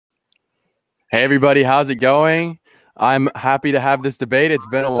Hey, everybody, how's it going? I'm happy to have this debate. It's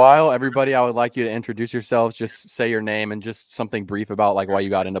been a while. Everybody, I would like you to introduce yourselves. Just say your name and just something brief about like why you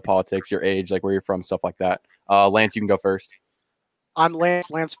got into politics, your age, like where you're from, stuff like that. Lance, you can go first. I'm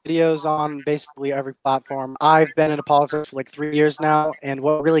Lance. Lance videos on basically every platform. I've been into politics for like 3 years now, and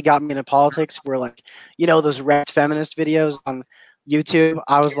what really got me into politics were those wrecked feminist videos on YouTube.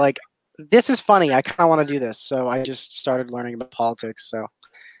 I was like, this is funny. I kind of want to do this, so I just started learning about politics. So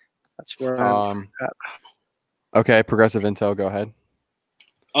that's where I'm at. Okay, Progressive Intel, go ahead.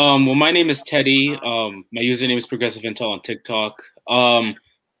 Well, my name is Teddy. My username is Progressive Intel on TikTok. I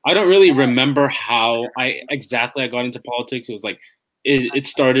don't really remember how I got into politics. It was like it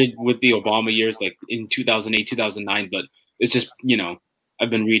started with the Obama years, like in 2008, 2009. But it's just I've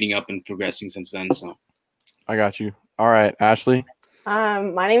been reading up and progressing since then. So I got you. All right, Ashley.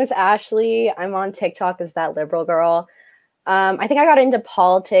 My name is Ashley. I'm on TikTok as that liberal girl. I think I got into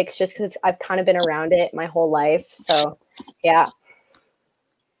politics just because I've kind of been around it my whole life. So, yeah.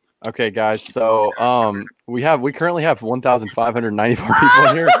 Okay, guys. So we currently have 1,594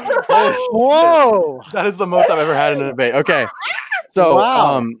 people here. Whoa! That is the most I've ever had in a debate. Okay. So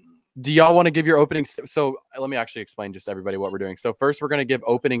Wow. do y'all want to give your opening? So let me actually explain just to everybody what we're doing. So first, we're going to give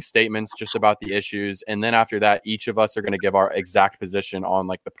opening statements just about the issues, and then after that, each of us are going to give our exact position on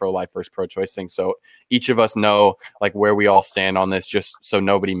like the pro-life versus pro-choice thing. So each of us know like where we all stand on this, just so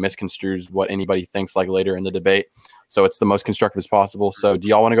nobody misconstrues what anybody thinks like later in the debate. So it's the most constructive as possible. So do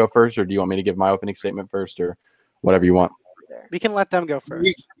y'all want to go first, or do you want me to give my opening statement first, or whatever you want? We can let them go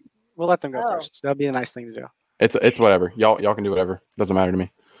first. We'll let them go first. That'll be a nice thing to do. It's whatever. Y'all can do whatever. Doesn't matter to me.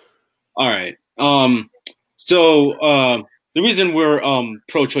 all right. So the reason we're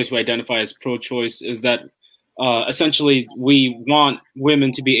pro-choice, we identify as pro-choice, is that essentially we want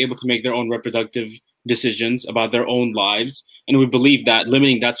women to be able to make their own reproductive decisions about their own lives, and we believe that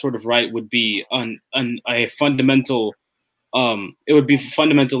limiting that sort of right would be a fundamental. It would be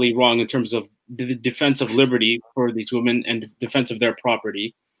fundamentally wrong in terms of the defense of liberty for these women and defense of their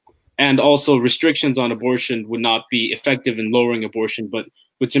property. And also restrictions on abortion would not be effective in lowering abortion, but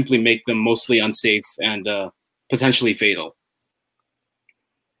would simply make them mostly unsafe and potentially fatal.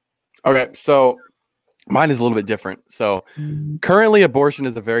 Okay, so mine is a little bit different. So currently abortion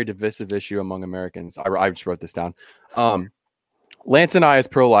is a very divisive issue among Americans. I just wrote this down. Lance and I, as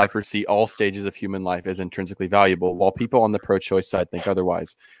pro-lifers, see all stages of human life as intrinsically valuable, while people on the pro-choice side think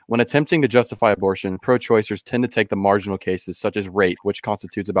otherwise. When attempting to justify abortion, pro-choicers tend to take the marginal cases, such as rape, which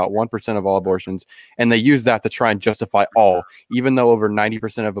constitutes about 1% of all abortions, and they use that to try and justify all, even though over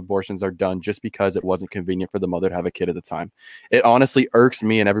 90% of abortions are done just because it wasn't convenient for the mother to have a kid at the time. It honestly irks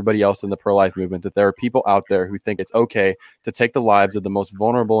me and everybody else in the pro-life movement that there are people out there who think it's okay to take the lives of the most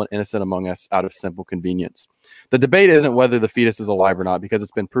vulnerable and innocent among us out of simple convenience. The debate isn't whether the fetus is alive or not, because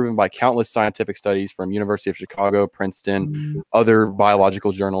it's been proven by countless scientific studies from University of Chicago, Princeton, other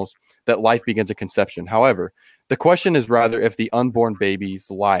biological journals that life begins at conception. However, the question is rather if the unborn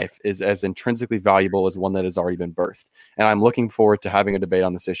baby's life is as intrinsically valuable as one that has already been birthed. And I'm looking forward to having a debate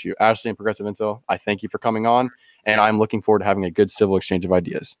on this issue. Ashley and Progressive Intel, I thank you for coming on, and I'm looking forward to having a good civil exchange of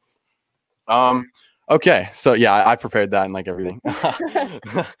ideas. Okay, so yeah, I prepared that and like everything.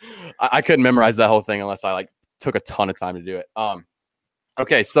 I couldn't memorize that whole thing unless I like took a ton of time to do it.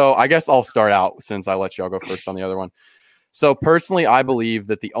 Okay, so I guess I'll start out since I let y'all go first on the other one. So personally, I believe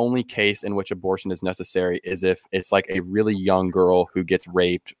that the only case in which abortion is necessary is if it's like a really young girl who gets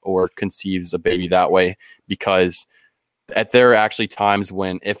raped or conceives a baby that way, because there are actually times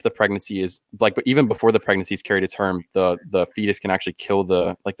when if the pregnancy is like, but even before the pregnancy is carried to term, the fetus can actually kill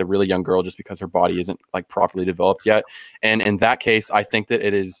the really young girl just because her body isn't like properly developed yet. And in that case, I think that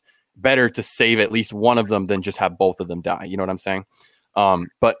it is better to save at least one of them than just have both of them die. You know what I'm saying?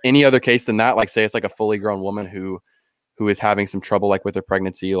 But any other case than that, like say it's like a fully grown woman who is having some trouble like with her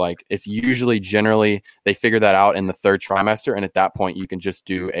pregnancy, like it's usually generally they figure that out in the third trimester, and at that point you can just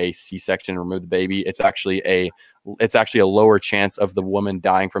do a C-section and remove the baby. It's actually a lower chance of the woman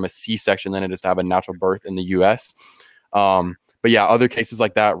dying from a C-section than it is to have a natural birth in the US. But yeah, other cases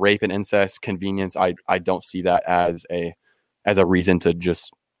like that, rape and incest, convenience, I don't see that as a reason to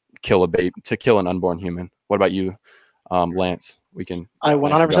just kill an unborn human. What about you, Lance? I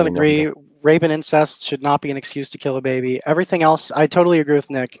 100% agree. Rape and incest should not be an excuse to kill a baby. Everything else, I totally agree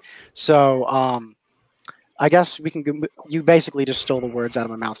with Nick. So I guess we can go, you basically just stole the words out of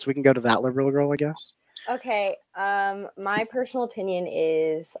my mouth. So we can go to that liberal girl, I guess. Okay. My personal opinion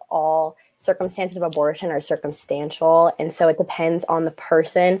is all circumstances of abortion are circumstantial. And so it depends on the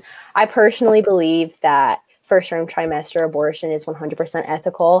person. I personally believe that first term trimester abortion is 100%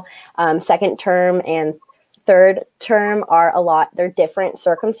 ethical. Second term and third term are they're different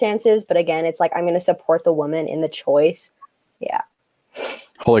circumstances, but again, it's like I'm going to support the woman in the choice. Yeah.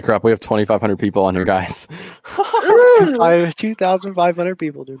 Holy crap, we have 2,500 people on here, guys. 2,500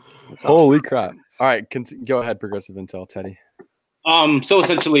 people, dude. That's awesome. Holy crap. All right, go ahead, Progressive Intel, Teddy. So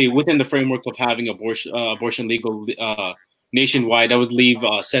essentially, within the framework of having abortion legal nationwide, I would leave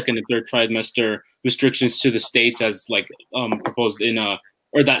second and third trimester restrictions to the states as like proposed in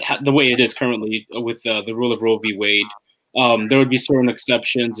the way it is currently with the rule of Roe v. Wade. There would be certain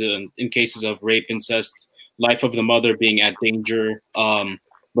exceptions in cases of rape, incest, life of the mother being at danger.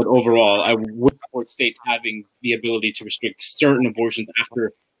 But overall, I would support states having the ability to restrict certain abortions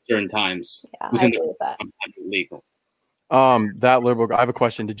after certain times within the legal. That liberal. I have a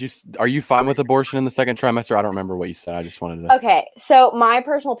question. Are you fine with abortion in the second trimester? I don't remember what you said. I just wanted to. Okay, so my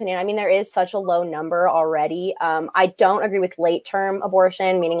personal opinion. I mean, there is such a low number already. I don't agree with late term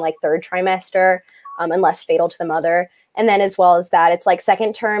abortion, meaning like third trimester, unless fatal to the mother. And then as well as that, it's like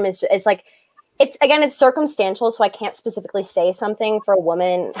second term is like. It's circumstantial, so I can't specifically say something for a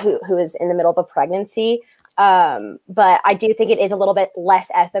woman who is in the middle of a pregnancy. But I do think it is a little bit less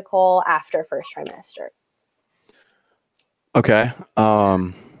ethical after first trimester. Okay.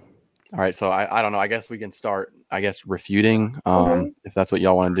 All right. So I don't know. I guess we can start, refuting, if that's what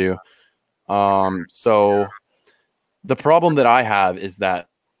y'all want to do. So the problem that I have is that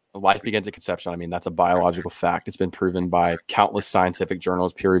life begins at conception. I mean, that's a biological fact. It's been proven by countless scientific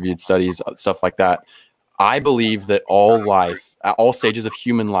journals, peer-reviewed studies, stuff like that. I believe that all life, at all stages of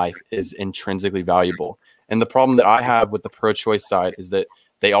human life, is intrinsically valuable. And the problem that I have with the pro-choice side is that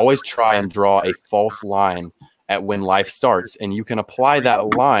they always try and draw a false line at when life starts, and you can apply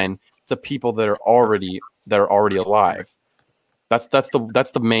that line to people that are already alive. That's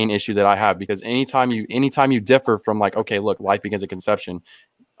the main issue that I have, because anytime you differ from like, okay, look, life begins at conception.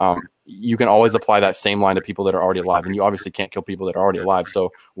 You can always apply that same line to people that are already alive, and you obviously can't kill people that are already alive.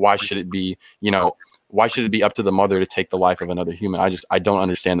 So why should it be, why should it be up to the mother to take the life of another human? I don't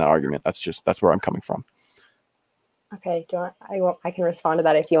understand that argument. That's where I'm coming from. Okay. I can respond to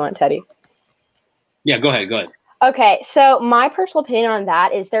that if you want, Teddy. Yeah, go ahead. Okay. So my personal opinion on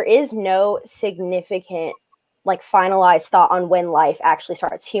that is there is no significant like finalized thought on when life actually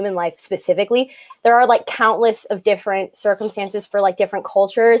starts, human life specifically. There are like countless of different circumstances for like different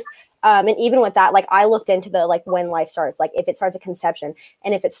cultures. And even with that, like I looked into the like when life starts, like if it starts at conception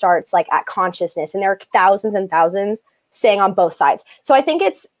and if it starts like at consciousness, and there are thousands and thousands saying on both sides. So I think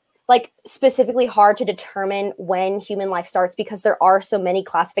it's like specifically hard to determine when human life starts because there are so many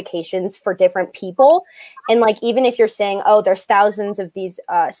classifications for different people. And like, even if you're saying, oh, there's thousands of these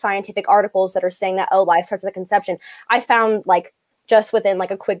scientific articles that are saying that, oh, life starts at conception. I found like just within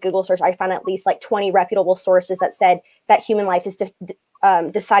like a quick Google search, I found at least like 20 reputable sources that said that human life is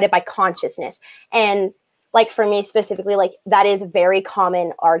decided by consciousness. And like for me specifically, like that is a very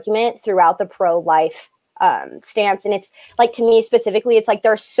common argument throughout the pro-life stance. And it's like, to me specifically, it's like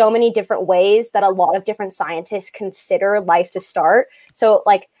there are so many different ways that a lot of different scientists consider life to start. So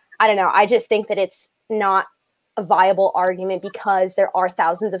like, I don't know, I just think that it's not a viable argument because there are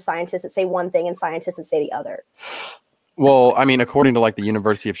thousands of scientists that say one thing and scientists that say the other. Well, I mean, according to like the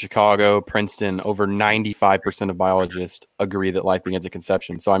University of Chicago, Princeton, over 95% of biologists agree that life begins at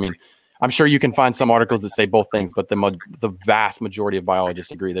conception. So, I mean, I'm sure you can find some articles that say both things, but the vast majority of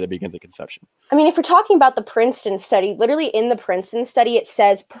biologists agree that it begins at conception. I mean, if we're talking about the Princeton study, literally in the Princeton study, it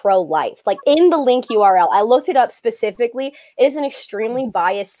says pro-life. Like in the link URL, I looked it up specifically. It is an extremely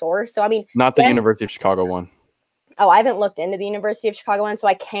biased source. So, I mean, not the University of Chicago one. Oh, I haven't looked into the University of Chicago one, so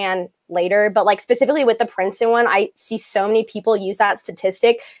I can later. But like specifically with the Princeton one, I see so many people use that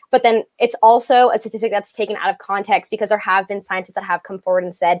statistic. But then it's also a statistic that's taken out of context because there have been scientists that have come forward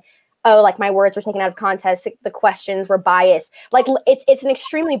and said, oh, like my words were taken out of context. The questions were biased. Like it's an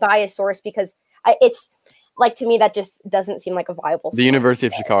extremely biased source because it's like, to me, that just doesn't seem like a viable source. The University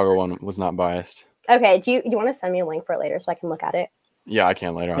of Chicago one was not biased. Okay. Do you want to send me a link for it later so I can look at it? Yeah, I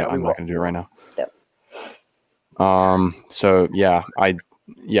can later. Yeah, I'm not going to do it right now. Dope. So yeah,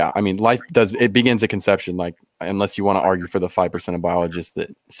 I mean, life begins at conception, like, unless you want to argue for the 5% of biologists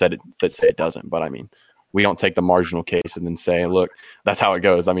that say it doesn't. But I mean, we don't take the marginal case and then say, look, that's how it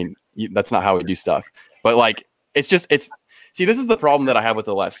goes. I mean, that's not how we do stuff. But like, see, this is the problem that I have with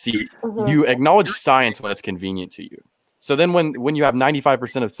the left. See, you acknowledge science when it's convenient to you. So then when you have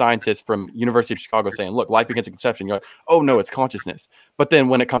 95% of scientists from University of Chicago saying, look, life begins at conception, you're like, oh no, it's consciousness. But then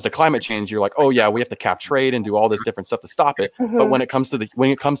when it comes to climate change, you're like, oh yeah, we have to cap trade and do all this different stuff to stop it. But when it comes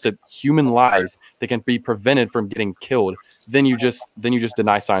to human lives that can be prevented from getting killed, then you just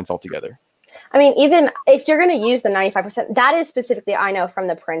deny science altogether. I mean, even if you're going to use the 95%, that is specifically, I know, from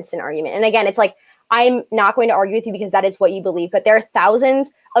the Princeton argument. And again, it's like, I'm not going to argue with you because that is what you believe, but there are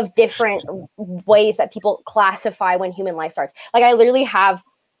thousands of different ways that people classify when human life starts. Like I literally have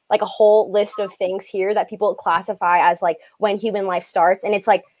like a whole list of things here that people classify as like when human life starts. And it's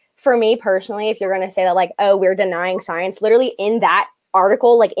like, for me personally, if you're going to say that like, oh, we're denying science, literally in that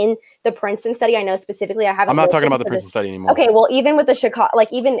article, like in the Princeton study, I know specifically I haven't. I'm not talking about the Princeton study anymore. Okay, well, even with the Chicago,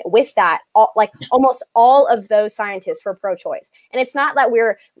 like even with that, like almost all of those scientists were pro-choice, and it's not that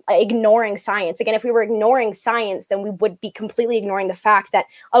we're ignoring science. Again, if we were ignoring science, then we would be completely ignoring the fact that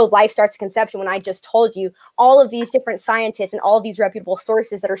life starts at conception. When I just told you all of these different scientists and all of these reputable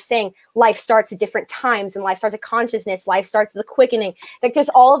sources that are saying life starts at different times and life starts at consciousness, life starts at the quickening. Like there's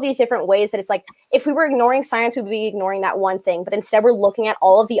all of these different ways that it's like if we were ignoring science, we'd be ignoring that one thing, but instead we're looking at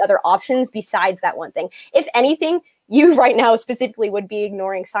all of the other options besides that one thing. If anything, you right now specifically would be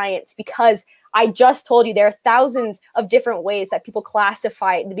ignoring science because I just told you there are thousands of different ways that people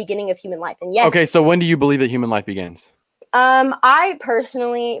classify the beginning of human life. And yes. Okay, so when do you believe that human life begins? I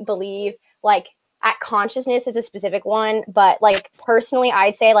personally believe like at consciousness is a specific one, but like personally,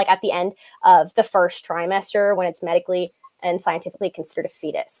 I'd say like at the end of the first trimester when it's medically and scientifically considered a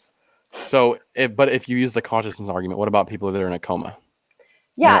fetus. So, but if you use the consciousness argument, what about people that are in a coma?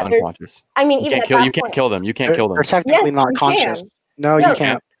 Yeah, unconscious. I mean, you can't kill them. You can't kill them. They're technically Yes, not you conscious. can. No, No. you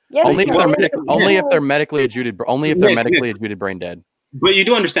can't. Yes, Only you if can. they're only if they're medically adjudicated. Only if they're Nick, medically adjudicated brain dead. But you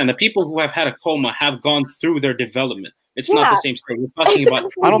do understand that people who have had a coma have gone through their development. It's not the same story. We're talking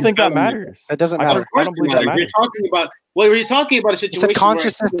about. I don't think that matters. It doesn't I matter. don't believe that matters. You're talking about. Well, you're talking about a You situation. said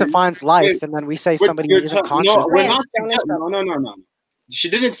consciousness defines life, and then we say somebody isn't conscious. No, we're Right. not. No. She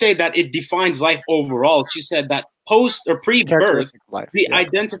didn't say that it defines life overall. She said that post or pre-birth, Characteristic of life. the Yeah.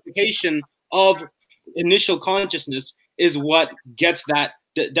 identification of initial consciousness is what gets that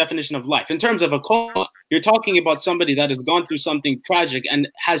definition of life. In terms of a coma, you're talking about somebody that has gone through something tragic and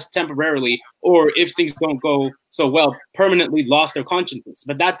has temporarily, or if things don't go so well, permanently lost their consciousness.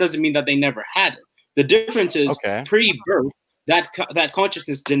 But that doesn't mean that they never had it. The difference is pre-birth, that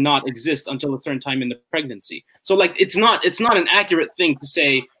consciousness did not exist until a certain time in the pregnancy. So like it's not an accurate thing to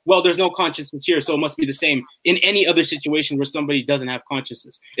say, well, there's no consciousness here, so it must be the same in any other situation where somebody doesn't have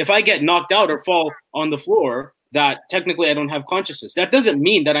consciousness. If I get knocked out or fall on the floor, that technically I don't have consciousness. That doesn't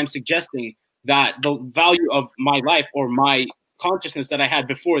mean that I'm suggesting that the value of my life or my consciousness that I had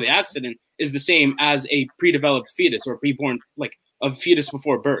before the accident is the same as a pre-developed fetus or preborn, like a fetus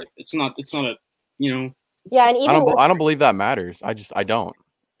before birth. It's not a, you know. Yeah, and even I don't believe that matters. I don't.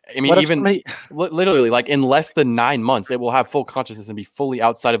 I mean, What if even somebody- literally, like in less than 9 months, it will have full consciousness and be fully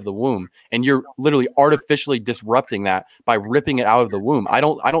outside of the womb, and you're literally artificially disrupting that by ripping it out of the womb. I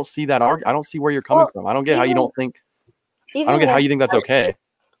don't see that. I don't see where you're coming from. I don't get how you don't think. I don't get how you think that's okay.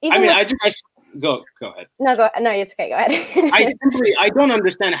 I mean, go ahead. No, it's okay. Go ahead. I don't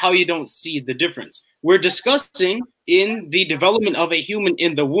understand how you don't see the difference. We're discussing in the development of a human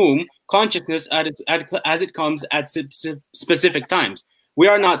in the womb consciousness as it comes at specific times. We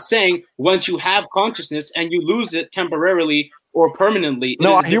are not saying once you have consciousness and you lose it temporarily or permanently.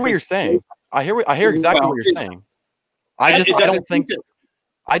 No, I hear what you're saying. I hear exactly what you're saying.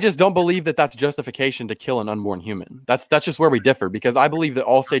 I just don't believe that that's justification to kill an unborn human. That's just where we differ, because I believe that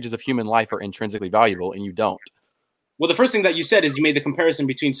all stages of human life are intrinsically valuable, and you don't. Well, the first thing that you said is you made the comparison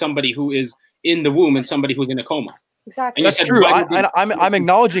between somebody who is in the womb and somebody who's in a coma. Exactly. That's true. I'm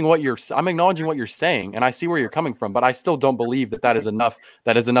acknowledging what you're saying, and I see where you're coming from. But I still don't believe that is enough.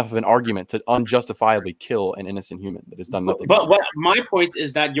 That is enough of an argument to unjustifiably kill an innocent human that has done nothing. But what my point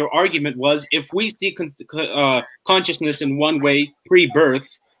is that your argument was, if we see consciousness in one way pre-birth,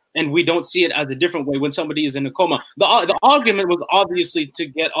 and we don't see it as a different way when somebody is in a coma, the argument was obviously to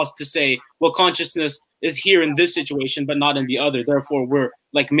get us to say, well, consciousness is here in this situation, but not in the other. Therefore, we're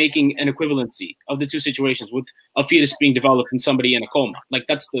like making an equivalency of the two situations with a fetus being developed and somebody in a coma. Like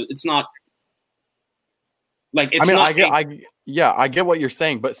it's not. Like it's I get what you're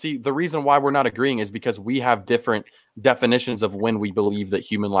saying, but see, the reason why we're not agreeing is because we have different definitions of when we believe that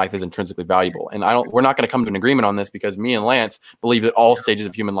human life is intrinsically valuable. And we're not going to come to an agreement on this because me and Lance believe that all stages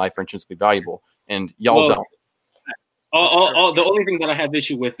of human life are intrinsically valuable, and y'all don't. The only thing that I have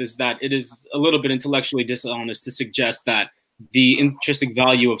issue with is that it is a little bit intellectually dishonest to suggest that the intrinsic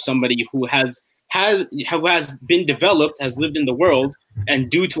value of somebody who has been developed, has lived in the world, and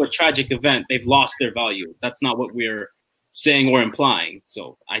due to a tragic event, they've lost their value. That's not what we're saying or implying.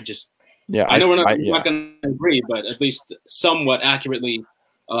 So I know we're not going to agree, but at least somewhat accurately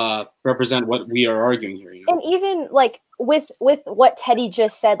represent what we are arguing here. You know? And even like with what Teddy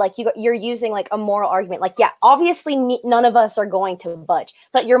just said, like you're using like a moral argument. Like, yeah, obviously none of us are going to budge,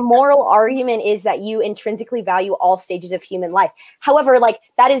 but your moral argument is that you intrinsically value all stages of human life. However, like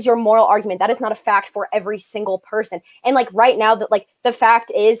that is your moral argument. That is not a fact for every single person. And like right now, that like the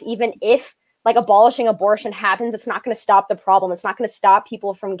fact is, even if like abolishing abortion happens, it's not going to stop the problem. It's not going to stop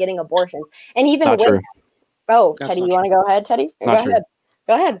people from getting abortions. And even Not true. Oh, That's Teddy, not you want to go ahead, Teddy? Not Go true. ahead.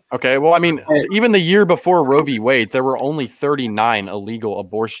 Go ahead. Okay, well, I mean, even the year before Roe v. Wade, there were only 39 illegal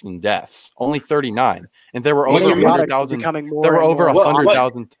abortion deaths. Only 39, and there were over Antibiotics are 100,000. becoming more There were and over more common.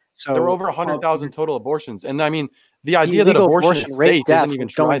 100,000. So There were over 100,000 total abortions, and I mean, the the idea that illegal abortion is safe death isn't even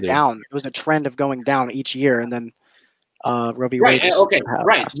was going tried. down. It was a trend of going down each year, and then Roe v. Right. Wade. Okay.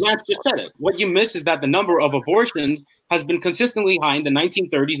 Right. Lance just said it. What you miss is that the number of abortions has been consistently high in the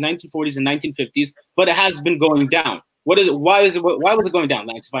 1930s, 1940s, and 1950s, but it has been going down. What is it? Why is it? Why was it going down,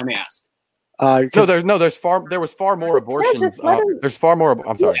 Lance? If I may ask. There was far more abortions. just let him- There's far more.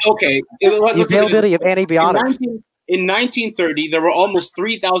 I'm sorry. Okay. The availability of antibiotics. In 1930, there were almost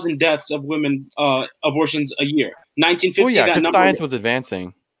 3,000 deaths of women abortions a year. 1950, Well, yeah, that because number science was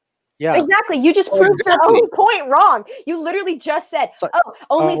advancing. Yeah. Exactly. You just proved your own point wrong. You literally just said, So,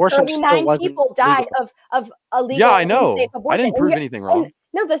 only abortion still 39 wasn't people died of illegal. Yeah, I know. unsafe I abortion. didn't And prove you- anything wrong.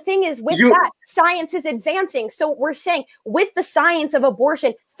 No, the thing is with You- that, science is advancing. So we're saying with the science of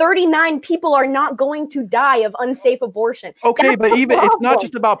abortion, 39 people are not going to die of unsafe abortion. Okay, That's but the even it's not problem.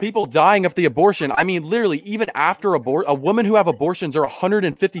 just about people dying of the abortion. I mean, literally, even after a woman who have abortions are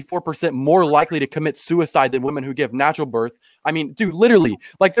 154% more likely to commit suicide than women who give natural birth. I mean, dude, literally,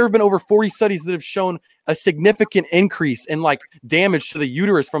 like there have been over 40 studies that have shown a significant increase in like damage to the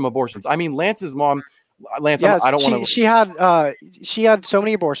uterus from abortions. I mean, Lance's mom, Lance, Yeah, I don't want to. she had so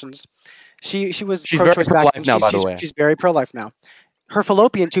many abortions. She was She's very pro-choice back pro-life then. now, by the way. She's very pro-life now. Her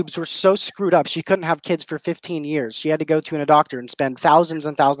fallopian tubes were so screwed up she couldn't have kids for 15 years. She had to go to a doctor and spend thousands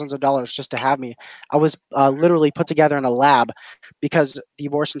and thousands of dollars just to have me. I was literally put together in a lab because the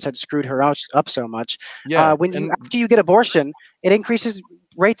abortions had screwed her up so much. Yeah, After you get abortion, it increases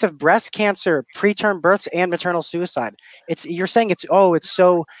rates of breast cancer, preterm births, and maternal suicide. You're saying it's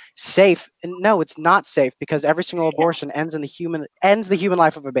so safe. And no, it's not safe because every single abortion ends the human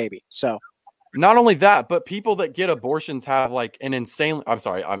life of a baby. So not only that, but people that get abortions have like an insane. I'm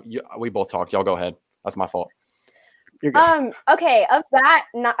sorry, we both talked. Y'all go ahead. That's my fault. you're good. Okay, of that,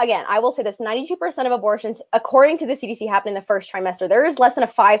 again, I will say this: 92% of abortions, according to the CDC, happen in the first trimester. There is less than a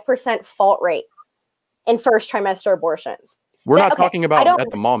 5% fault rate in first trimester abortions. We're not Okay, talking about at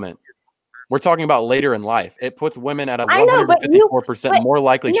the moment. We're talking about later in life. It puts women at a 154% more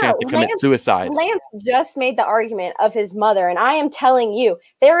likely chance to commit suicide. Lance just made the argument of his mother, and I am telling you,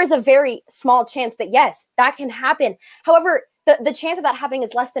 there is a very small chance that yes, that can happen. However, the chance of that happening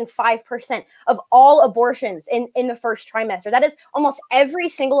is less than 5% of all abortions in the first trimester. That is almost every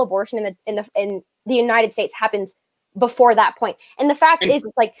single abortion in the United States happens before that point. And the fact is,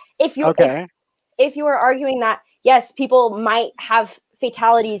 like, if you are arguing that yes, people might have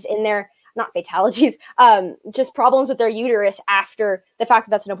fatalities in their, not fatalities, just problems with their uterus after the fact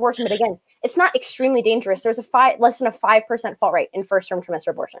that that's an abortion. But again, it's not extremely dangerous. There's less than a 5% fault rate in first trimester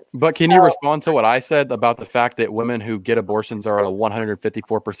abortions. But can you respond to what I said about the fact that women who get abortions are at a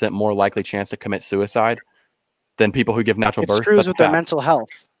 154% more likely chance to commit suicide than people who give natural birth? It screws with their mental health.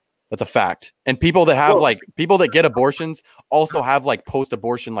 That's a fact. And people that have people that get abortions also have like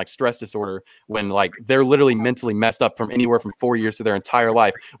post-abortion like stress disorder when like they're literally mentally messed up from anywhere from 4 years to their entire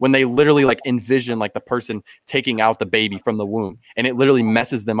life when they literally like envision like the person taking out the baby from the womb and it literally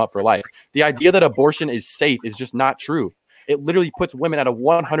messes them up for life. The idea that abortion is safe is just not true. It literally puts women at a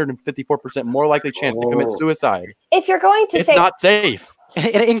 154% more likely chance to commit suicide. If you're going to say it's not safe.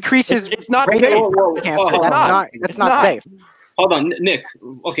 It increases. It's not rates safe. of cancer. That's not safe. Hold on, Nick.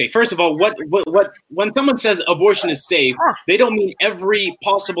 Okay, first of all, what when someone says abortion is safe, they don't mean every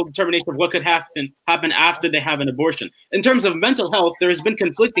possible determination of what could happen after they have an abortion. In terms of mental health, there has been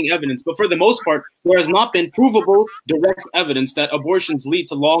conflicting evidence, but for the most part, there has not been provable direct evidence that abortions lead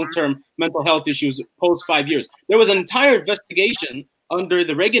to long-term mental health issues post 5 years. There was an entire investigation under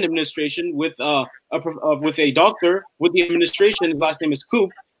the Reagan administration with a doctor with the administration. His last name is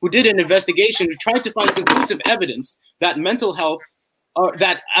Koop, who did an investigation to try to find conclusive evidence that mental health,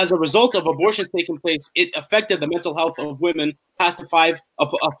 that as a result of abortions taking place, it affected the mental health of women past a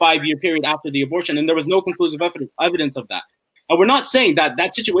 5-year period after the abortion. And there was no conclusive evidence of that. We're not saying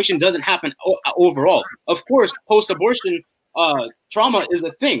that situation doesn't happen overall. Of course, post-abortion trauma is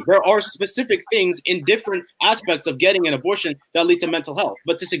a thing. There are specific things in different aspects of getting an abortion that lead to mental health.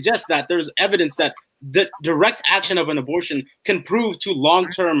 But to suggest that there's evidence that the direct action of an abortion can prove to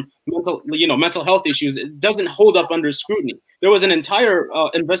long-term mental health issues, it doesn't hold up under scrutiny. There was an entire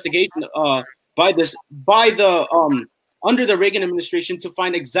investigation under the Reagan administration to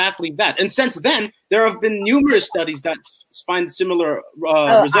find exactly that. And since then, there have been numerous studies that find similar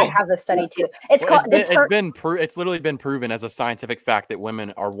results. I have the study too. It's literally been proven as a scientific fact that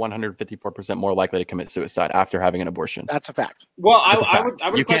women are 154% more likely to commit suicide after having an abortion. That's a fact. Well, I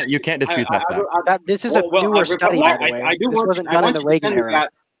would you can't dispute that. This is a newer study, by the way. This wasn't done in the Reagan era.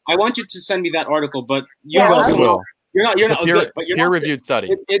 I want you to send me that article, but will. You're not good, but you're not peer-reviewed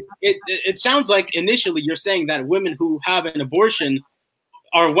study. It sounds like initially you're saying that women who have an abortion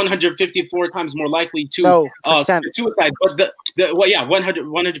are 154 times more likely to commit suicide. But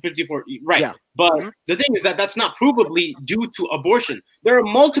 154, right? Yeah. But the thing is that that's not provably due to abortion. There are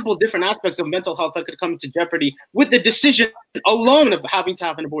multiple different aspects of mental health that could come into jeopardy with the decision alone of having to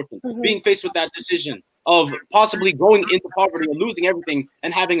have an abortion, being faced with that decision of possibly going into poverty or losing everything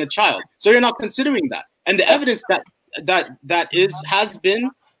and having a child. So you're not considering that, and the evidence has been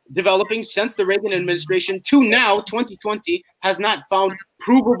developing since the Reagan administration to now 2020 has not found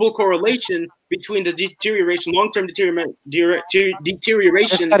provable correlation between the long-term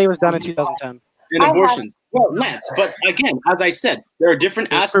deterioration. This study was done in 2010. In abortions. Well, Lance, but again, as I said, there are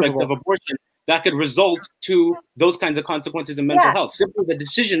different aspects of abortion that could result to those kinds of consequences in mental health. Simply the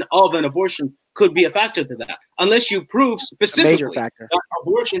decision of an abortion could be a factor to that, unless you prove specifically that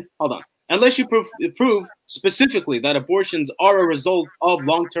abortion. Hold on. Unless you prove specifically that abortions are a result of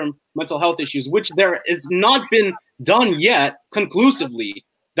long-term mental health issues, which there has not been done yet conclusively,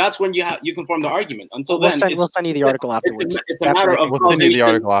 that's when you can form the argument. Until then, we'll send you the article afterwards. It's a matter of we'll send you the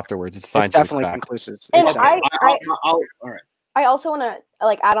article afterwards. It's definitely fact. conclusive. All right. I also want to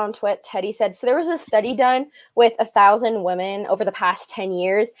add on to what Teddy said. So there was a study done with 1,000 women over the past 10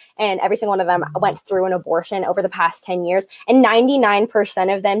 years, and every single one of them went through an abortion over the past 10 years, and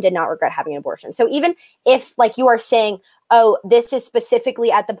 99% of them did not regret having an abortion. So even if you are saying, oh, this is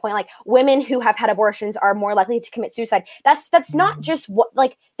specifically at the point, women who have had abortions are more likely to commit suicide. That's not just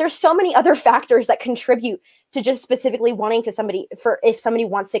there's so many other factors that contribute to just specifically wanting to if somebody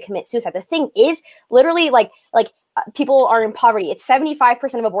wants to commit suicide. The thing is literally people are in poverty. It's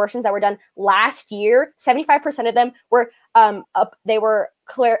 75% of abortions that were done last year. 75% of them were oh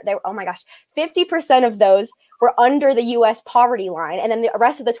my gosh, 50% of those were under the U.S. poverty line, and then the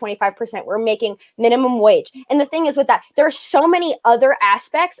rest of the 25% were making minimum wage. And the thing is with that, there are so many other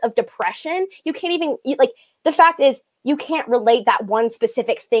aspects of depression. You can't even the fact is, you can't relate that one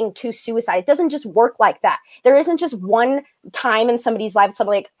specific thing to suicide. It doesn't just work like that. There isn't just one time in somebody's life,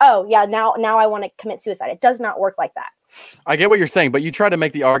 somebody oh yeah, now I want to commit suicide. It does not work like that. I get what you're saying, but you try to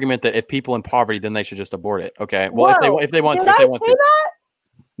make the argument that if people in poverty, then they should just abort it. Okay. Well, if they want to. That?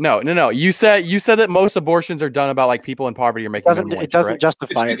 No. You said that most abortions are done about people in poverty are making. It doesn't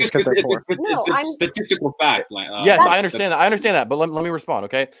justify it just because they're poor. It's a statistical fact. Yes, I understand that. I understand that, but let me respond.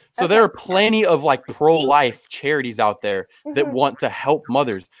 Okay. So there are plenty of pro-life charities out there that want to help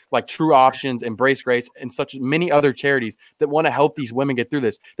mothers, like True Options, Embrace Grace, and such many other charities that want to help these women get through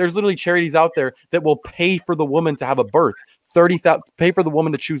this. There's literally charities out there that will pay for the woman to have a birth. Pay for the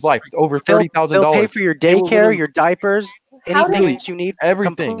woman to choose life. Over $30,000. They'll pay for your daycare, your diapers, anything that you need.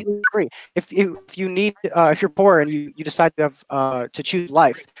 Everything. Completely free. If you need, if you're poor and you decide to have to choose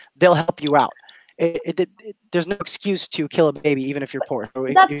life, they'll help you out. There's no excuse to kill a baby, even if you're poor. So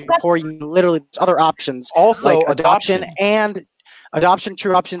if you're poor, you literally there's other options. Also, like adoption,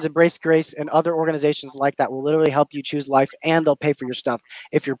 True Options, Embrace Grace, and other organizations like that will literally help you choose life, and they'll pay for your stuff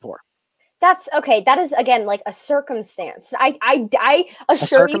if you're poor. That's okay. That is again a circumstance. I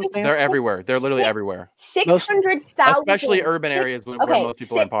assure you, they're everywhere. They're literally everywhere. 600,000, especially urban areas where most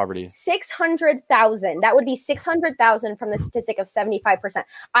people are in poverty. 600,000. That would be 600,000 from the statistic of 75%.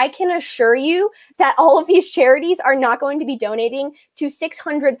 I can assure you that all of these charities are not going to be donating to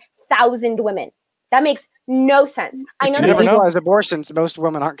 600,000 women. That makes no sense. I know that legalize abortions, most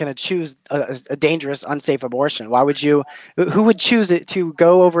women aren't going to choose a dangerous, unsafe abortion. Why would you? Who would choose it to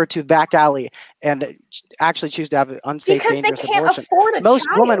go over to back alley and actually choose to have an unsafe, dangerous abortion? Because they can't afford a most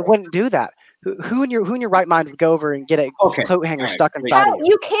child. Women wouldn't do that. Who in your right mind would go over and get a coat hanger stuck inside of you?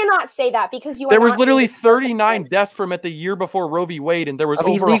 You cannot say that because there was literally 39 deaths from it the year before Roe v. Wade, and there was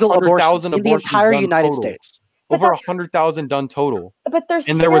over illegal 100,000 abortions in the entire United States. Over 100,000 done total. But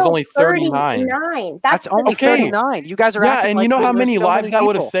there was only 39. That's only 39. You guys are and you know how many lives that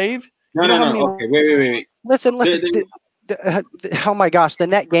would have saved? No. Okay, wait. Listen. Oh my gosh, the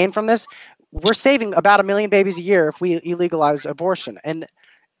net gain from this. we're saving about 1 million babies a year if we illegalize abortion, and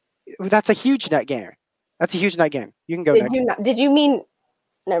that's a huge net gain. That's a huge net gain. You can go next. Did you mean?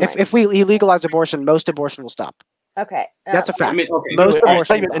 Never mind. If we illegalize abortion, most abortion will stop. Okay. That's a fact. I mean, okay, Most all right,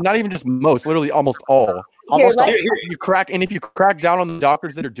 abortion, and not even just most, literally almost all. almost all. let- You crack, and if you crack down on the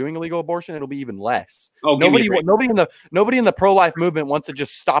doctors that are doing illegal abortion, it'll be even less. Oh, give me a break. Nobody in the pro-life movement wants to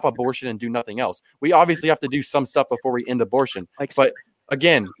just stop abortion and do nothing else. We obviously have to do some stuff before we end abortion. Like, But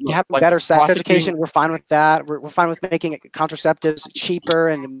again, you have like better sex prosecuting- education. We're fine with that. We're fine with making contraceptives cheaper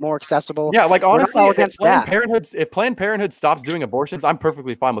and more accessible. Yeah, like We're not honestly, all if against Planned that. Parenthood stops doing abortions, I'm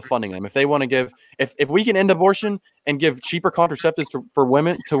perfectly fine with funding them. If they want to give, if we can end abortion and give cheaper contraceptives to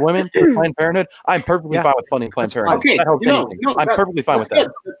women to Planned Parenthood, I'm perfectly Yeah. fine with funding Planned That's fine. Parenthood. Okay, That helps no, anything. no, I'm perfectly fine with that.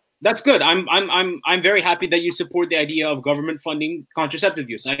 good. That's good. I'm very happy that you support the idea of government funding contraceptive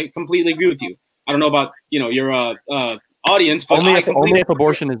use. I completely agree with you. I don't know about your audience, but Only I if completely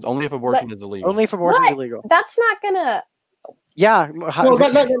abortion is illegal. Only if abortion is What? illegal. That's not gonna. Yeah. Well,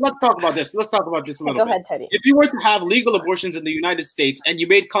 let's talk about this. Let's talk about this a Okay, little go bit. ahead, Teddy. If you were to have legal abortions in the United States and you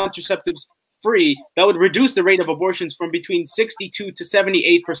made contraceptives free, that would reduce the rate of abortions from between 62 to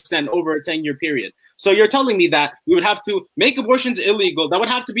 78% over a 10-year period. So you're telling me that we would have to make abortions illegal. That would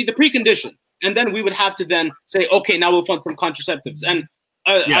have to be the precondition. And then we would have to then say, okay, now we'll fund some contraceptives. And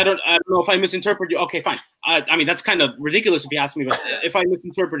I don't know if I misinterpreted you. Okay, fine. I mean, that's kind of ridiculous if you ask me, but if I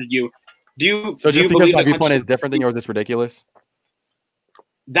misinterpreted you, do you So do just you because believe my that viewpoint is different than yours, it's ridiculous.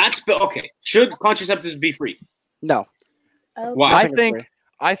 that's okay? Should contraceptives be free? No. Oh, Why? I it's think free.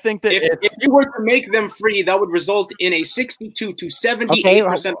 I think that If you were to make them free, that would result in a 62 to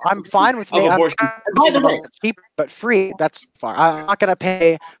 78%. I'm fine with of abortion. I'm By the way, cheap but free. That's fine. I'm not gonna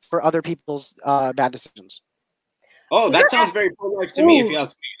pay for other people's bad decisions. oh, that sounds very pro-life to me, if you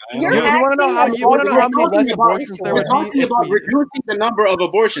ask me. You're you want to know how acting you want to know how many We're less talking about- abortions there We're would be talking if about we, reducing the number of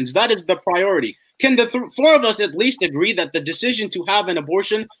abortions. That is the priority. Can the four of us at least agree that the decision to have an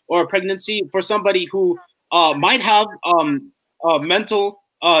abortion or a pregnancy for somebody who might have mental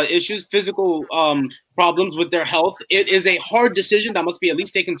issues, physical problems with their health, it is a hard decision that must be at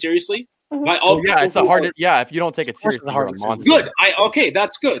least taken seriously by all yeah, people it's a who hard. are- Yeah, if you don't take it Of course it's seriously, a you're hard a decision. monster. Good. Okay,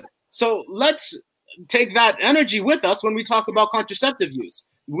 that's good. So let's take that energy with us when we talk about contraceptive use.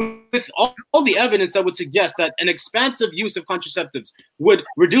 With all the evidence that would suggest that an expansive use of contraceptives would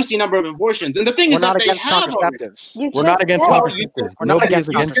reduce the number of abortions. And the thing We're is that not they against have already. contraceptives. We're not against said- contraceptives. We're not Nobody against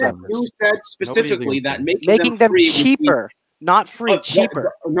is against them. You said specifically against that them. Making them free would be- cheaper, not free, Oh,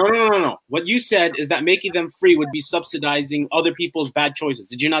 cheaper. No. What you said is that making them free would be subsidizing other people's bad choices.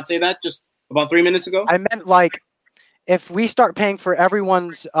 Did you not say that just about 3 minutes ago? I meant like if we start paying for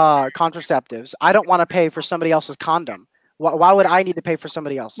everyone's contraceptives, I don't want to pay for somebody else's condom. Why would I need to pay for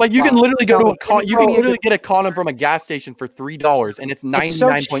somebody else? Like you can Wow. literally go to Tell me. you can literally get a condom from a gas station for $3, and it's It's so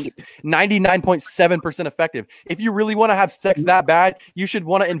 99.7% effective. If you really want to have sex that bad, you should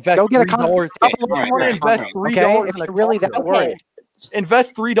want to invest Go get a $3. condom. You Alright, want to right, invest okay. $3 Okay, in if a you're really that condom. worried.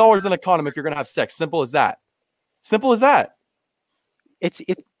 Invest $3 in a condom if you're gonna have sex. Simple as that. Simple as that. It's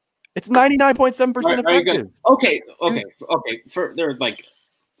It's 99.7% Very good. effective. Okay.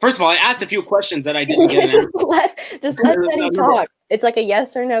 First of all, I asked a few questions that I didn't get an answer. just let No, Teddy no. talk. It's like a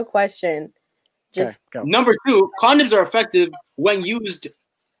yes or no question. Just okay, go. Number two, condoms are effective when used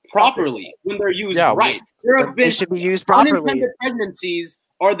properly, when they're used Yeah, right. There have They been should be used properly. unintended pregnancies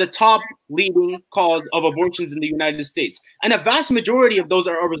are the top leading cause of abortions in the United States. And a vast majority of those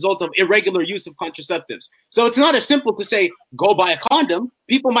are a result of irregular use of contraceptives. So it's not as simple to say, go buy a condom.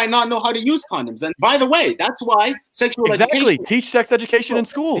 People might not know how to use condoms. And by the way, that's why sexual Exactly. education... Teach sex education in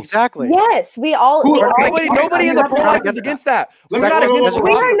schools. Exactly. yes, we all. Who- we all- Nobody in the pro-life is against that. We're not against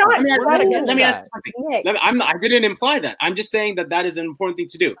We are not Let me ask- We're not against let me ask that. you something. Nick, I didn't imply that. I'm just saying that is an important thing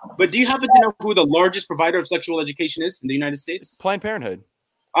to do. But do you happen to know who the largest provider of sexual education is in the United States? Planned Parenthood.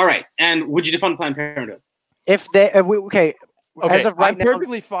 All right. And would you defund Planned Parenthood? If they Okay, as of right I'm now,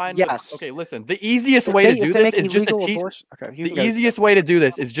 perfectly fine. yes. Okay, listen. The easiest if way they- to do if they this make is just to illegal teach. abortion- okay, you The can go. easiest way to do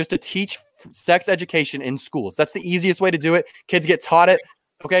this is just to teach sex education in schools. That's the easiest way to do it. Kids get taught it.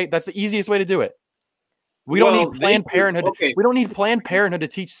 Okay, that's the easiest way to do it. We don't Well, need Planned they- Parenthood. okay. We don't need Planned Parenthood to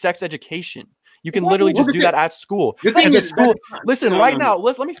teach sex education. You can Exactly. literally Well, just do that at school. The thing Because at is, school, that's- listen, no, right no, now, no.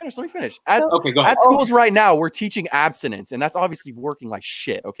 let me finish. At Okay, go ahead. at schools right now, we're teaching abstinence, and that's obviously working like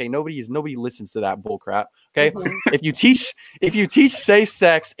shit. Okay, nobody listens to that bull crap. Okay, if you teach safe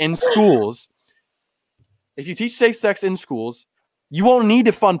sex in schools, you won't need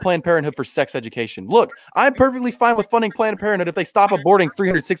to fund Planned Parenthood for sex education. Look, I'm perfectly fine with funding Planned Parenthood if they stop aborting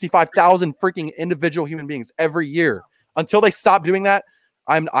 365,000 freaking individual human beings every year. Until they stop doing that,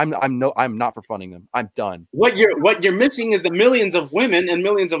 I'm not for funding them. I'm done. What you're missing is the millions of women and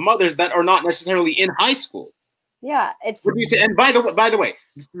millions of mothers that are not necessarily in high school. Yeah, it's. What do you say? And by the way,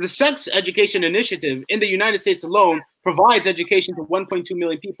 the Sex Education Initiative in the United States alone provides education to 1.2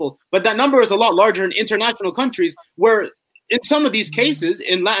 million people, but that number is a lot larger in international countries where, in some of these cases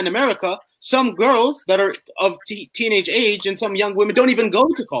in Latin America, some girls that are of teenage age and some young women don't even go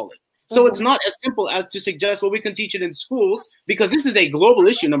to college. So it's not as simple as to suggest, well, we can teach it in schools, because this is a global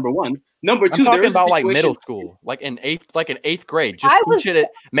issue, number one. Number two, I'm talking there is a about like situation- middle school, like in eighth grade. Just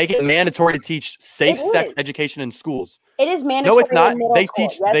make it mandatory to teach safe sex education in schools. It is mandatory. No, it's not. In middle They school.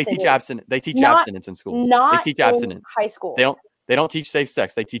 teach Yes, they it teach is. abstinence. They teach Not- abstinence in schools. Not They teach in abstinence. high school. They don't teach safe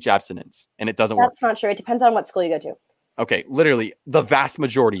sex. They teach abstinence, and it doesn't work. That's not true. It depends on what school you go to. Okay, literally, the vast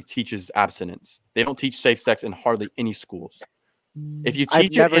majority teaches abstinence. They don't teach safe sex in hardly any schools. If you I've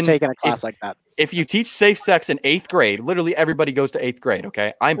teach never it in, taken a class like that. if you teach safe sex in 8th grade, literally everybody goes to 8th grade.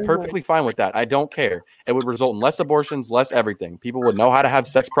 Okay, I'm perfectly fine with that. I don't care. It would result in less abortions, less everything. People would know how to have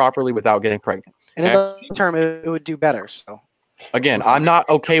sex properly without getting pregnant. And in the long term, it would do better. So Again, I'm not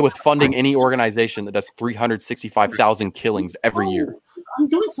okay with funding any organization that does 365,000 killings every year. I'm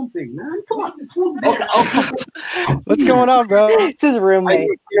doing something, man. Come on. Okay. what's going on, bro? It's his roommate.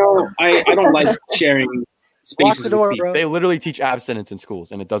 I don't like sharing spaces Lock the door, with people. bro. They literally teach abstinence in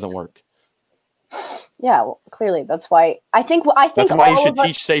schools, and it doesn't work. Yeah, well, clearly that's why. I think That's why you all should of us-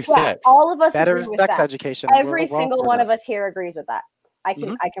 teach safe yeah, sex. all of us Better agree with sex that. education. Every single one of us here agrees with that. I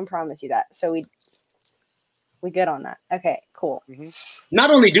can promise you that. So we good on that. Okay, cool. Not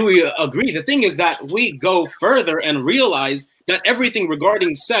only do we agree, the thing is that we go further and realize that everything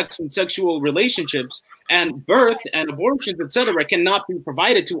regarding sex and sexual relationships and birth and abortions, etc., cannot be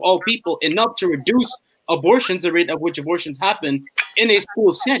provided to all people enough to reduce abortions, the rate at which abortions happen in a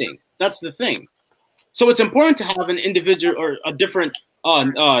school setting. That's the thing. So it's important to have an individual or a different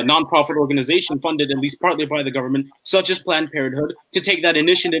nonprofit organization funded at least partly by the government, such as Planned Parenthood, to take that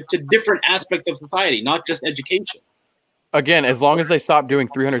initiative to different aspects of society, not just education. Again, as long as they stop doing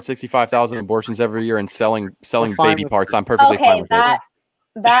 365,000 abortions every year and selling fine baby with parts, I'm perfectly fine Okay, with that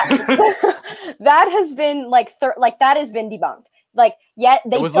that has been that has been debunked. Like, yet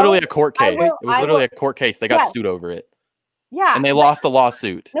they it. It was literally a don't- court I case. will- It was I literally will- a court case. They got Yeah. sued over it, yeah, and they but- lost the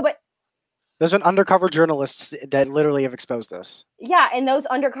lawsuit. No, but There's been undercover journalists that literally have exposed this. yeah, and those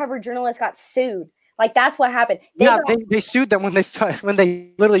undercover journalists got sued. Like, that's what happened. Yeah, got- they sued them when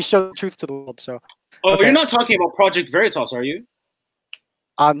they literally showed the truth to the world. So Oh, Okay. you're not talking about Project Veritas, are you?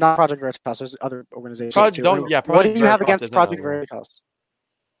 not Project Veritas. There's other organizations Project- too. don't- yeah, what do Project you have Veritas against isn't Project another one. Veritas?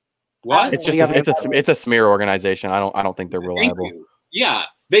 What? It's Do just you have it's a smear organization. I don't think they're Thank reliable. you. Yeah,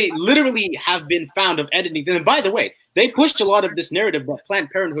 they literally have been found of editing. And by the way, they pushed a lot of this narrative that Planned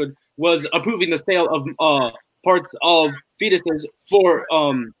Parenthood was approving the sale of parts of fetuses for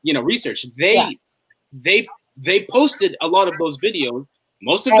research. They posted a lot of those videos.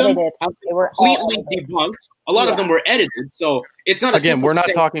 Most of them Edited. have They were all completely edited. debunked. A lot of them were edited, so it's not Again, we're not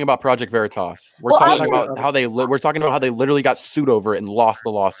talking about Project Veritas. We're Well, talking I- about how we're talking about how they literally got sued over it and lost the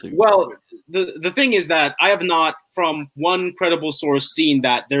lawsuit. Well, the thing is that I have not, from one credible source, seen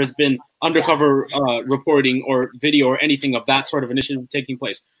that there's been undercover reporting or video or anything of that sort of initiative taking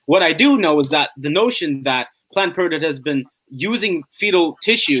place. What I do know is that the notion that Planned Parenthood has been using fetal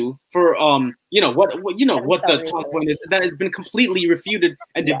tissue for what the top point is, that has been completely refuted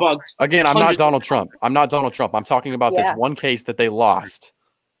and debunked. Again, I'm not hundreds- Donald Trump. I'm not Donald Trump. I'm talking about this Yeah. one case that they lost.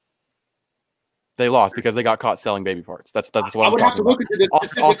 They lost because they got caught selling baby parts. That's what I I'm would have to talking about. look into this. I'll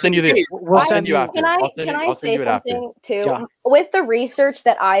specific send you the- case. We'll I'll send you after. Can I I'll send can you- I I'll send say you it after. something too? Yeah. With the research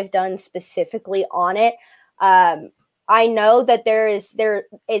that I've done specifically on it, I know that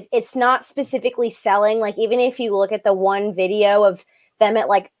it's not specifically selling. Like, even if you look at the one video of them at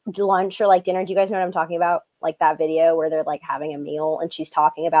like lunch or like dinner, do you guys know what I'm talking about? Like that video where they're like having a meal and she's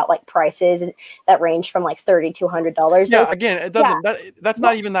talking about like prices that range from like $30 to $100. Yeah, again, it doesn't. That's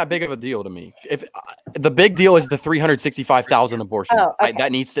not even that big of a deal to me. If the big deal is the 365,000 abortions, Oh, okay.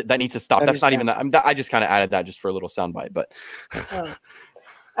 that needs to stop. That's not even that. I just kind of added that just for a little soundbite, but Oh.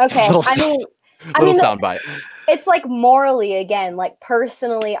 Okay, Little I mean, soundbite. it's like morally, again, like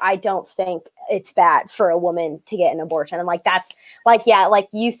personally, I don't think it's bad for a woman to get an abortion. And like, that's like, yeah, like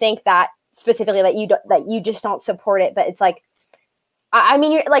you think that specifically that you just don't support it. But it's like, I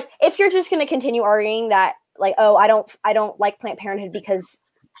mean, you're like, if you're just going to continue arguing that like, oh, I don't like Planned Parenthood because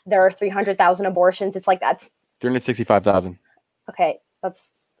there are 300,000 abortions. It's like, that's 365,000. okay.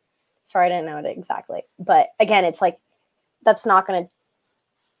 That's sorry. I didn't know it exactly. But again, it's like, it's not going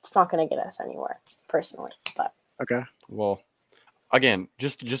to get us anywhere personally, but Okay. Well, again,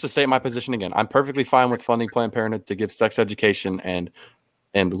 just to state my position again, I'm perfectly fine with funding Planned Parenthood to give sex education and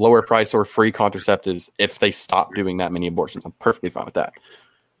and lower price or free contraceptives if they stop doing that many abortions. I'm perfectly fine with that.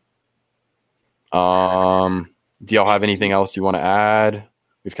 Do y'all have anything else you want to add?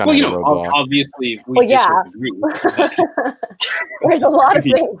 We've kind of obviously we disagree. There's a lot of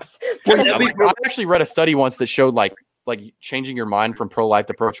things. I actually read a study once that showed like changing your mind from pro-life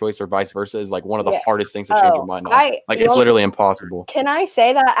to pro-choice or vice versa is like one of the hardest things to change your mind on. It's literally impossible. Can I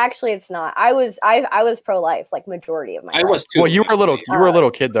say that? Actually, it's not. I was pro-life like majority of my life. I was too. Well, you were a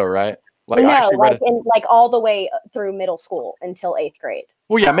little kid though, right? Like, no, like all the way through middle school until 8th grade.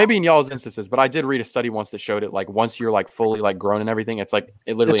 Well, yeah, maybe in y'all's instances, but I did read a study once that showed it. Like once you're like fully like grown and everything, it's like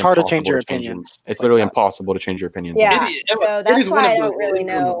it's hard to change your opinions. It's literally impossible to change your opinions. Yeah, so that's why I don't really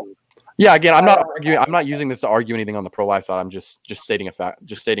know. Yeah, again, I'm not arguing. I'm not using this to argue anything on the pro-life side. I'm just stating a fact,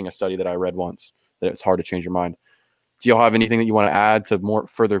 just stating a study that I read once that it's hard to change your mind. Do y'all have anything that you want to add to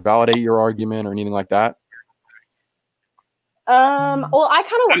further validate your argument or anything like that? Well,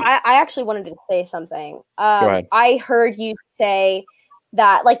 I actually wanted to say something. Go ahead. I heard you say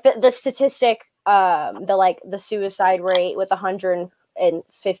that like the statistic, the suicide rate with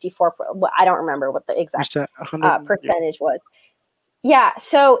 154. I don't remember what the exact percentage was. Yeah.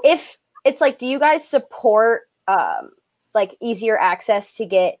 So if it's like, do you guys support like easier access to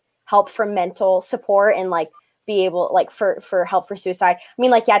get help for mental support and like be able like for help for suicide? I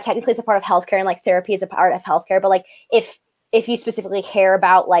mean, like, yeah, technically it's a part of healthcare and like therapy is a part of healthcare, but like if you specifically care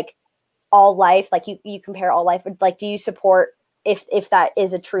about like all life, like you compare all life, like do you support if that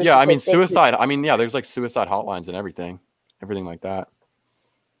is a true I mean suicide, there's like suicide hotlines and everything like that.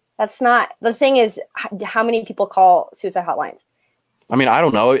 That's not the thing. Is how many people call suicide hotlines? I mean, I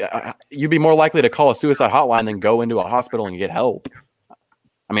don't know. You'd be more likely to call a suicide hotline than go into a hospital and get help.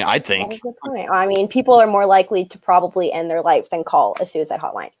 I mean, I think. That's a good point. I mean, people are more likely to probably end their life than call a suicide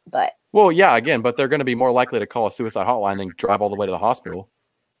hotline. But well, yeah, again, but they're going to be more likely to call a suicide hotline than drive all the way to the hospital.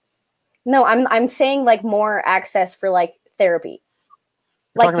 No, I'm saying like more access for like therapy.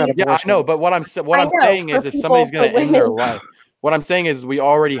 Like, I know, but what I'm saying is if somebody's going to end their life. What I'm saying is we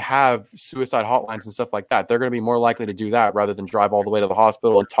already have suicide hotlines and stuff like that. They're going to be more likely to do that rather than drive all the way to the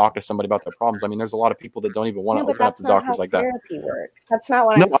hospital and talk to somebody about their problems. I mean, there's a lot of people that don't even want to open up to doctors like that. Therapy works. That's not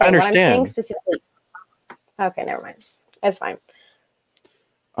what I'm saying. I understand. What I'm saying specifically. Okay, never mind. It's fine.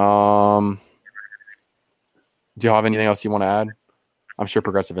 Do you have anything else you want to add? I'm sure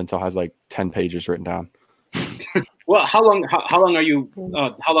Progressive Intel has like 10 pages written down. Well, how long are you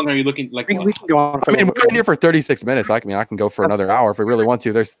looking like? We can go on. I mean, we're in here for 36 minutes. I can go for another hour if we really want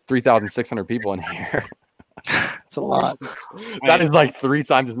to. There's 3,600 people in here. It's a lot. That is like 3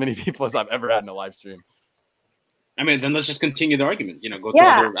 times as many people as I've ever had in a live stream. I mean, then let's just continue the argument. Go to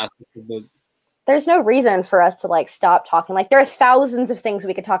other aspects of the. There's no reason for us to like stop talking. Like there are thousands of things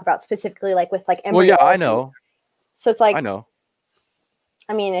we could talk about specifically, like with like. Well, yeah, I know. So it's like I know.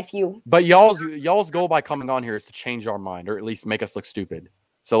 I mean, if you. But y'all's goal by coming on here is to change our mind, or at least make us look stupid.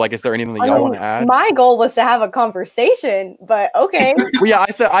 So, like, is there anything that y'all want to add? My goal was to have a conversation, but okay. Well, yeah,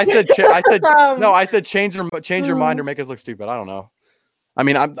 I said change your mind or make us look stupid. I don't know. I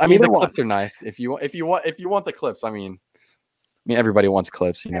mean, the clips are nice. If you want the clips, I mean, everybody wants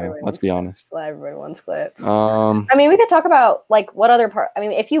clips. Let's be honest. Everybody wants clips. I mean, we could talk about like what other part. I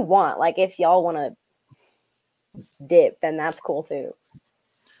mean, if you want, like, if y'all want to dip, then that's cool too.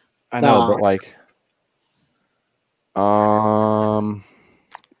 I know, but like, oh,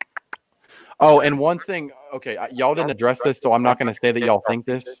 and one thing, okay, y'all didn't address this, so I'm not going to say that y'all think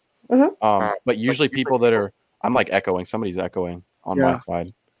this. Mm-hmm. But usually people that are, I'm like echoing. Somebody's echoing on my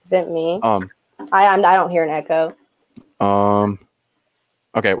side. Is it me? I don't hear an echo.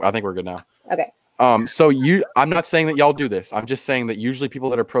 Okay, I think we're good now. Okay. So I'm not saying that y'all do this. I'm just saying that usually people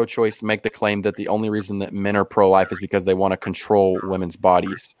that are pro-choice make the claim that the only reason that men are pro-life is because they want to control women's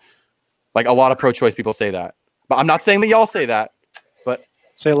bodies. Like a lot of pro-choice people say that, but I'm not saying that y'all say that. But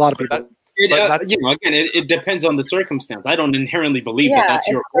say a lot of people. It depends on the circumstance. I don't inherently believe that that's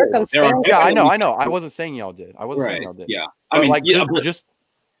your goal. Yeah, I know. I wasn't saying y'all did. I wasn't saying y'all did. Yeah,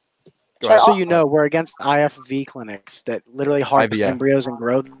 so we're against IFV clinics that literally harvest embryos and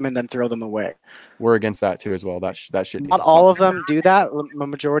grow them and then throw them away. We're against that too as well. That should not all of them do that. A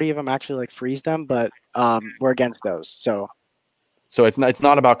majority of them actually like freeze them, but we're against those. So it's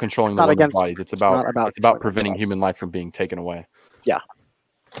not about controlling the women's bodies. It's about preventing human life from being taken away. Yeah.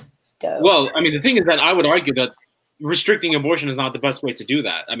 Well, I mean, the thing is that I would argue that restricting abortion is not the best way to do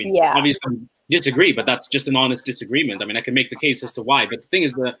that. I mean, obviously I disagree, but that's just an honest disagreement. I mean, I can make the case as to why. But the thing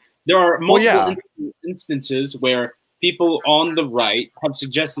is that there are multiple instances where people on the right have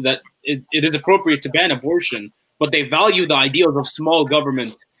suggested that it is appropriate to ban abortion, but they value the ideals of small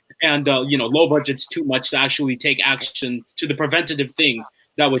government and low budgets too much to actually take action to the preventative things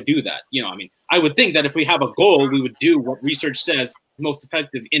that would do that. You know, I mean, I would think that if we have a goal, we would do what research says is most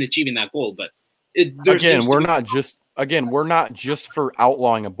effective in achieving that goal. But we're not just for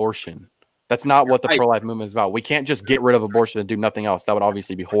outlawing abortion. That's not what the pro-life movement is about. We can't just get rid of abortion and do nothing else. That would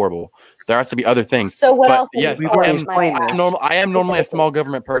obviously be horrible. There has to be other things. So what else? Yes, I am normally a small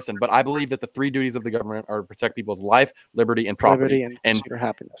government person, but I believe that the 3 duties of the government are to protect people's life, liberty, and property, and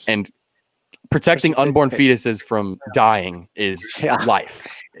happiness. And protecting unborn fetuses from dying is life.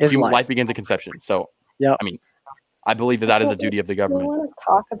 Life begins at conception. So, I mean, I believe that is a duty of the government. You want to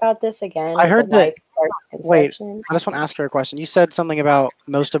talk about this again? I heard that. Wait, I just want to ask her a question. You said something about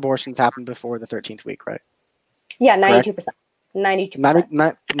most abortions happen before the 13th week, right? Yeah, 92%.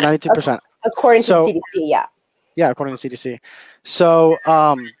 92%. According to the CDC, yeah. Yeah, according to the CDC. So,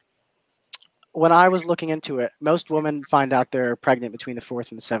 when I was looking into it, most women find out they're pregnant between the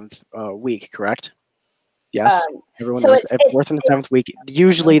 4th and the 7th week, correct? Yes, everyone knows the 4th and the 7th week.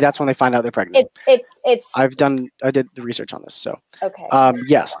 Usually, that's when they find out they're pregnant. I did the research on this, so okay.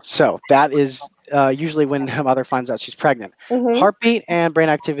 Yes, so that is usually when her mother finds out she's pregnant. Mm-hmm. Heartbeat and brain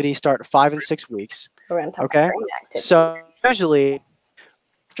activity start 5 and 6 weeks. Okay, so usually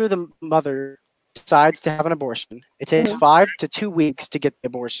after the mother decides to have an abortion, it takes 5 to 2 weeks to get the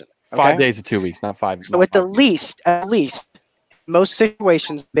abortion. Okay? 5 days to 2 weeks, not 5. So at least, most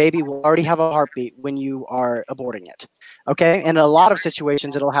situations, baby will already have a heartbeat when you are aborting it. Okay, and in a lot of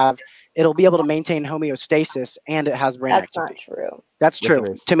situations, it'll be able to maintain homeostasis, and it has brain activity. That's not true. That's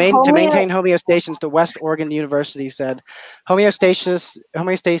true. To maintain homeostasis, the West Oregon University said homeostasis.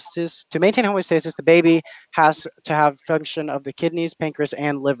 To maintain homeostasis, the baby has to have function of the kidneys, pancreas,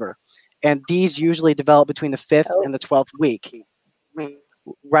 and liver, and these usually develop between the 5th and the 12th week,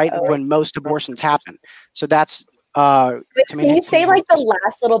 right when most abortions happen. So that's. Can you say like the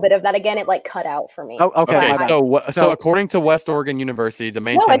last little bit of that again? It like cut out for me. Oh, okay. So according to West Oregon University, to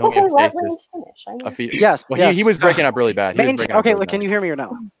maintain homeostasis, yes, he was breaking up really bad. Can you hear me or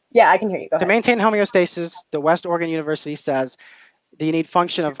no? Yeah, I can hear you. Go ahead. To maintain homeostasis, the West Oregon University says that you need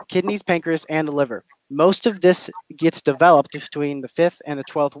function of kidneys, pancreas, and the liver. Most of this gets developed between the 5th and the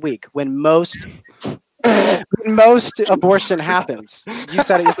 12th week, when most abortion happens. You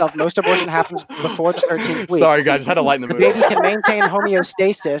said it yourself. Most abortion happens before the 13th week. Sorry, guys. Just had to lighten the mood. The baby can maintain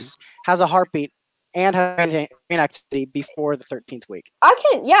homeostasis, has a heartbeat, and has brain activity before the 13th week.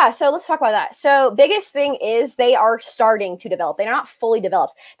 So let's talk about that. So biggest thing is they are starting to develop. They're not fully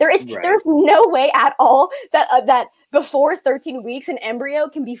developed. There's no way at all that before 13 weeks an embryo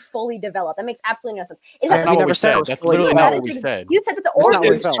can be fully developed. That makes absolutely no sense. That's not what we said. That's literally not what we said. You said that the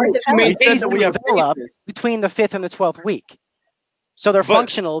organs are developed. We said that we have developed between the 5th and the 12th week. So they're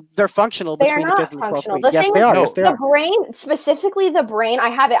functional. They're functional between the 5th and the 12th week. Yes, they are. Yes, they are. The brain, specifically the brain. I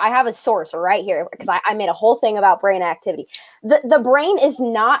have a source right here because I made a whole thing about brain activity. The brain is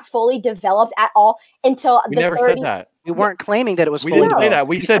not fully developed at all until we never said that. We weren't claiming that it was. We didn't say that.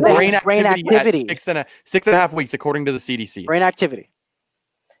 We said brain activity at 6.5 weeks, according to the CDC. Brain activity.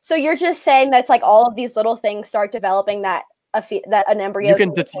 So you're just saying that's like all of these little things start developing that an embryo.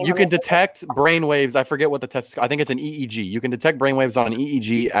 You can detect brain waves. I forget what the test is. I think it's an EEG. You can detect brain waves on an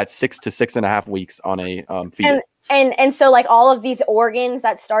EEG at 6 to 6.5 weeks on a fetus. And so like all of these organs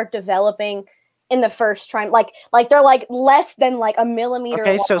that start developing in the first trimester, like they're like less than like a millimeter.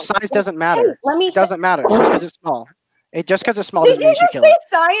 Okay, so size doesn't matter. It doesn't matter just because it's small. Just because it's small doesn't mean you should kill it.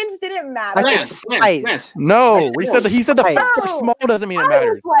 Science didn't matter. I said size. No, he said the fact they're small doesn't mean it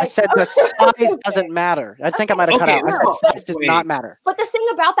matters. I said the size doesn't matter. I think I might have cut out. I said size does not matter. But the thing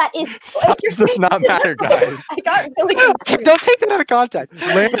about that is size does not matter, guys. I got really Don't take that out of context.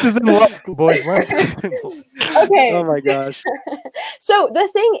 Lance is in love, boys. Okay. Oh my gosh. So the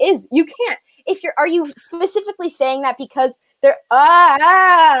thing is, you can't. Are you specifically saying that because they're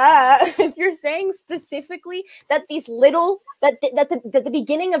if you're saying specifically that these little that the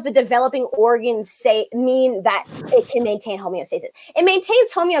beginning of the developing organs mean that it can maintain homeostasis. It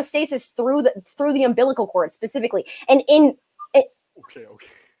maintains homeostasis through the umbilical cord specifically, and in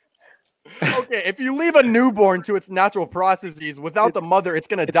Okay, if you leave a newborn to its natural processes without the mother, it's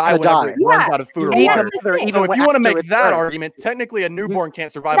going to die whenever it runs out of food or water. So if you want to make that argument, technically a newborn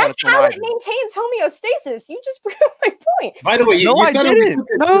can't survive on its own. That's how it maintains homeostasis. You just proved my point. By the way, you said didn't.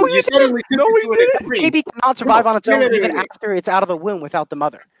 No, we didn't. Baby cannot survive on its own even after it's out of the womb without the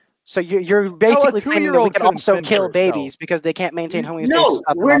mother. So you're basically claiming that we can also kill babies because they can't maintain homeostasis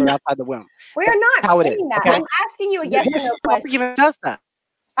without the mother outside the womb. We're not saying that. I'm asking you a yes or no question. Even does that.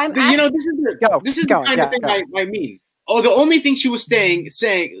 This is the kind of thing I mean. the only thing she was saying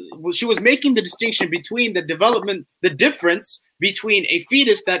she was making the distinction between the difference between a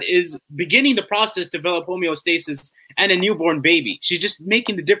fetus that is beginning the process to develop homeostasis and a newborn baby. She's just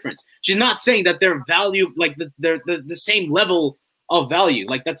making the difference. She's not saying that they're value, like they're the same level of value.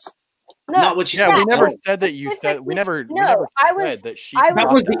 Like that's not what she said. Yeah, we never said that you said. We never said that she.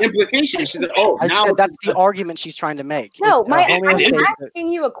 That was the implication. She said, "Oh, I said that's the argument she's trying to make." No, I'm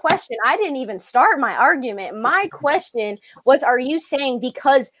asking you a question. I didn't even start my argument. My question was, are you saying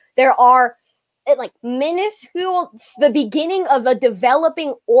because there are like minuscule, the beginning of a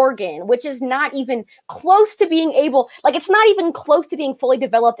developing organ, which is not even close to being able, like it's not even close to being fully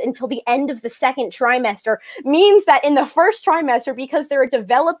developed until the end of the second trimester, means that in the first trimester, because there are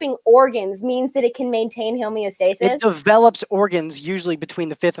developing organs, means that it can maintain homeostasis? It develops organs usually between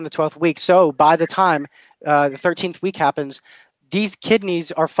the 5th and the 12th week. So by the time the 13th week happens, these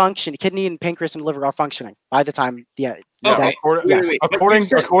kidneys are functioning. Kidney and pancreas and liver are functioning by the time.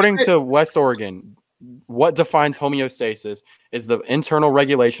 According to West Oregon, what defines homeostasis is the internal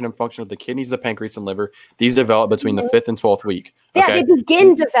regulation and function of the kidneys, the pancreas, and liver. These develop between the 5th and 12th week. Yeah, they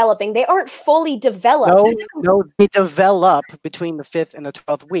begin developing. They aren't fully developed. No, they develop between the 5th and the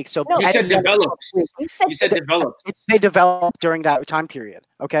 12th week. So you said develops. You said develops. They develop during that time period.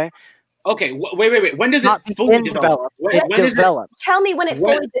 Okay. Okay, wait. When does it fully develop? It develops. Tell me when it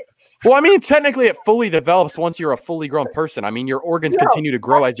fully. Well, I mean, technically, it fully develops once you're a fully grown person. I mean, your organs continue to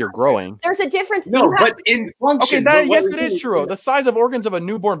grow as you're growing. There's a difference. No, but in function. Okay, yes, it is true. The size of organs of a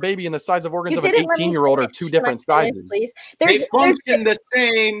newborn baby and the size of organs of an 18-year-old are two different sizes. Please. They function the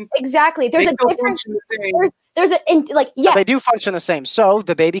same. Exactly. There's a difference. There's they do function the same. So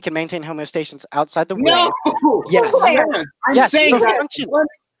the baby can maintain homeostasis outside the womb. No. Yes. I'm saying that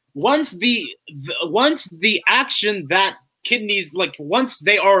once the action that kidneys, like once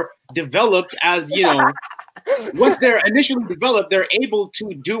they are developed, as you know, once they're initially developed, they're able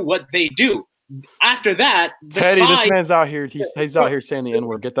to do what they do. After that, Teddy, this man's out here. He's out here saying the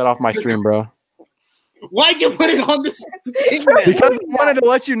N-word. Get that off my stream, bro. Why'd you put it on this? Because I wanted to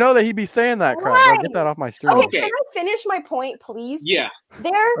let you know that he'd be saying that crap. Bro. Get that off my stream. Okay, can I finish my point, please? Yeah.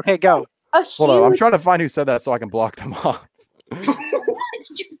 Okay, go. Hold on. I'm trying to find who said that so I can block them off.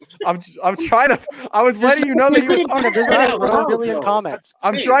 I'm trying to. I was letting you know that he was talking. There's like 1 billion comments.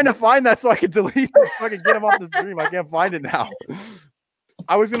 I'm trying to find that so I can delete this so I can get him off the stream. I can't find it now.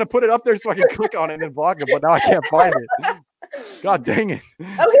 I was gonna put it up there so I can click on it and then block it, but now I can't find it. God dang it!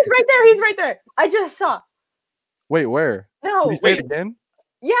 Oh, he's right there. He's right there. I just saw. Wait, where? No. Did he say it again?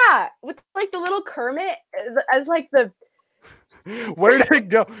 Yeah, with like the little Kermit as like the. Where did it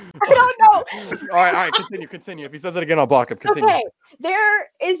go? I don't know. All right, continue. If he says it again, I'll block him. Continue. Okay,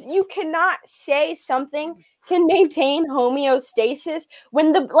 you cannot say something can maintain homeostasis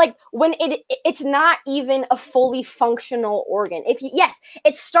when it's not even a fully functional organ.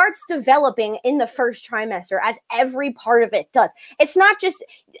 It starts developing in the first trimester, as every part of it does. It's not just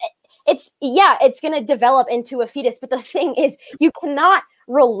it's going to develop into a fetus, but the thing is, you cannot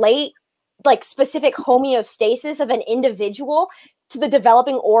relate like specific homeostasis of an individual to the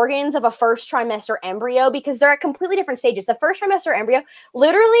developing organs of a first trimester embryo, because they're at completely different stages. The first trimester embryo,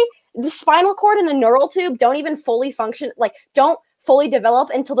 literally the spinal cord and the neural tube don't even fully function, don't fully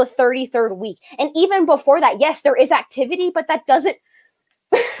develop until the 33rd week. And even before that, yes, there is activity, but that doesn't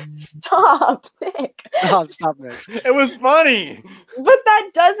Stop, Nick. Oh, stop, Nick. It was funny. But that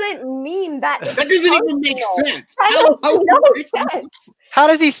doesn't mean that. That doesn't even make sense. How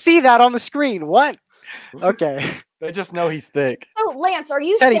does he see that on the screen? What? Okay. They just know he's thick. So, Lance, are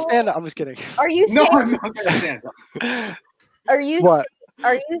you Teddy, saying, stand up. I'm just kidding. Are you No, saying, I'm not gonna stand up. Are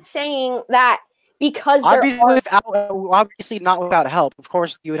you saying that because obviously not without help. Of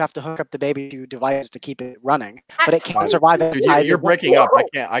course, you would have to hook up the baby to devices to keep it running, but it can't survive inside. You're breaking up.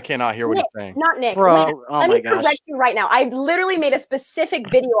 I cannot hear what Nick, you're saying. Not Nick. Bro, Let me correct you right now. I literally made a specific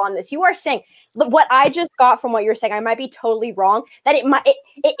video on this. You are saying what I just got from what you're saying. I might be totally wrong. That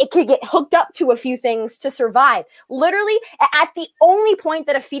it could get hooked up to a few things to survive. Literally, at the only point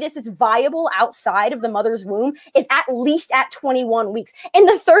that a fetus is viable outside of the mother's womb is at least at 21 weeks. In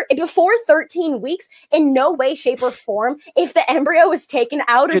the before 13 weeks, in no way, shape, or form, if the embryo is taken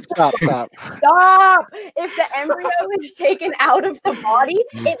out of stop. If the embryo is taken out of the body,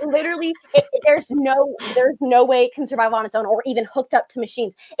 it literally there's no way it can survive on its own or even hooked up to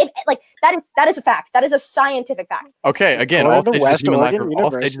machines. That is a fact. That is a scientific fact. Okay, again, all stages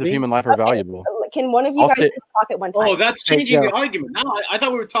of human life are valuable. Can one of you I'll guys stay- just talk at one time? Oh, that's changing Joe. the argument. Now, I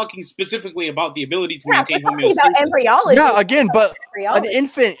thought we were talking specifically about the ability to yeah, maintain we're talking about homeostasis. embryology. Yeah, again, but an Embryology.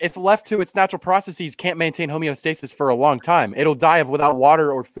 infant, if left to its natural processes, can't maintain homeostasis for a long time. It'll die of without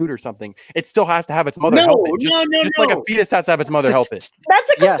water or food or something. It still has to have its mother No, help it. Just, no, just like a no. fetus has to have its mother help it. That's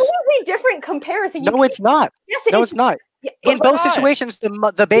a Yes. completely different comparison. You No, it's not. yes, it No, is. it's not. Yeah, In But both why? situations,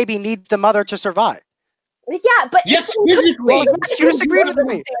 the baby needs the mother to survive. yeah, but Yes, it's- physically. Well, you disagreed with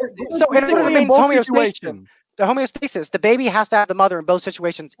me. So in order to Physically in maintain both homeostasis, situations. the homeostasis, the baby has to have the mother in both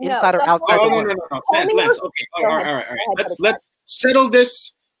situations, No, inside or the outside Oh, the no, womb. no, no, no. Lance. Okay. All right. Go ahead, Let's settle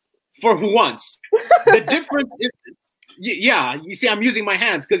this for once. The difference is, yeah. You see, I'm using my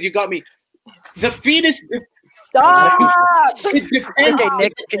hands because you got me. The fetus. Stop. It depends. Okay,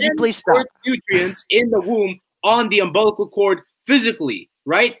 Nick, it can you depends please for stop? nutrients in the womb on the umbilical cord physically,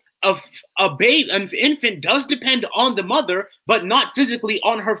 right? An infant does depend on the mother, but not physically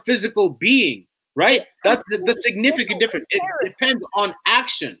on her physical being, right? That's the significant difference. It depends on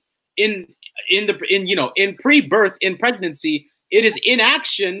action in pre-birth, in pregnancy. It is in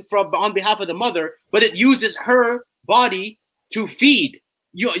action on behalf of the mother, but it uses her body to feed.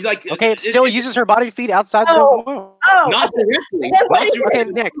 Okay, it still uses her body to feed outside Oh. the womb. Oh, not directly. Then what not do you- Okay,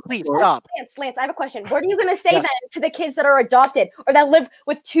 directly. Nick, please stop. Lance, I have a question. What are you going to say Yes. then to the kids that are adopted or that live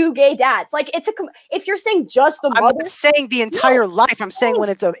with two gay dads? Like, if you're saying just the I'm mother, not saying the entire life. I'm saying when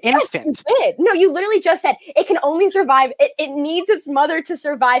it's an infant. you did. No, you literally just said it can only survive. It needs its mother to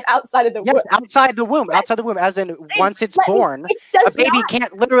survive outside of the Yes, womb. outside the womb. Outside the womb, as in once it's Let me- born. It does A baby not,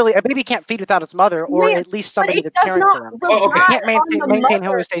 can't feed without its mother, or Man, at least but somebody it that's does caring not for him. Oh, okay. rely Can't on the maintain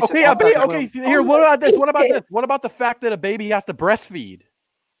mother. homeostasis. Okay, outside the okay. womb. Here, what about this? What about this? Fetus. What about the fact that a baby has to breastfeed?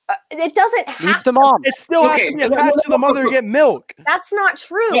 It doesn't have Needs the mom. It still has Okay, to be attached to the mother to get milk. That's not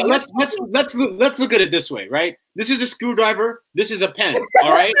true. Yeah, let's look at it this way, right? This is a screwdriver. This is a pen.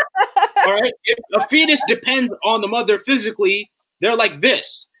 All right, all right. If a fetus depends on the mother physically, they're like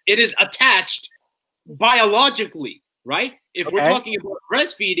this. It is attached biologically, right? If we're Okay. talking about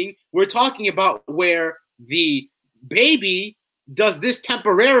breastfeeding, we're talking about where the baby does this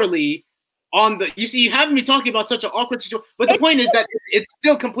temporarily. You see, you have me talking about such an awkward situation, but the point is that it's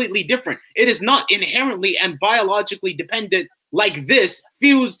still completely different. It is not inherently and biologically dependent like this,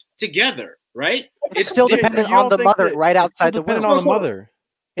 fused together, right? It's still dependent You don't on the think mother that right it's outside still the womb. dependent on the mother.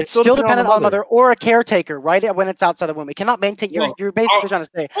 It's still dependent on the mother or a caretaker right when it's outside the womb. It cannot maintain. Well, You're basically trying to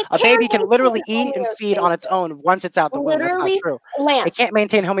say a baby can literally eat and feed on its own once it's out the womb. That's not Literally, true. Lance, It can't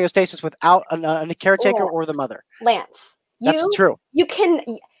maintain homeostasis without a caretaker or the mother. Lance, That's true. you can.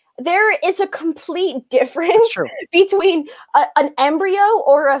 There is a complete That's difference true. between an embryo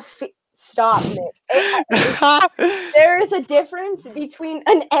or a stop, Nick. There is a difference between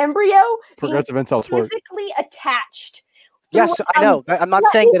an embryo being Progressive incels work. physically attached. Yes, through, I know, but I'm not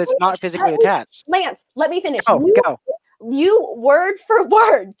let saying me that it's not finish. physically Let me- attached. Lance, let me finish. Go, go. You word for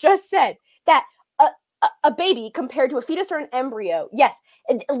word just said that a baby compared to a fetus or an embryo, yes,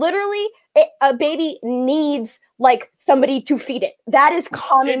 literally a baby needs like somebody to feed it. That is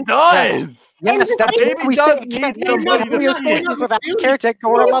common. It does. Yes, And that's baby what we does said. need Can't somebody to maintain feed it. homeostasis without a caretaker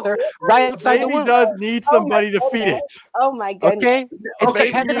or a mother right outside the Baby womb. does need Oh my somebody to feed goodness. it. Oh my goodness. Okay, it's Okay,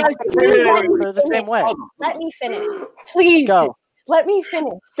 dependent you on guys- the wait, wait, parent wait, the same way. Hold on. Let me finish. Please. Go. Let me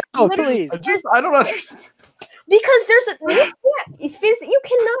finish. Go, Literally, please. I don't understand. Because you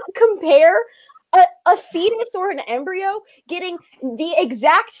cannot compare a fetus or an embryo getting the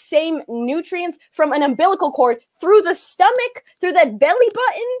exact same nutrients from an umbilical cord through the stomach, through that belly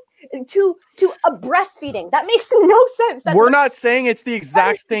button to a breastfeeding. That makes no sense. We're not saying it's the That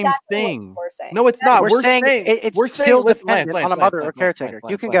exact is same exactly what thing. we're saying. No, it's not. We're saying it's we're still listen, dependent Lance, on a mother or Lance, caretaker.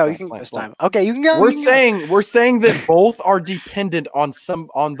 Lance, You can Lance, go. Lance, You can Lance, this Lance. time. Okay, you can go. We're you can go. saying that both are dependent on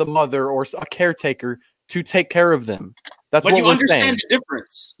the mother or a caretaker to take care of them. That's But what you we're understand saying. the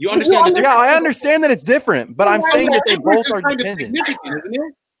difference. You But you understand the understand- difference. Yeah, I understand that it's different, but I'm Well, saying that That they difference both is are kind of dependent. significant, isn't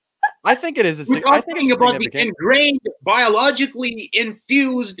it? I think it is. We're I think talking it's about the significant. ingrained, biologically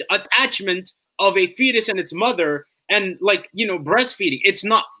infused attachment of a fetus and its mother, and breastfeeding. It's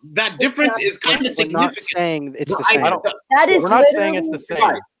not that difference is kind of We're not significant. saying it's the I same. don't- That is We're not saying it's the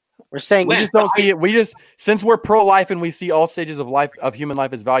literally- same. We're saying We Lance, just don't see it. We just, since we're pro-life and we see all stages of life, of human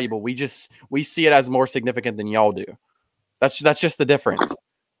life, as valuable, we see it as more significant than y'all do. That's just the difference.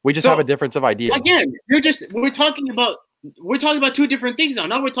 We just So, have a difference of idea. Again, we're talking about two different things now.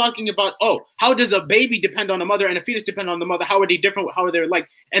 Now we're talking about, how does a baby depend on a mother and a fetus depend on the mother? How are they different? How are they like?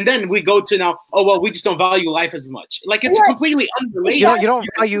 And then we go to now, we just don't value life as much. Like, it's What? completely unrelated. You don't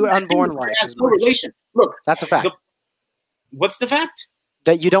value unborn life Has as no much. relation. Look, That's a fact. what's the fact?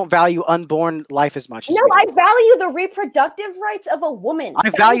 that you don't value unborn life as much as No, we I do. value the reproductive rights of a woman. I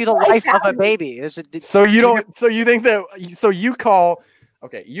That value is the what I life of a value. baby. There's a, So you don't. So you think that. So you call.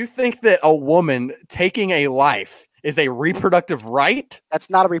 Okay, you think that a woman taking a life is a reproductive right?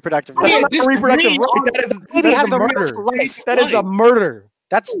 that's not a reproductive I right. mean, That's not a reproductive disagree right. on- That is, Baby that has is the a right murder. to life. That is a murder.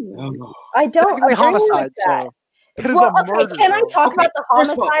 That's I don't technically agree homicide. with that. So That is Well, a okay, murder. can I bro. talk about the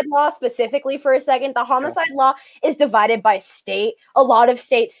first of all- homicide law specifically for a second? The homicide law is divided by state. A lot of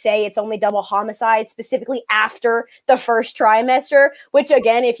states say it's only double homicide, specifically after the first trimester, which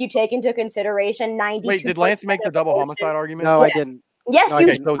again, if you take into consideration 92. Wait, did Lance make the double homicide argument? no, I Yes. didn't. Yes, No, I you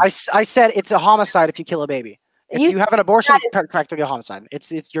Okay, didn't. so I said it's a homicide if you kill a baby. If You- you have an abortion, that it's practically a homicide.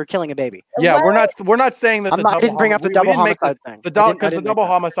 It's you're killing a baby. yeah, Well, we're not saying that I'm the not, I double didn't bring up the we double didn't make homicide thing. the I double didn't- I because the didn't make double that.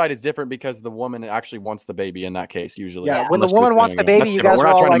 homicide is different because the woman actually wants the baby in that case usually. Yeah, when the Unless you're woman wants saying the it. baby, That's you different. guys We're are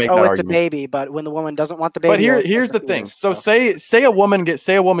not all trying to like, make "Oh, that it's a argument. baby." But when the woman doesn't want the baby, But oh, here's it's the a thing. fetus, So say a woman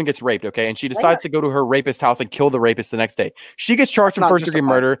gets raped, okay, and she Why decides to go to her rapist house and kill the rapist the next day. She gets charged from Not first degree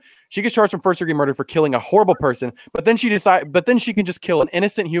justified. murder. She gets charged from first degree murder for killing a horrible person. But then she can just kill an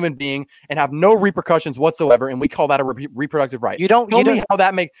innocent human being and have no repercussions whatsoever, and we call that a reproductive right. You don't. Tell You me don't. how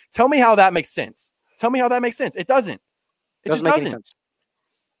that makes sense. Tell me how that makes sense. It doesn't. It Doesn't just make any doesn't.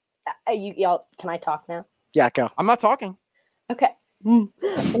 sense. y'all, can I talk now? Yeah, go. I'm not talking. Okay.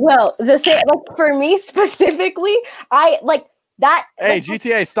 Well, the thing, like, for me specifically, I like that. Hey, like,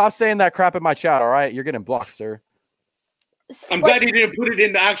 GTA, stop saying that crap in my chat, all right? You're getting blocked, sir. I'm like, glad he didn't put it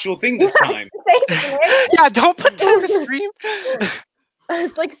in the actual thing this time. thanks, Nick. Yeah, don't put that on the stream.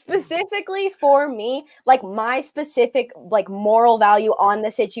 It's like specifically for me, like my specific like moral value on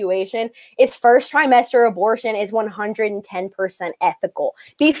the situation is first trimester abortion is 110% ethical.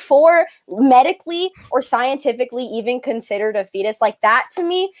 Before medically or scientifically even considered a fetus, like that to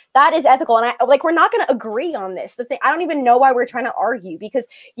me, that is ethical. And I like we're not going to agree on this. The thing I don't even know why we're trying to argue because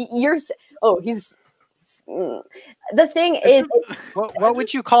the thing is What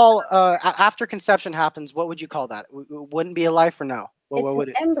would you call after conception happens? What would you call that? Wouldn't be a life or no? What it's would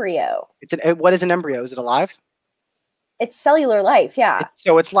an it? embryo. What is an embryo? Is it alive? It's cellular life, yeah.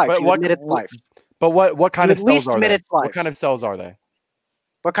 So it's life. But You what- admit it's life. But what kind You of at cells least are admit they? it's life. What kind of cells are they?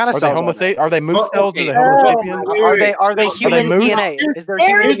 What kind of Are they cells homo Are they moose Well, cells? okay. Are they homo Oh, sapiens? Wait, Are wait, they wait. human moose? DNA? Is there There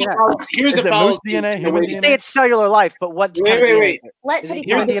human Here's the DNA? fallacy. Here's Is the it moose fallacy. DNA, in the human way- You DNA? say it's cellular life, but what Wait, kind of wait, DNA wait. is it? Let's Is it take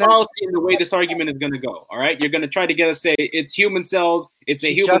Here's human the DNA? fallacy in the way this argument is going to go. All right, you're going to try to get us to say it's human cells. It's a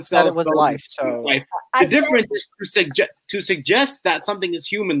She human just said cell. it was life, so- life. I The said- difference is to suggest that something is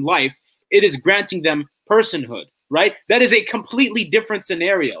human life. It is granting them personhood, right? That is a completely different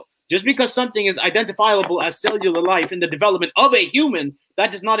scenario. Just because something is identifiable as cellular life in the development of a human,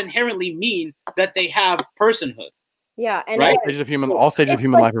 that does not inherently mean that they have personhood. Yeah, and Right. again, All stages of It's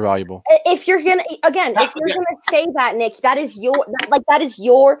human like- life are valuable. if you're gonna if you're Yeah. gonna say that, Nick, that is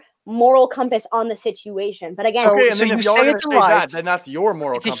your moral compass on the situation. But again, Okay, and so then you if y'all say are it's a gonna say life, that, then that's your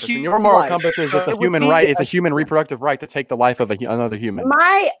moral it's a compass. And human your moral life. compass is So it's a it would human be right. It's a a human reproductive right to take the life of another human. you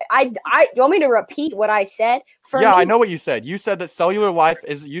want me to repeat what I said? For Yeah, me, I know what you said. You said that cellular life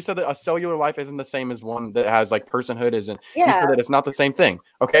is. You said that a cellular life isn't the same as one that has like personhood. Isn't. You Yeah, said that it's not the same thing.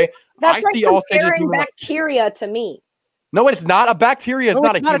 Okay. that's I like see all stages of comparing human life. bacteria to me. No, it's not. A bacteria is No,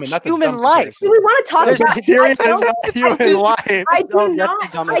 not a it's not. human. It's That's a human dumb life. Do we want to talk There's about? Bacteria I is don't- not human life. I do Oh, that's not. the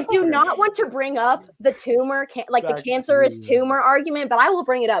dumbest I do thing. not want to bring up the tumor, the cancerous Bacteria. tumor argument, but I will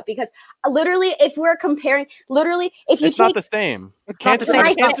bring it up because literally, if we're comparing, if you It's not take the same. It's not the Cancer- same. a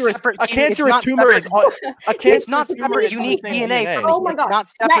It's not cancerous, separate. a It's cancerous not tumor is separate. a cancerous It's not tumor separate is not unique the same DNA. Oh my It's God. not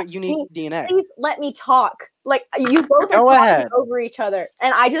separate Let unique me- DNA. please let me talk. Like you both are Go talking ahead. over each other,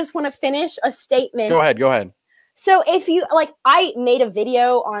 and I just want to finish a statement. Go ahead. Go ahead. So if you like, I made a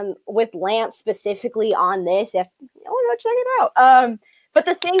video with Lance specifically on this. If you want to go check it out. But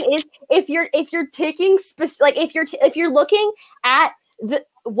the thing is, if you're taking if you're looking at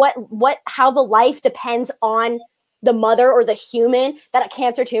how the life depends on the mother or the human that a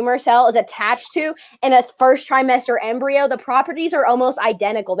cancer tumor cell is attached to in a first trimester embryo, the properties are almost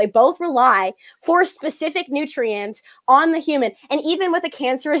identical. They both rely for specific nutrients on the human. And even with a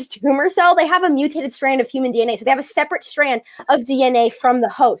cancerous tumor cell, they have a mutated strand of human DNA. So they have a separate strand of DNA from the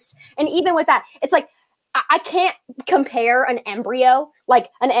host. And even with that, it's like, I can't compare an embryo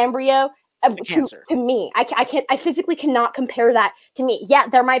cancer. to me. I physically cannot compare that to me. Yeah,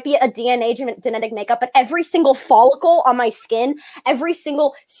 there might be a DNA genetic makeup, but every single follicle on my skin, every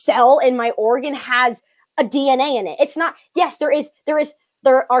single cell in my organ has a DNA in it. It's not, yes,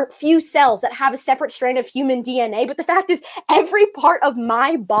 there are few cells that have a separate strand of human DNA, but the fact is every part of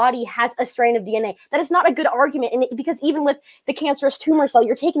my body has a strand of DNA. That is not a good argument, because even with the cancerous tumor cell,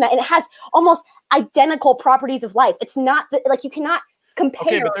 you're taking that and it has almost identical properties of life. It's not like you cannot compare.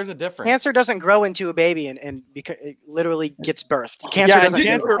 Okay, but there's a difference. Cancer doesn't grow into a baby and because it literally gets birthed. Cancer Yeah, and doesn't.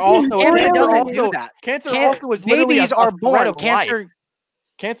 cancer also Cancer doesn't also do that. cancer also is literally Babies a are threat born. of Cancer. life.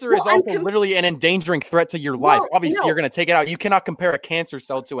 Cancer is also literally an endangering threat to your life. Well, Obviously, no. you're going to take it out. You cannot compare a cancer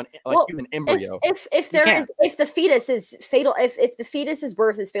cell to an human embryo. If can't. if the fetus is fatal, if the fetus's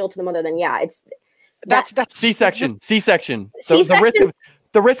birth is fatal to the mother, then yeah, it's That's C-section. C-section. C-section?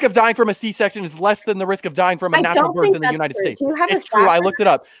 The risk of dying from a C-section is less than the risk of dying from a I natural don't birth think in the that's United true. States. Do you have a It's true. I stat?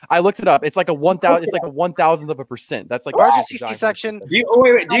 looked it up. It's like a 1,000. It's like a 1,000%. That's like Emergency dying from a C-section. Do you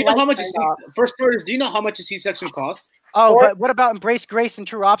I know like how much that. for starters? Do you know how much a C-section costs? Oh, Or- but what about Embrace Grace and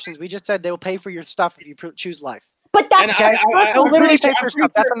True Options? We just said they will pay for your stuff if you choose life. But that's And Okay. They'll I'm literally pretty pay sure- for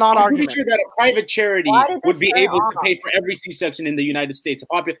stuff. That's a I'm non-argument. pretty sure that a private charity Why did would this be turn able to off? pay for every C-section in the United States.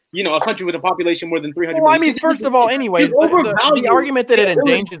 A country with a population more than 300 Well, I million. mean, first of all, anyways, You the overvalue argument that it the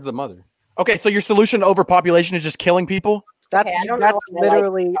ability- endangers the mother. Okay, so your solution to overpopulation is just killing people? That's Okay, I don't that's know if I like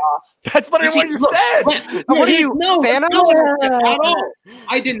literally. That's literally what you said. What are you, No, fan no, of? at all.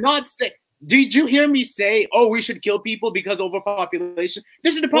 I did not say. Did you hear me say, "Oh, we should kill people because overpopulation"?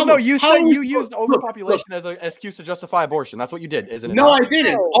 This is the Well, problem. no, you How said are we you used supposed- overpopulation as an excuse to justify abortion. That's what you did, isn't it? No, not? I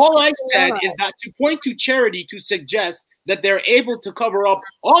didn't. No. All I said No. is that to point to charity to suggest that they're able to cover up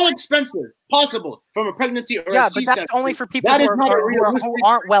all expenses possible from a pregnancy or Yeah, a but C-section. that's only for people That who, is not a who realistic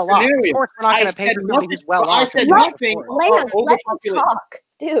aren't well off. Of scenario. course, we're not I going to pay said for somebody nothing- who's well I off. said and can't nothing. afford it. Lance, let me overpopulation. talk,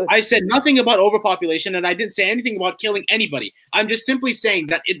 dude. I said nothing about overpopulation, and I didn't say anything about killing anybody. I'm just simply saying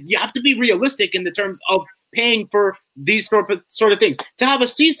that you have to be realistic in the terms of paying for these sort of things. To have a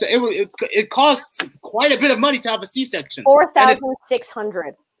C-section, it costs quite a bit of money to have a C-section.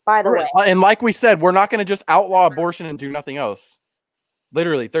 4,600, by the way. And like we said, we're not going to just outlaw abortion and do nothing else.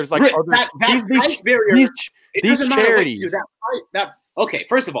 Literally, there's like Rick, other, that these price barrier. these It these doesn't matter what you do, charities. Okay,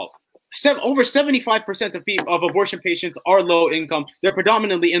 first of all, over 75% of abortion patients are low income. They're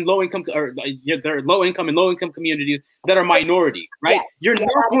predominantly in low income, or they're low income in low income communities that are minority, right? Yeah. You're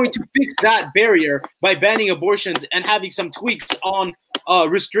not going to fix that barrier by banning abortions and having some tweaks on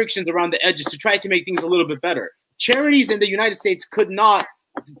restrictions around the edges to try to make things a little bit better. Charities in the United States could not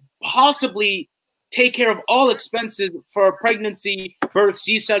possibly take care of all expenses for pregnancy, birth,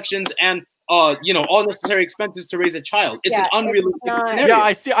 C-sections, and all necessary expenses to raise a child. It's an unrealistic scenario. Yeah,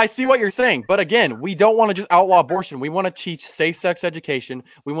 I see what you're saying, but again, we don't want to just outlaw abortion. We want to teach safe sex education.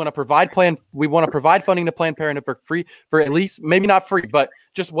 We want to provide funding to Planned Parenthood for free, for at least maybe not free, but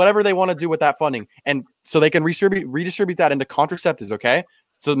just whatever they want to do with that funding, and so they can redistribute that into contraceptives. Okay.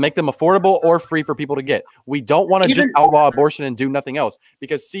 So make them affordable or free for people to get. We don't want to just outlaw abortion and do nothing else.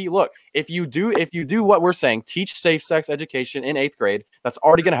 Because see, look, if you do what we're saying, teach safe sex education in 8th grade, that's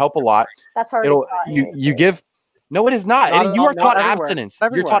already going to help a lot. That's already You give. No, it is not. You are taught abstinence.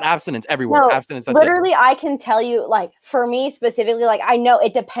 You're taught abstinence everywhere. No, Abstinence. That's literally, I can tell you, like, for me specifically, like, I know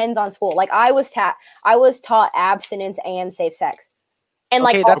it depends on school. Like, I was taught abstinence and safe sex. And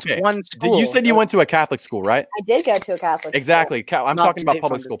Okay, like, that's one school. You said you went to a Catholic school, right? I did go to a Catholic Exactly. I'm Not talking about state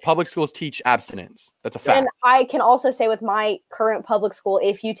public funded. school. Public schools teach abstinence. That's a school. fact. And I can also say with my current public school,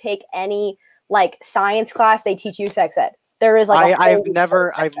 if you take any like science class, they teach you sex ed. There is like I've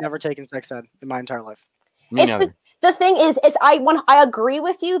never taken sex ed in my entire life. Me It's neither. just, the thing is, I agree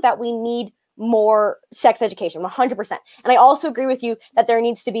with you that we need more sex education, 100%. And I also agree with you that there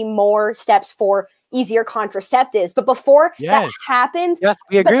needs to be more steps for easier contraceptives. But before that happens, Yes,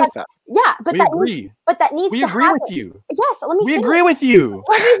 we agree with that. yeah, but We that agree. needs, but that needs We to agree happen. with you. Yes, let me. We finish. agree with you.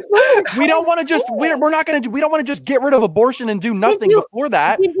 Let me finish. We don't want to just we don't want to just get rid of abortion and do nothing you- before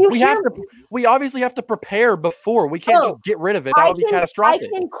that. Did you We hear have to me? we obviously have to prepare before. We can't Oh, just get rid of it. That would be catastrophic.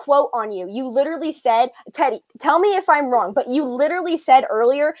 I can quote on you. You literally said, Teddy, tell me if I'm wrong, but you literally said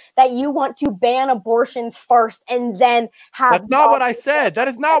earlier that you want to ban abortions first and then have. That's not what I said. That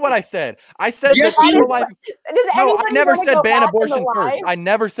is not what I said. I said Yes, that you pro-life. Does No, I anybody never wanna said go ban back in the abortion first. live? I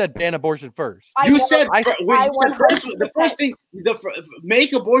never said ban abortion first. I You never- said I- the first thing,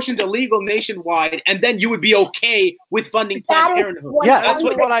 make abortions illegal nationwide, and then you would be okay with funding That Planned is Parenthood. Yeah, That's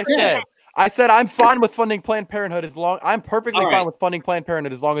what I 100%. said. I said I'm fine with funding Planned Parenthood I'm perfectly All fine right. with funding Planned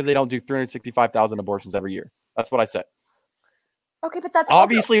Parenthood as long as they don't do 365,000 abortions every year. That's what I said. Okay, but that's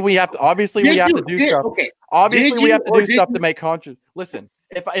Obviously, we have to do stuff. Okay. Obviously, Did we you have to or do stuff didn't to make conscious. Listen,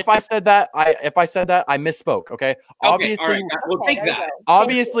 if I said that, I misspoke. Okay. Obviously, all right. We'll Okay, take there you that. go.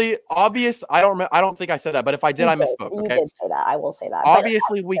 obvious. I don't think I said that, but if I did, I misspoke. You Okay. did say that. I will say that. But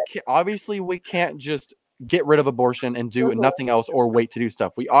Obviously, we can't just get rid of abortion and do Mhm. nothing else or wait to do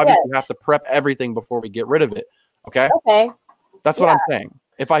stuff. We obviously have to prep everything before we get rid of it. Okay. okay. That's what I'm saying.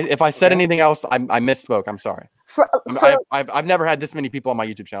 If I said anything else, I misspoke. I'm sorry. I've never had this many people on my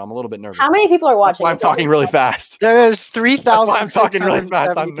YouTube channel. I'm a little bit nervous. How many people are That's watching? why I'm talking really fast. There's 3,000. I'm talking really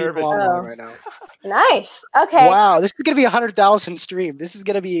fast. I'm nervous. Right now. Nice. Okay. Wow, this is gonna be 100,000 stream. This is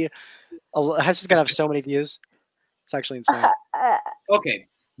gonna be. This is gonna have so many views. It's actually insane. Okay,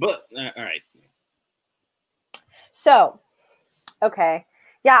 but all right. So, okay,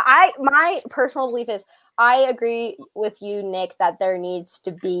 yeah. My personal belief is I agree with you, Nick, that there needs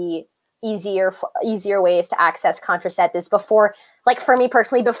to be easier ways to access contraceptives before, like for me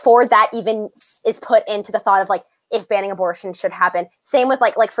personally, before that even is put into the thought of like if banning abortion should happen. Same with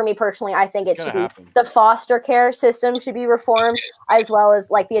like for me personally, I think it should be the foster care system should be reformed, as well as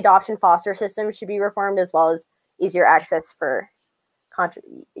like the adoption foster system should be reformed, as well as easier access for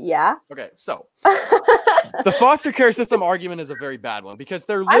yeah. Okay, so the foster care system argument is a very bad one because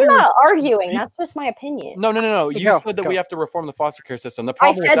they're literally. I'm not arguing. That's just my opinion. No. You said that we have to reform the foster care system. The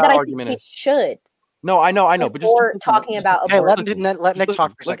problem I said with that I argument think is should. No, I know, but just talking about. Hey, let Nick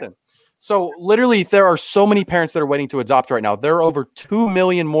talk for a second. So literally, there are so many parents that are waiting to adopt right now. There are over 2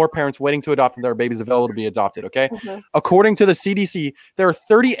 million more parents waiting to adopt than there are babies available to be adopted. Okay, according to the CDC, there are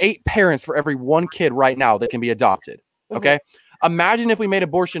 38 parents for every one kid right now that can be adopted. Okay. Imagine if we made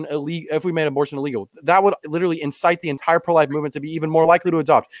abortion illegal. That would literally incite the entire pro-life movement to be even more likely to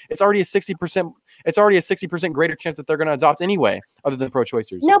adopt. It's already a 60% greater chance that they're going to adopt anyway, other than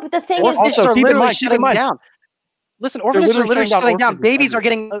pro-choicers. No, but the thing is, also keep in mind, down. Listen, orphanages are literally shutting down. Babies are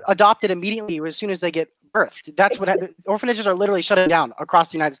getting adopted immediately as soon as they get birthed. That's what orphanages are literally shutting down across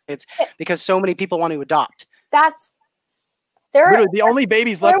the United States because so many people want to adopt. Literally, the only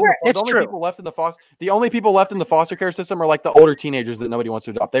babies left. The only people left in the foster care system are like the older teenagers that nobody wants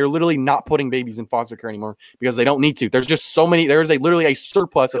to adopt. They're literally not putting babies in foster care anymore because they don't need to. There's just so many. There's literally a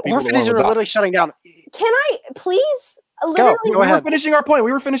surplus of people. Orphanages are literally shutting down. Can I please? Go ahead. We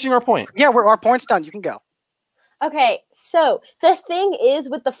were finishing our point. Yeah, our point's done. You can go. Okay, so the thing is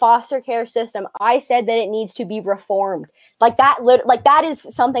with the foster care system, I said that it needs to be reformed. Like that is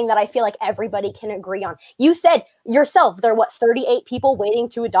something that I feel like everybody can agree on. You said yourself, there are 38 people waiting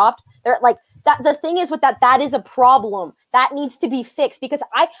to adopt. They're like that. The thing is with that is a problem that needs to be fixed because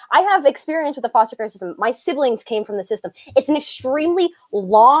I have experience with the foster care system. My siblings came from the system. It's an extremely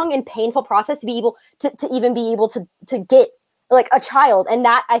long and painful process to be able to even be able to get like a child, and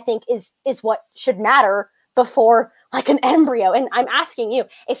that I think is what should matter before like an embryo. And I'm asking you,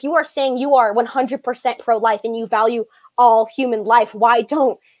 if you are saying you are 100% pro-life and you value all human life, why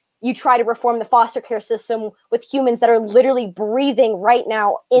don't you try to reform the foster care system with humans that are literally breathing right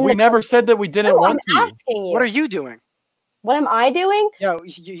now? We never said that we didn't want to. I'm asking you. What are you doing? What am I doing? Yeah,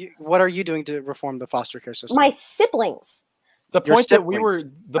 what are you doing to reform the foster care system? My siblings. The point that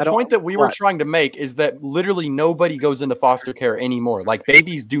we were trying to make is that literally nobody goes into foster care anymore. Like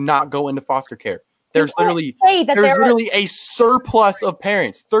babies do not go into foster care. There's literally a surplus of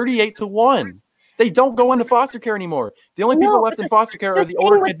parents, 38-1. They don't go into foster care anymore. The only people left in foster care are the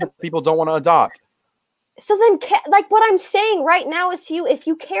older kids that people don't want to adopt. So then, like what I'm saying right now is to you, if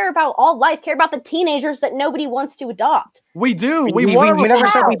you care about all life, care about the teenagers that nobody wants to adopt. We do. We never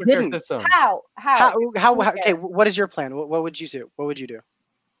said we didn't. How? Okay, what is your plan? What would you do? What would you do?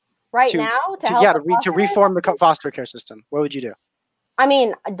 Right now? To reform the foster care system. What would you do? I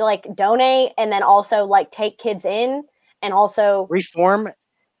mean, like donate and then also like take kids in and also reform.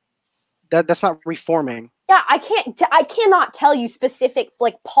 That's not reforming. Yeah, I cannot tell you specific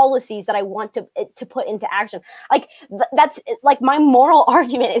like policies that I want to put into action. Like that's like my moral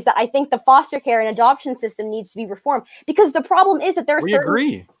argument is that I think the foster care and adoption system needs to be reformed because the problem is that there's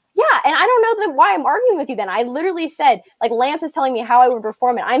agree. Yeah, and I don't know why I'm arguing with you then. I literally said like Lance is telling me how I would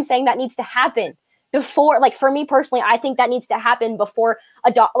reform it. I'm saying that needs to happen. Before, like for me personally, I think that needs to happen before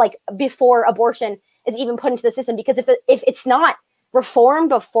abortion is even put into the system. Because if it's not reformed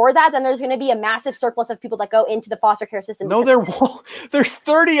before that, then there's going to be a massive surplus of people that go into the foster care system. No, there won't. There's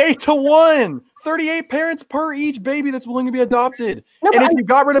 38-1. 38 parents per each baby that's willing to be adopted. No, and if you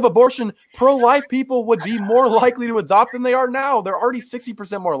got rid of abortion, pro-life people would be more likely to adopt than they are now. They're already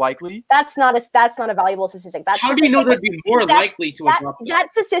 60% more likely. That's not a valuable statistic. How do you know they'd be more likely to adopt?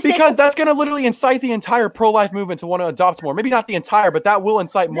 That statistic, because that's going to literally incite the entire pro-life movement to want to adopt more. Maybe not the entire, but that will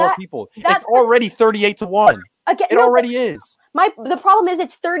incite more people. It's already 38-1. Again, it already is. The problem is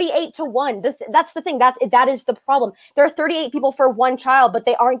it's 38-1. That's the thing. That is the problem. There are 38 people for one child, but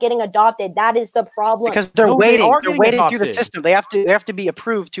they aren't getting adopted. That is the problem. Because they're waiting. They're waiting through the system. They have to be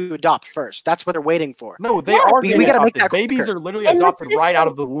approved to adopt first. That's what they're waiting for. No, they are. We got to make that babies are literally adopted right out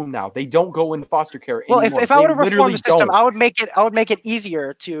of the womb now. They don't go into foster care anymore. Well, if I were to reform the system, I would make it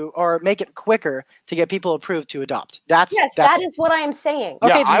easier or make it quicker to get people approved to adopt. That is what I am saying.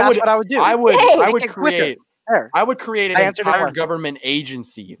 Okay, that's what I would do. I would create. Fair. I would create an I answered the entire question. government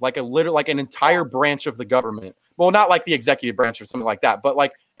agency, like an entire branch of the government. Well, not like the executive branch or something like that, but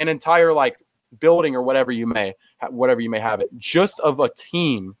like an entire like building or whatever you may have it, just of a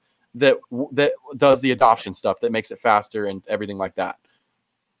team that does the adoption stuff, that makes it faster and everything like that.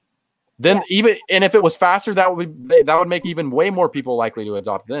 Then if it was faster, that would make even way more people likely to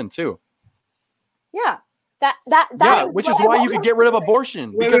adopt then too. Yeah. Which is why you could get rid of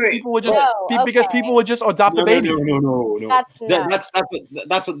abortion, because people would just people would just adopt the baby. No. That's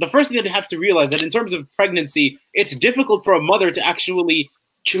the first thing that you have to realize, that in terms of pregnancy, it's difficult for a mother to actually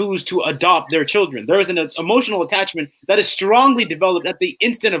choose to adopt their children. There is an emotional attachment that is strongly developed at the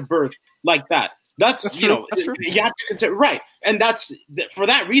instant of birth, like that. That's you know, that's true. You have to consider, right, and that's for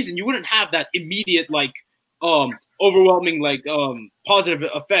that reason you wouldn't have that immediate like overwhelming like positive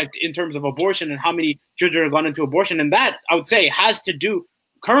effect in terms of abortion and how many children have gone into abortion. And that, I would say, has to do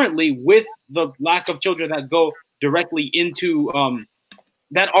currently with the lack of children that go directly into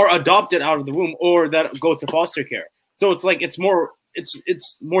that are adopted out of the womb or that go to foster care. So it's like it's more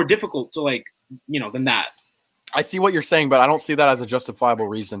difficult to like, you know, than that. I see what you're saying, but I don't see that as a justifiable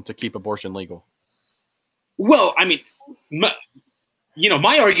reason to keep abortion legal. Well, I mean, my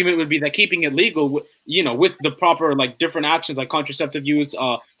argument would be that keeping it legal, with the proper like different actions like contraceptive use,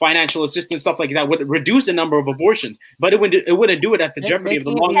 financial assistance, stuff like that, would reduce the number of abortions. But it wouldn't do it at the jeopardy of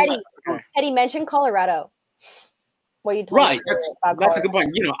the long. Teddy mentioned Colorado. What you told right? That's a good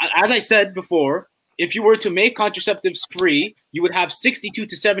point. You know, as I said before, if you were to make contraceptives free, you would have 62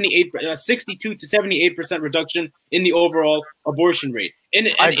 to 78% reduction in the overall abortion rate. In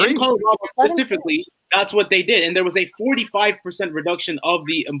Colorado specifically, that's what they did, and there was a 45% reduction of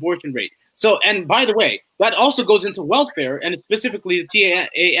the abortion rate. So, and by the way, that also goes into welfare, and specifically the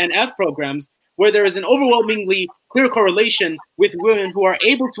TANF programs, where there is an overwhelmingly clear correlation with women who are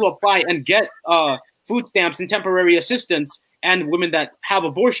able to apply and get food stamps and temporary assistance, and women that have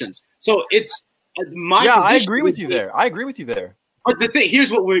abortions. So it's I agree with you there. But the thing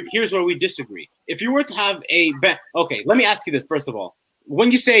here's where we disagree. If you were to have a ban, okay, let me ask you this first of all.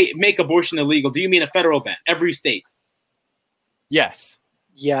 When you say make abortion illegal, do you mean a federal ban, every state? Yes.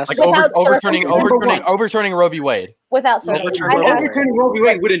 Yes. Like overturning Roe v. Wade. Without overturning Roe v.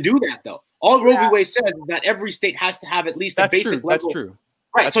 Wade wouldn't do that though. All Roe v. Wade says is that every state has to have at least a basic level. That's true.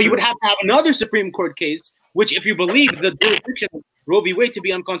 Right. So you would have to have another Supreme Court case, which if you believe the jurisdiction of Roe v. Wade to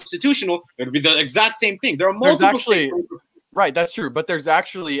be unconstitutional, it would be the exact same thing. There are multiple states. Right, that's true. But there's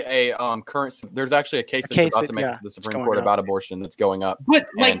actually a case that's about to make it to the Supreme Court about abortion that's going up. But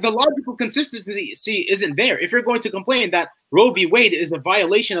like the logical consistency isn't there. If you're going to complain that Roe v. Wade is a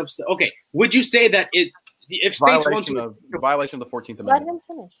violation of, okay, would you say that if states want to violation of the 14th Amendment? Let him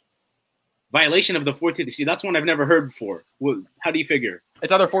finish. Violation of the 14th. See, that's one I've never heard before. How do you figure?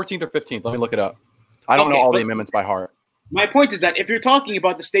 It's either 14th or 15th. Let me look it up. I don't know all the amendments by heart. My point is that if you're talking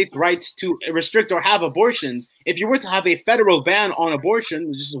about the state's rights to restrict or have abortions, if you were to have a federal ban on abortion,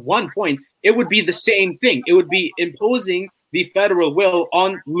 which is one point, it would be the same thing. It would be imposing the federal will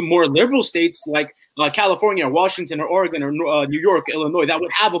on more liberal states like California, or Washington, or Oregon, or New York, Illinois, that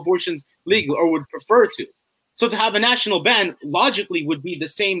would have abortions legal or would prefer to. So to have a national ban logically would be the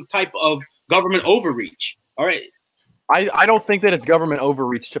same type of government overreach. All right. I don't think that it's government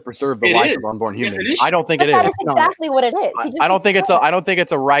overreach to preserve the life of unborn humans. I don't think it is. That is exactly what it is. I don't think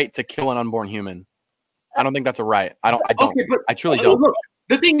it's a right to kill an unborn human. I don't think that's a right. I truly don't. Look,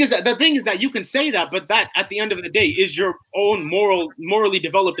 the thing is that you can say that, but that at the end of the day is your own morally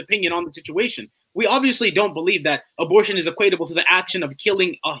developed opinion on the situation. We obviously don't believe that abortion is equatable to the action of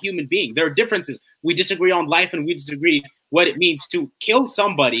killing a human being. There are differences. We disagree on life, and we disagree what it means to kill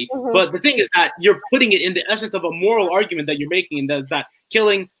somebody. Mm-hmm. But the thing is that you're putting it in the essence of a moral argument that you're making, and that's that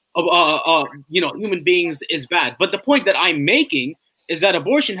killing human beings is bad. But the point that I'm making is that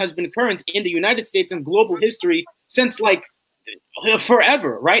abortion has been current in the United States and global history since like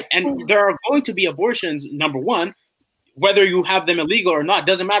forever, right? And there are going to be abortions, number one, whether you have them illegal or not,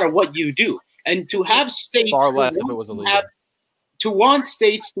 doesn't matter what you do. And to have states far less if it was illegal. To want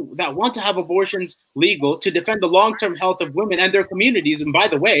states that want to have abortions legal to defend the long-term health of women and their communities. And by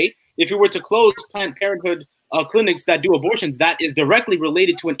the way, if you were to close Planned Parenthood clinics that do abortions, that is directly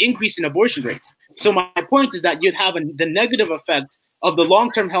related to an increase in abortion rates. So my point is that you'd have the negative effect of the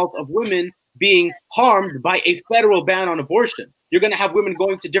long-term health of women being harmed by a federal ban on abortion. You're going to have women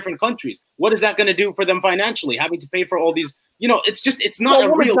going to different countries. What is that going to do for them financially? Having to pay for all these, it's not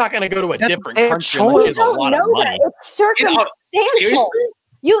a real. Not going to go to a different country unless she has a lot of money. It's circumstantial.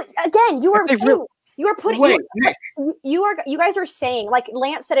 You are saying You are putting. Wait, Nick. You guys are saying, like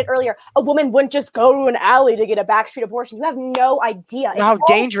Lance said it earlier, a woman wouldn't just go to an alley to get a backstreet abortion. You have no idea. You know how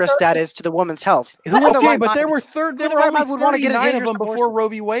dangerous that is to the woman's health. Who in the Okay, right but mind- there were Who in the only right mind would want to get a 39 of dangerous them before abortion? Roe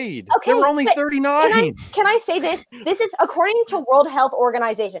v. Wade. Okay, There were only but 39. Can I say this? This is according to World Health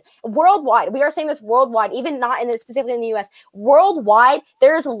Organization. Worldwide, we are saying this worldwide, even not in this specifically in the US. Worldwide,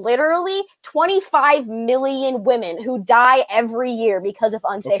 there's literally 25 million women who die every year because of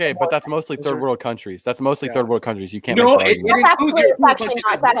unsafe Okay, but that's mostly Those are- third world countries. That's mostly third world countries. You can't No, make that it argument. That's includes actually- European it's actually countries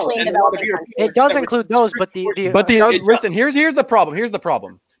not. as It's actually well, in and a lot of developing European It does countries. include those, but the But the It- listen, here's the problem. Here's the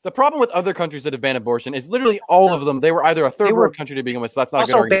problem. The problem with other countries that have banned abortion is literally all of them. They were either a third They were world country to begin with, so that's not a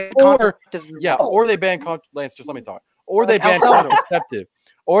good also argument. banned Or contraceptive. yeah, or they banned Lance. Just let me talk. Or they Like El banned Salvador. contraceptive.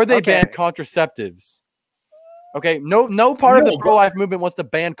 Or they Okay. banned contraceptives. Okay, no part of the No, but- pro-life movement wants to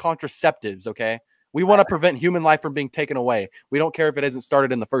ban contraceptives. Okay, we want to prevent human life from being taken away. We don't care if it isn't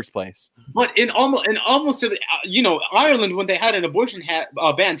started in the first place. But in almost, Ireland, when they had an abortion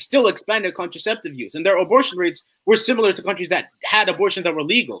ban, still expanded contraceptive use, and their abortion rates were similar to countries that had abortions that were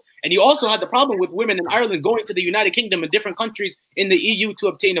legal. And you also had the problem with women in Ireland going to the United Kingdom and different countries in the EU to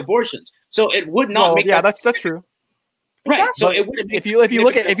obtain abortions. So it would not Well, make yeah, that that's true. right. So But it wouldn't. If you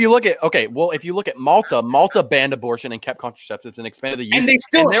look at Malta banned abortion and kept contraceptives and expanded the use, and they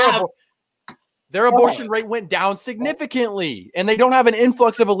still have. their abortion rate went down significantly, and they don't have an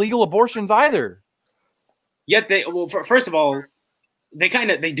influx of illegal abortions either. Yet first of all, they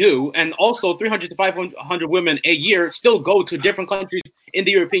do, and also 300 to 500 women a year still go to different countries in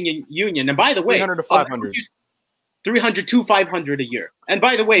the European Union. And by the way, 300 to 500. 300 to 500 a year. And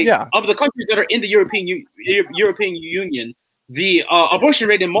by the way, Yeah. of the countries that are in the European Union, the abortion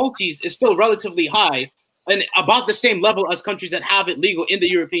rate in Maltese is still relatively high and about the same level as countries that have it legal in the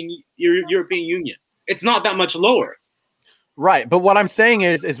European Union. It's not that much lower. Right, but what I'm saying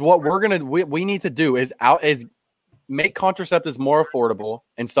is what we need to do is make contraceptives more affordable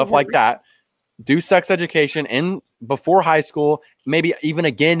and stuff like that. Do sex education before high school, maybe even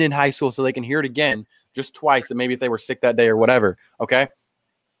again in high school, so they can hear it again just twice, and maybe if they were sick that day or whatever. Okay,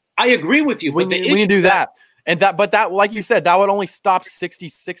 I agree with you, we but the can issue do that. And that, like you said, that would only stop 60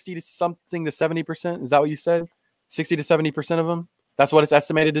 to something to 70%. Is that what you said? 60 to 70% of them. That's what it's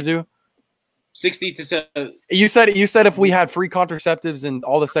estimated to do. 60 to 70. You said if we had free contraceptives and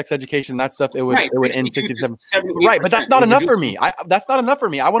all the sex education, that stuff, it would end 60 to 70. Right, but that's not enough for me. That's not enough for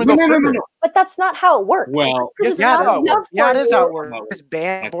me. I want to go further. No. But that's not how it works. Well, Yes, Yeah, that's how it works. Yeah, it is how it you. works. It's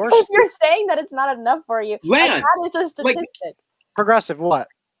ban abortion. If you're saying that it's not enough for you, Lance, that is a statistic. Progressive what?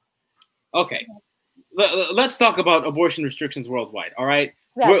 Okay. Let's talk about abortion restrictions worldwide. All right.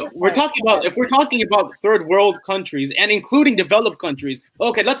 Yeah, We're talking about, if we're talking about third world countries and including developed countries.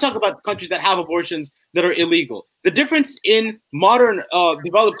 Okay, let's talk about countries that have abortions that are illegal. The difference in modern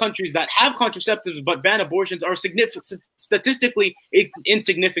developed countries that have contraceptives but ban abortions are statistically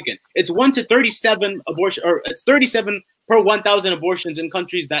insignificant. It's 1 to 37 abortion, or it's 37 per 1,000 abortions in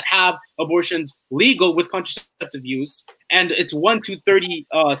countries that have abortions legal with contraceptive use, and it's 1 to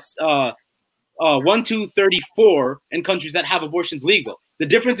 34 in countries that have abortions legal. The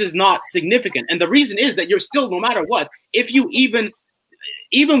difference is not significant, and the reason is that you're still, no matter what, if you even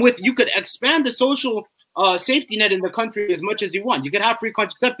with, you could expand the social safety net in the country as much as you want. You could have free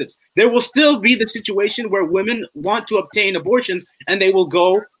contraceptives. There will still be the situation where women want to obtain abortions and they will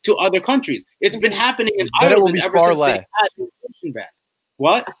go to other countries. It's been happening in But it will Ireland be ever far since they less. had the abortion ban.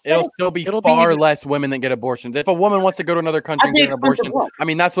 What? It'll still be It'll be far even- less women that get abortions. If a woman wants to go to another country and At the get an expense of abortion, what? I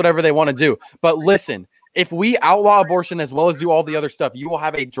mean, that's whatever they want to do. But listen, if we outlaw abortion as well as do all the other stuff, you will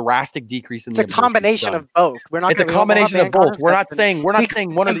have a drastic decrease in It's the a abortion combination done. of both. We're not. It's a gonna- we won't combination ban of both. We're not contraceptives. saying We one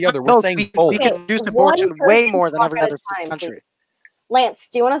or can the other. do We're both. saying We both. can Okay, reduce one abortion way person more than every talk at other a time, country. Lance,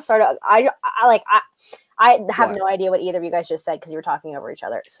 do you want to start? I have What? no idea what either of you guys just said because you were talking over each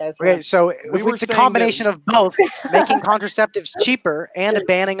other. So if you Okay, want- so We if were it's a saying combination of both, making contraceptives cheaper and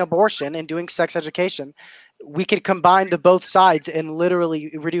banning abortion and doing sex education, we could combine the both sides and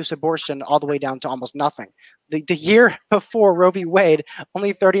literally reduce abortion all the way down to almost nothing. The year before Roe v. Wade,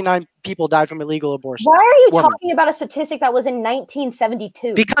 only 39 people died from illegal abortions. why are you woman. talking about a statistic that was in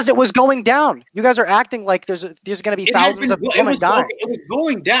 1972? Because it was going down. You guys are acting like there's going to be It has thousands been- of women dying. It was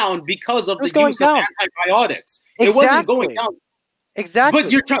going down because of It was the going use down. of antibiotics. It wasn't going Exactly. down. Exactly.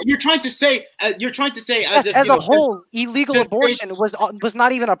 But you're trying to say as Yes, if, as you a know, whole, illegal since abortion rates- was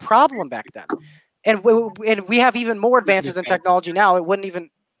not even a problem back then, and we have even more advances in technology now. It wouldn't even.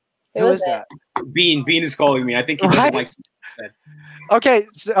 Who Who is is it? that? Bean is calling me. I think he doesn't What? like. Okay,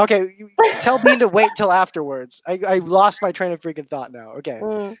 okay. Tell Bean to wait till afterwards. I lost my train of freaking thought now. Okay,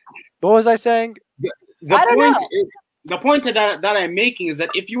 Mm. what was I saying? The I don't point know. is, the point that I'm making is that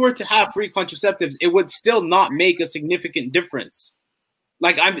if you were to have free contraceptives, it would still not make a significant difference.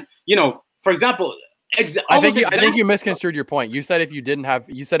 Like for example, I think you misconstrued your point. You said if you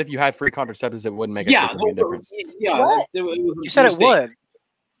had free contraceptives, it wouldn't make a significant difference. Yeah, you said it would.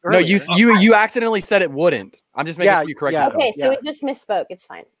 No, you accidentally said it wouldn't. I'm just making sure you correct yourself. Okay, so we just misspoke. It's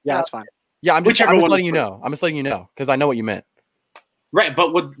fine. Yeah, that's fine. Yeah, I'm just letting you know. I'm just letting you know because I know what you meant. Right,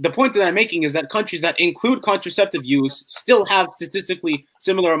 but the point that I'm making is that countries that include contraceptive use still have statistically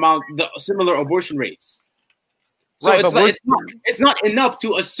similar abortion rates. So it's not enough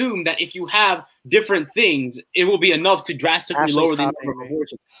to assume that if you have different things, it will be enough to drastically lower the number of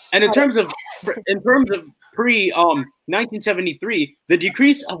abortions. And in terms of pre 1973, the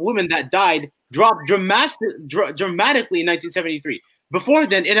decrease of women that died dropped dramatically in 1973. Before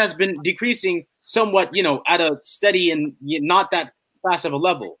then, it has been decreasing somewhat, at a steady and not that fast of a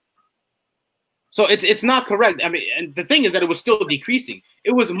level. So it's not correct. I mean, and the thing is that it was still decreasing.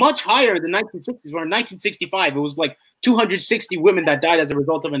 It was much higher than 1960s, where in 1965 it was like 260 women that died as a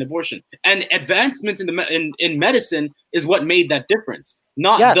result of an abortion. And advancements in medicine is what made that difference,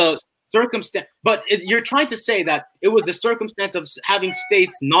 not the circumstance. But you're trying to say that it was the circumstance of having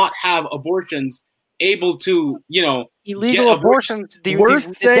states not have abortions able to, illegal abortions. The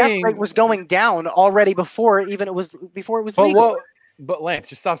death rate was going down already before it was legal. But Lance,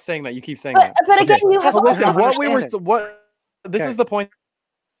 just stop saying that. You keep saying that. But again, you have to listen. This is the point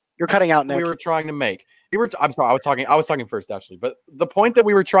you're cutting out, Nick. We were trying to make. I'm sorry. I was talking first, actually. But the point that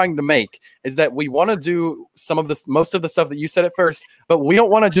we were trying to make is that we want to do most of the stuff that you said at first, but we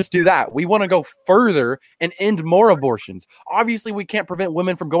don't want to just do that. We want to go further and end more abortions. Obviously, we can't prevent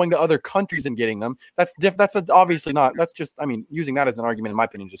women from going to other countries and getting them. Obviously not. That's just. I mean, using that as an argument, in my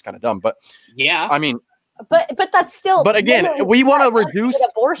opinion, is just kind of dumb. But yeah, I mean. But that's still. But again, we want to reduce.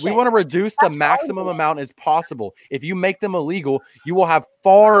 We want to reduce the maximum amount as possible. If you make them illegal, you will have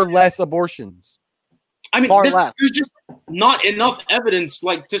far less abortions. I mean, there's just not enough evidence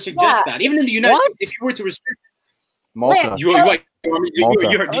to suggest that. Even in the United States, if you were to restrict Malta, did you hear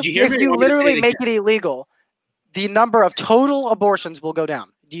if you literally make it illegal, the number of total abortions will go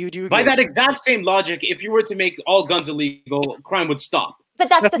down. Do you agree? By that exact same logic, if you were to make all guns illegal, crime would stop. But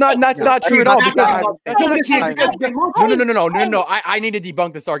that's not true at all. No. I need to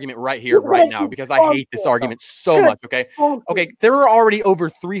debunk this argument right now because I hate this argument so much. Okay. There are already over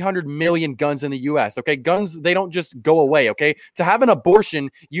 300 million guns in the U.S. Okay, guns, they don't just go away. Okay, to have an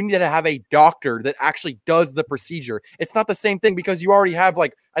abortion, you need to have a doctor that actually does the procedure. It's not the same thing because you already have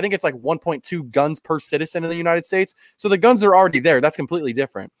I think it's 1.2 guns per citizen in the United States. So the guns are already there. That's completely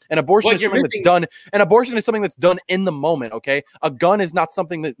different. An abortion is something that's done. An abortion is something that's done in the moment. Okay, a gun is not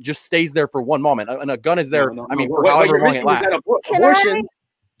something that just stays there for one moment. And a gun is there. For however long it lasts. Abortion,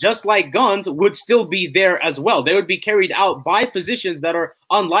 just like guns, would still be there as well. They would be carried out by physicians that are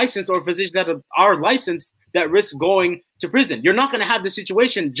unlicensed or physicians that are licensed that risk going to prison. You're not going to have the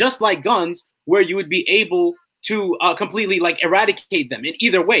situation just like guns where you would be able to completely eradicate them in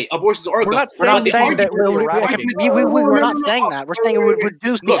either way, abortions or guns. We're not saying that. We're not saying that. We're saying it would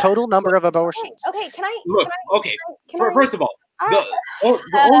reduce the total number of abortions. Okay, can I? Look, okay. First of all, the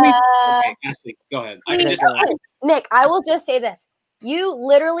only. Okay, Ashley, go ahead. Nick, I will just say this. You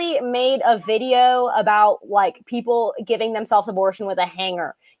literally made a video about people giving themselves abortion with a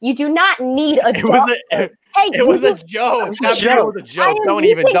hanger. You do not need a doctor. It was a joke. That video was a joke. Don't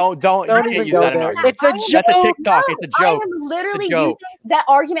you can't use that in argument. It's a joke. That's a TikTok. It's a joke. I am literally using that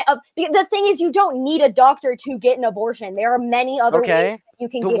argument of the thing is you don't need a doctor to get an abortion. There are many other ways you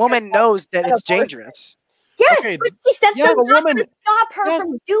can. The woman knows that it's dangerous. Yes, but that's the woman to stop her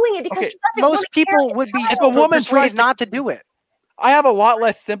from doing it because she doesn't. Most people would be if a woman tries not to do it. I have a lot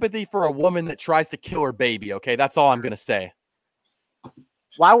less sympathy for a woman that tries to kill her baby. Okay, that's all I'm gonna say.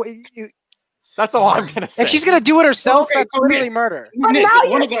 Why would you? That's all I'm gonna say. If she's gonna do it herself, that's literally murder. But now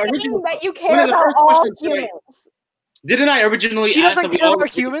you're saying that you care about all humans. Didn't I originally? She doesn't care about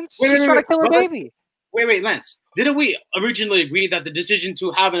humans. She's trying to kill her baby. Wait, Lance. Didn't we originally agree that the decision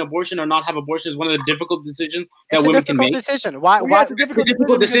to have an abortion or not have abortion is one of the difficult decisions that women can make? It's a difficult decision. Why? It's a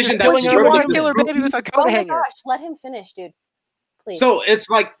difficult decision that you want to kill her baby with a coat hanger? Oh my gosh, let him finish, dude. Please. So it's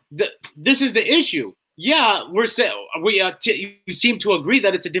this is the issue. Yeah, you seem to agree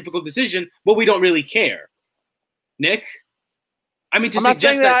that it's a difficult decision, but we don't really care. Nick, I mean, I'm not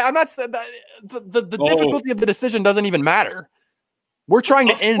saying that. I'm not saying that the difficulty of the decision doesn't even matter. We're trying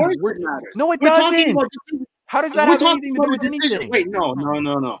to end. No, it doesn't. How does that have anything to do with anything? Wait,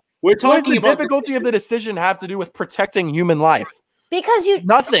 no. We're talking about the difficulty of the decision have to do with protecting human life. Because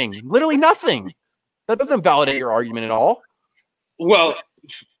nothing, literally nothing. That doesn't validate your argument at all. Well,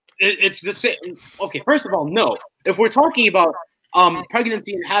 it's the same. Okay, first of all, no. if we're talking about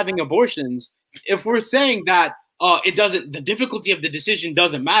pregnancy and having abortions, if we're saying that it doesn't, the difficulty of the decision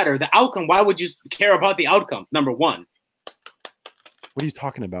doesn't matter, the outcome, why would you care about the outcome? Number one. What are you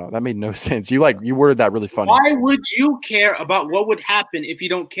talking about? That made no sense. You worded that really funny. Why would you care about what would happen if you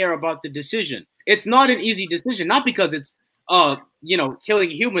don't care about the decision? It's not an easy decision, not because it's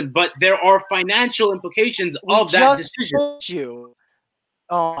killing a human, but there are financial implications of that decision. Told you.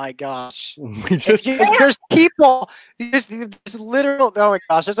 Oh my gosh. There's people, there's literal, oh my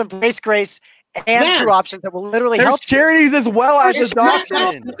gosh, there's Embrace Grace and True Options that will literally there's help charities as well as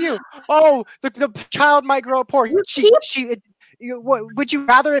adoption. Oh, the child might grow up poor. Would you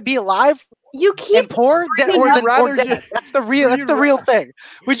rather it be alive? You keep and poor that's the real thing.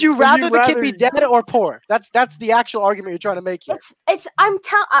 Would you rather the kid be dead or poor? That's the actual argument you're trying to make here. I'm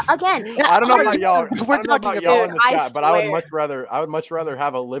telling again. I don't know about y'all. We're talking about in the chat, but I would much rather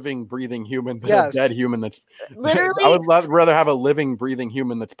have a living, breathing human than a dead human that's literally. I would rather have a living, breathing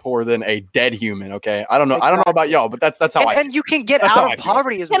human that's poor than a dead human. Okay, I don't know. Exactly. I don't know about y'all, but that's how and you can get out of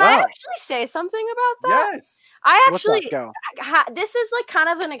poverty as well. Can I actually say something about that? Yes. This is like kind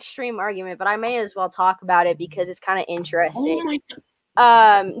of an extreme argument, but I may as well talk about it because it's kind of interesting.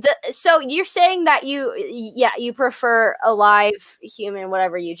 So you're saying that you prefer a live human,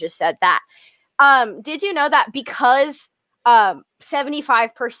 whatever you just said that. Did you know that because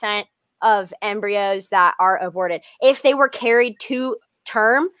 75% of embryos that are aborted, if they were carried to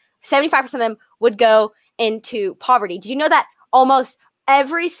term, 75% of them would go into poverty? Did you know that almost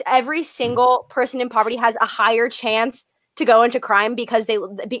every single person in poverty has a higher chance to go into crime because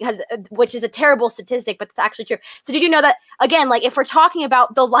which is a terrible statistic, but it's actually true. So did you know that, again, like if we're talking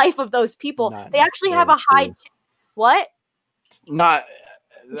about the life of those people, they actually have a high what? Not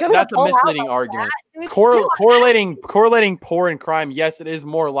that's a misleading argument. Correlating poor and crime, yes, it is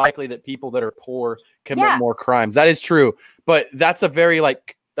more likely that people that are poor commit more crimes. That is true, but that's a very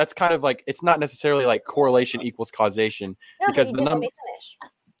that's kind of like, it's not necessarily like correlation equals causation, because the number.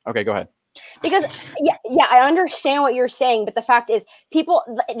 Okay, go ahead. Because I understand what you're saying, but the fact is,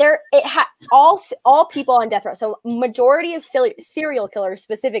 all people on death row. So majority of serial killers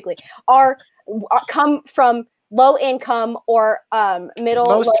specifically come from low income or middle.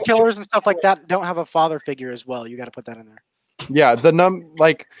 Most killers and stuff like that don't have a father figure as well. You got to put that in there. Yeah,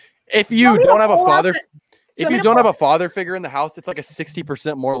 if you don't have a father. If you don't have a father figure in the house, it's like a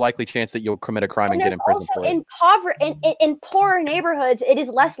 60% more likely chance that you'll commit a crime and get in prison for it. In poor neighborhoods, it is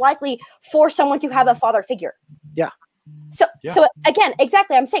less likely for someone to have a father figure. Yeah. So again,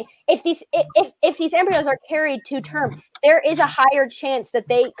 exactly. I'm saying if these embryos are carried to term, there is a higher chance that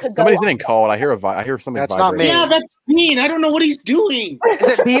they could. Somebody's getting called. I hear something. That's not me. Yeah, that's Bean. I don't know what he's doing. Is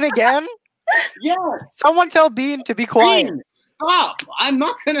it Bean again? Yeah. Someone tell Bean to be quiet. Bean, stop! I'm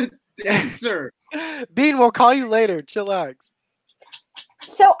not gonna answer. Bean, we'll call you later. Chillax.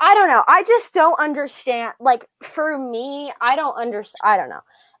 So I don't know. I just don't understand. Like for me, I don't understand. I don't know.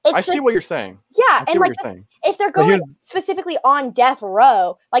 I see what you're saying. Yeah, and like if they're going specifically on death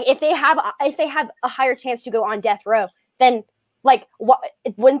row, like if they have a higher chance to go on death row, then like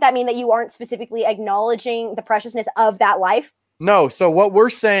wouldn't that mean that you aren't specifically acknowledging the preciousness of that life? No. So what we're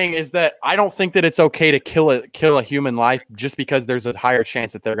saying is that I don't think that it's okay to kill a human life just because there's a higher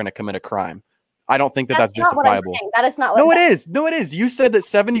chance that they're going to commit a crime. I don't think that's justifiable. That is not what No, it is. No, it is. You said that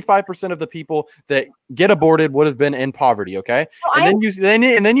 75% of the people that get aborted would have been in poverty, okay? And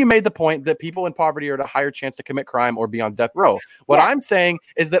then you made the point that people in poverty are at a higher chance to commit crime or be on death row. What I'm saying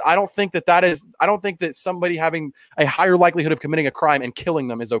is that I don't think that somebody having a higher likelihood of committing a crime and killing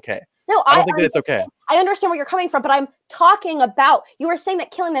them is okay. No, I don't think that it's okay. I understand where you're coming from, but I'm talking about, you were saying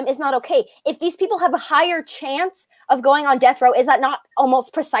that killing them is not okay. If these people have a higher chance of going on death row, is that not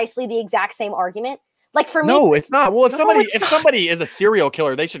almost precisely the exact same argument? Like for me, no, it's not. Well, if somebody is a serial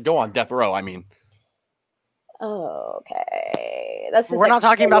killer, they should go on death row. I mean, okay, we're not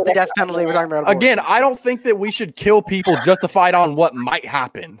talking about the death penalty. We're talking about again. I don't think that we should kill people justified on what might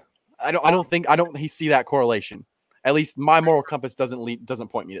happen. I don't see that correlation. At least my moral compass doesn't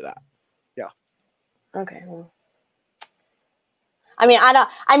point me to that. Yeah. Okay. I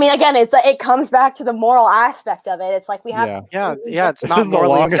mean, again, it comes back to the moral aspect of it. It's like we have. Yeah. It's this is the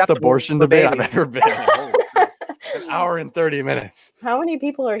longest abortion debate I've ever been in. An hour and 30 minutes. How many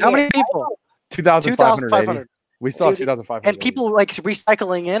people are here? How many people? 2,500. We saw 2,500. And people like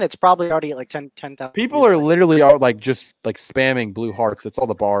recycling in. It's probably already at like 10,000. People are literally just spamming blue hearts. It's all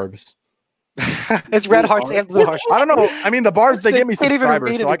the barbs. It's red hearts and blue hearts. I don't know. I mean, the barbs, they give me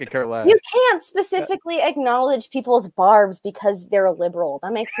subscribers, so I could care less. You can't specifically acknowledge people's barbs because they're a liberal.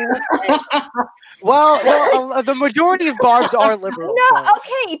 That makes no sense. Well, the majority of barbs are liberal. No,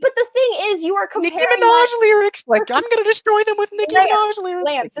 okay, but the thing is, you are comparing Nicki Minaj lyrics. Like, I'm gonna destroy them with Nicki Lance, Minaj lyrics.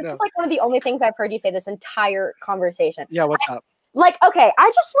 Lance, this is like one of the only things I've heard you say this entire conversation. Yeah, what's up? Like, okay,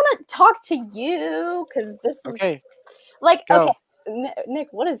 I just want to talk to you because this is Okay. like, Go. okay, Nick,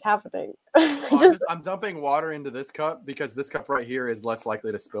 what is happening? I'm dumping water into this cup because this cup right here is less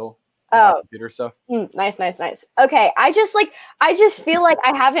likely to spill. Oh. Computer stuff. Nice. Okay, I just feel like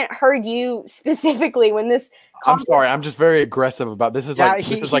I haven't heard you specifically when this. I'm sorry. I'm just very aggressive about this. Is Yeah, like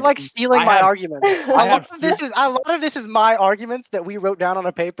he this is likes stealing my argument. A have lot of this is my arguments that we wrote down on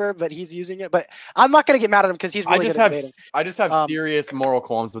a paper, but he's using it. But I'm not gonna get mad at him because he's really good at debating. I just have serious moral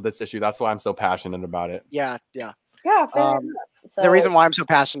qualms with this issue. That's why I'm so passionate about it. Yeah. Yeah, fair enough. So, The reason why I'm so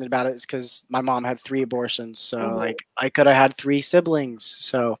passionate about it is because my mom had 3 abortions, so like I could have had 3 siblings.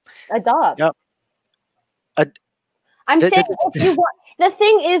 So adopt. Yep. I'm saying if you want, the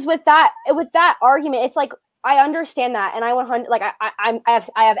thing is with that argument, it's like I understand that, and I 100 like I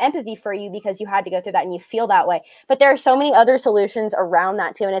have empathy for you because you had to go through that and you feel that way. But there are so many other solutions around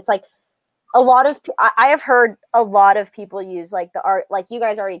that too, and it's like a lot of I have heard a lot of people use like the art, like you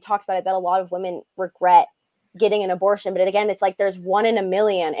guys already talked about it, that a lot of women regret getting an abortion, but again, it's like there's 1 in a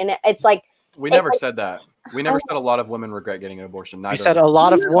million, and it's like we never said that. We never said a lot of women regret getting an abortion. We said a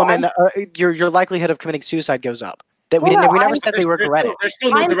lot of women. Your likelihood of committing suicide goes up. That we never said they regret it. I'm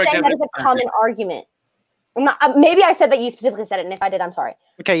saying that is a common argument. Maybe I said that you specifically said it, and if I did, I'm sorry.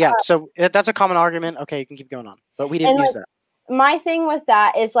 Okay, yeah. So that's a common argument. Okay, you can keep going on, but we didn't use that. My thing with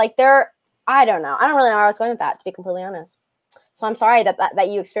that is like I don't know. I don't really know where I was going with that, to be completely honest. So I'm sorry that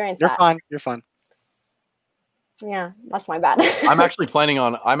you experienced that. You're fine. You're fine. Yeah, that's my bad. I'm actually planning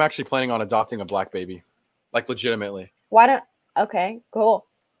on adopting a black baby, like legitimately. Why don't? Okay, cool.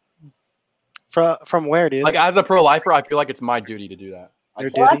 From where, dude? Like as a pro-lifer, I feel like it's my duty to do that. Your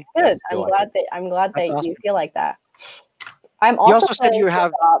Well, duty? that's good. I'm glad that awesome. you feel like that. I'm also, You also said you planning to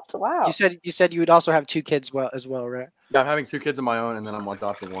have. adopt. Wow. You said you would also have 2 kids as well, right? Yeah, I'm having 2 kids of my own, and then I'm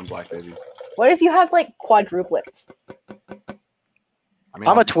adopting 1 black baby. What if you have like quadruplets? I mean,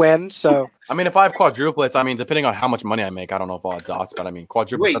 I'm a twin, so I mean, if I have quadruplets, I mean, depending on how much money I make, I don't know if I'll adopt, but I mean,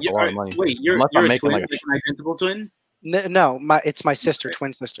 quadruplets that's a lot of money. Wait, you're Unless a I'm making twin, like like an identical twin? no, it's my sister,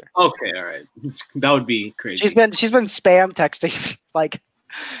 twin sister. Okay, all right. That would be crazy. She's been spam texting me, like,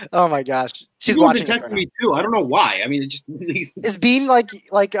 oh my gosh, she's People have watching been this right texting me too. I don't know why. I mean, it just now. Is Bean like you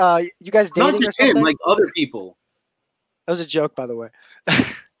guys not dating or just him, something? like other people. That was a joke, by the way.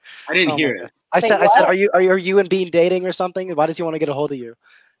 I didn't Oh hear my it. I said, what? are you and Bean dating or something? Why does he want to get a hold of you?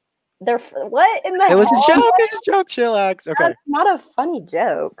 What in the It was a hell? joke. It's a joke. Chillax. Okay. That's not a funny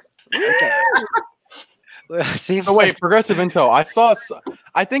joke. Okay. Seems Oh wait, like- progressive info. I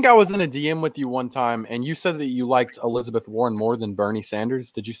think I was in a DM with you one time, and you said that you liked Elizabeth Warren more than Bernie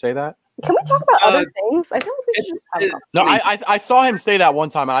Sanders. Did you say that? Can we talk about other things? I feel like we should just have it- a No, I saw him say that one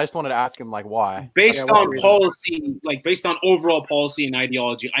time, and I just wanted to ask him like why. Based Yeah, what on reason? policy, like based on overall policy and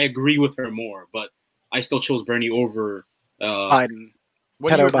ideology, I agree with her more, but I still chose Bernie over. Biden.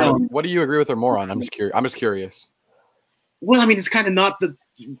 What do, you Pedo agree, Biden. what do you agree with her more on? I'm just curious. Well, I mean, it's kind of not the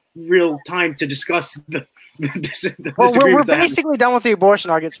real time to discuss the. Well, we're disagreements I have. basically done with the abortion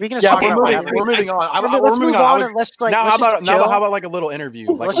argument. So we can just Yeah, talk we're about moving, whatever. we're moving on. Let's We're move moving on on. and let's like Now, let's how just about chill. like a little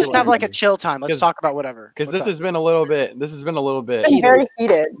interview? Let's just have like a chill time. Let's 'Cause- talk about whatever. because What's this up? has been a little bit. It's very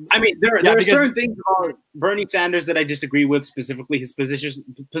heated. I mean, there Yeah, are because- certain things about Bernie Sanders that I disagree with, specifically his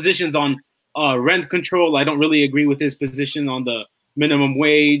positions on rent control. I don't really agree with his position on the minimum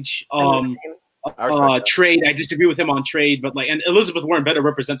wage. I respect that. Trade, I disagree with him on trade, but and Elizabeth Warren better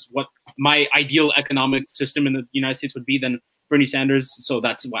represents what my ideal economic system in the United States would be than Bernie Sanders. So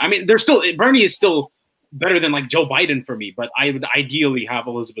that's why. I mean, Bernie is still better than like Joe Biden for me, but I would ideally have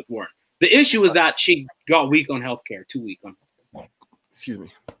Elizabeth Warren. The issue is that she got weak on healthcare, too weak on. Excuse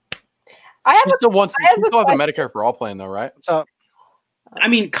me. I have She still wants. I have She a still has a question. Medicare for all plan though, right? What's up? I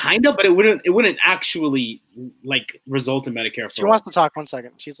mean, kind of, but it wouldn't actually like result in Medicare for She all. wants to talk 1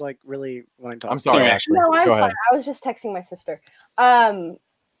 second. She's like really wanting to talk. I'm sorry, Sorry. Ashley. No, I'm Go fine. ahead. I was just texting my sister.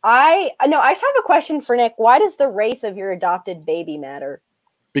 I just have a question for Nick. Why does the race of your adopted baby matter?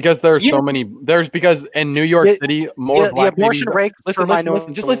 Because there's Yeah. so many. Because in New York The- City, more The black abortion babies. rate Listen, for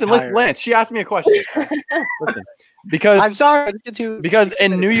listen. Just listen. minorities Listen, Lance. She asked me a question. Listen, because I'm sorry. I just get too because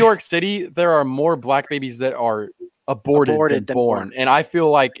in excited. New York City, there are more black babies that are aborted Aborted than than born, born. and I feel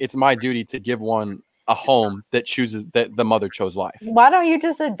like it's my duty to give one a home that chooses that the mother chose life. Why don't you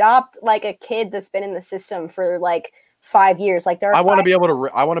just adopt like a kid that's been in the system for like 5 years? Like there are I want to 5 be able to.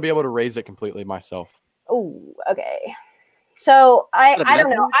 I want to be able to raise it completely myself. Oh, okay. So I Is it don't know.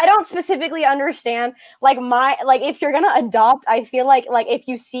 method? I don't specifically understand like if you're gonna adopt, I feel like if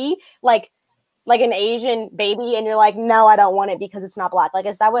you see like like an Asian baby, and you're like, no, I don't want it because it's not black? Like,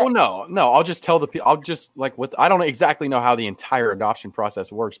 is that what? Well, no. I'll just tell the people. I'll just like with. I don't exactly know how the entire adoption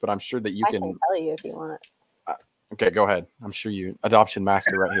process works, but I'm sure that you I can. can tell you if you want. Okay, go ahead. I'm sure you adoption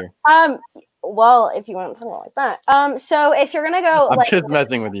master right here. Well, if you want to talk about like that. So if you're gonna go, I'm like, just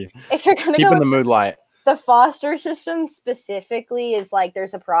messing with you. if you're gonna Keeping go, the mood light. the foster system specifically is like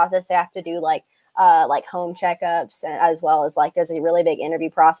there's a process they have to do, like home checkups, and as well as like there's a really big interview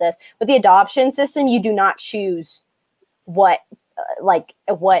process. With the adoption system, you do not choose what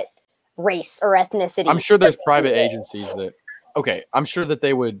what race or ethnicity. I'm sure there's private agencies that. Okay, I'm sure that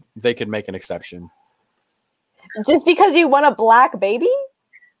they could make an exception. Just because you want a black baby?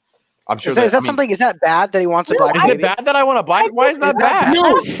 I'm sure. Is that bad that he wants a black Is baby? it bad that I want a black? Why is that bad? No.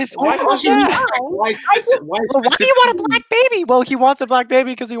 Why is that? Why do you want a black baby? Well, he wants a black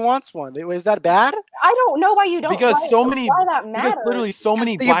baby because he wants one. Is that bad? I don't know why you don't. Because why that matters. because literally so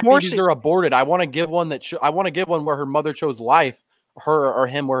many the black abortion- babies are aborted. I want to give one I want to give one where her mother chose life, her or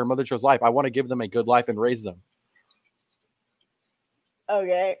him where her mother chose life. I want to give them a good life and raise them.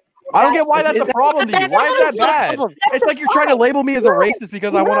 Okay. I don't get why that's a problem to you. Why is that bad? It's like you're trying to label me as a racist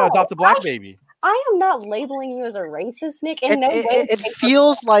because I want to adopt a black baby. I am not labeling you as a racist, Nick. In no way. It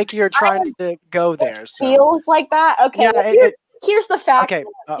feels like you're trying to go there. So. Feels like that. Okay. Yeah, well, here's the fact. Okay.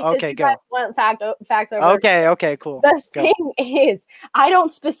 because Okay. you Go. guys want facts over. Okay. Cool. The Go. thing is, I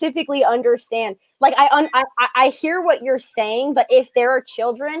don't specifically understand. Like, I hear what you're saying, but if there are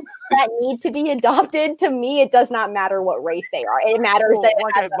children that need to be adopted, to me, it does not matter what race they are. It matters Well, that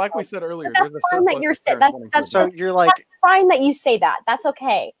it has like we said earlier, That's there's a fine that surplus you're of saying- parents wanting that's children. So you're like, That's fine that you say that. That's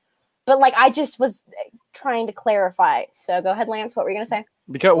okay. But like, I just was trying to clarify. So go ahead, Lance. What were you gonna say?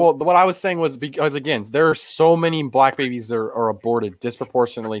 Because what I was saying was because again, there are so many black babies that are aborted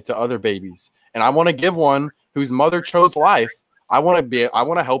disproportionately to other babies, and I want to give one whose mother chose life. I want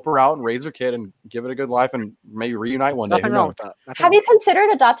to help her out and raise her kid and give it a good life and maybe reunite one day. nothing Who wrong knows? with that. Have you considered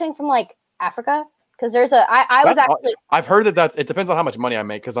adopting from like Africa? Because there's I was actually. I've heard that it depends on how much money I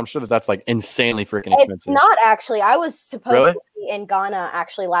make because I'm sure that's like insanely freaking It's expensive. not actually. I was supposed Really? to be in Ghana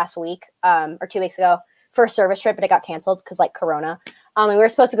actually last week, or 2 weeks ago, for a service trip, but it got canceled because like Corona. And we were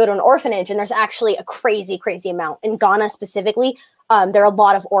supposed to go to an orphanage, and there's actually a crazy amount in Ghana specifically. There are a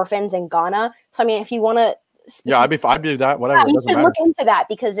lot of orphans in Ghana. So I mean, if you want to, Yeah, I'd do that. Whatever. yeah, It you doesn't should matter. look into that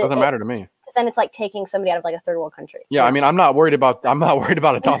because It doesn't matter to me. Because then it's like taking somebody out of like a third world country. Yeah, I mean, I'm not worried about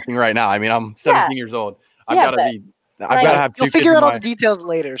adopting right now. I mean, I'm 17 years old. I've got to have 2 You'll kids. figure out all of the my- details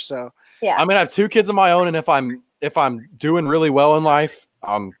later. So Yeah. I'm gonna have 2 kids of my own, and if I'm doing really well in life,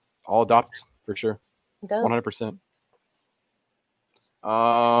 I'll adopt for sure, Go. 100%.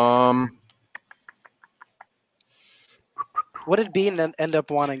 what did Bean end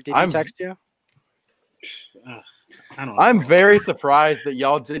up wanting? Did he I'm- text you? I don't know. I'm very surprised that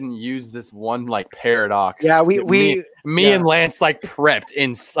y'all didn't use this one like paradox. Yeah, that we me yeah. and Lance like prepped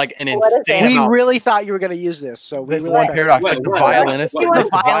in like an What is insane it? we amount. really thought you were going to use this. So we This really one thought- paradox, Wait, like the what? violinist, What? the The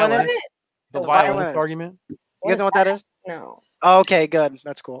violinist? violinist, the The violinist violinist. argument. You guys know what that is? No. Okay, good.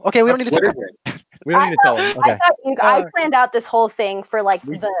 That's cool. Okay, we don't need to What talk. is it? We don't need to tell him. I Okay. thought I Uh, planned out this whole thing for like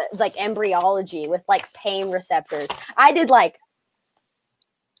the like embryology with like pain receptors. I did like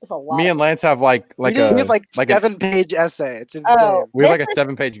there's a lot. Me and Lance have like we a have like like a- 7-page essay. It's insane. Oh, we have like this a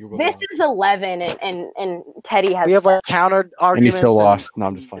 7-page Google. This Doc. is 11, and Teddy has. We have like counter And arguments. you still and lost. No,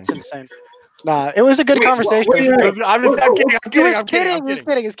 I'm just playing. It's insane. Nah, it was a good Wait, conversation. wait, wait. I'm kidding. I'm He was kidding. I'm kidding. kidding. He was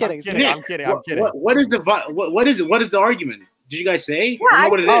kidding. He's kidding. He's kidding. I'm kidding. I'm kidding. What is what is it? What is the argument? Did you guys say? Yeah, I don't know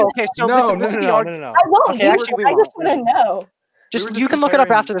what it is. Oh, okay. So No, this is the no, argument. no. I won't. Okay, you, actually, we I just won't. want to know. Just We were you just can look it up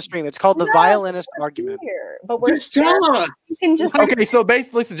comparing- after the stream. It's called the No, violinist argument. Here, but we're Just tell us. You can just. Okay, so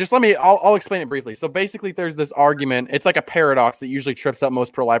basically, listen, just let me, I'll explain it briefly. So basically, there's this argument. It's like a paradox that usually trips up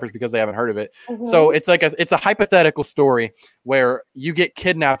most pro-lifers because they haven't heard of it. Mhm. So it's like it's a hypothetical story where you get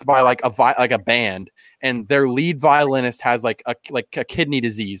kidnapped by like a band, and their lead violinist has like a kidney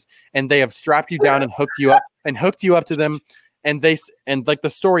disease, and they have strapped you down and hooked you up to them. And like the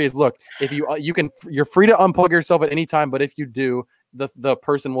story is, look, if you're free to unplug yourself at any time, but if you do, the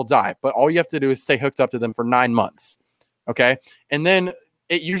person will die. But all you have to do is stay hooked up to them for 9 months. Okay. And then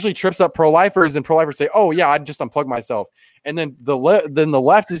it usually trips up pro-lifers, and pro-lifers say, oh yeah, I just unplugged myself. And then the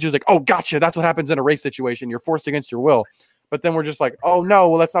left is just like, oh, gotcha. That's what happens in a rape situation. You're forced against your will. But then we're just like, oh no,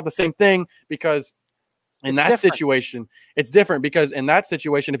 well, that's not the same thing, because in It's that different. situation, it's different, because in that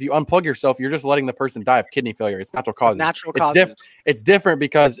situation, if you unplug yourself, you're just letting the person die of kidney failure. It's natural causes. Natural It's causes. It's different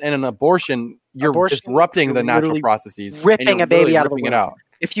because in an abortion, you're disrupting you're the natural literally processes. and ripping you're a baby really out of the ripping it womb. out.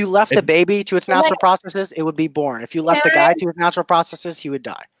 If you left the It's- baby to its Like- natural processes, it would be born. If you left the Can guy I- to his natural processes, he would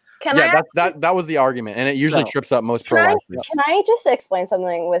die. Can Yeah, that was the argument, and it usually So- trips up most Can I- pro-lifers. Can I just explain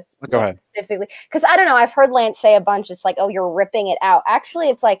something with Go ahead. specifically? Because I don't know. I've heard Lance say a bunch. It's like, oh, you're ripping it out. Actually,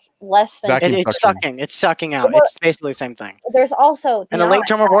 it's like less than. Vacuum It's suction. sucking. It's sucking out. Well, It's basically the same thing. There's also In a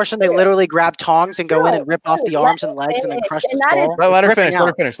late-term abortion, they literally grab tongs and go in and rip off the No, arms let and me legs and then finish, crush the and that is- skull. Let her Ripping finish. out. Let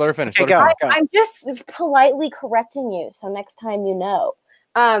her finish. Let her finish. Okay, Let her go. finish. I'm just politely correcting you, so next time you know.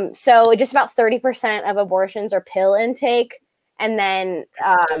 So just about 30% of abortions are pill intake, and then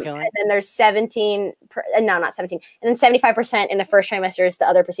there's 17. No, not 17. And then 75% in the first trimester is the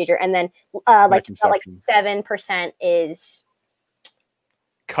other procedure, and then like Vacuum about like suction. 7% is.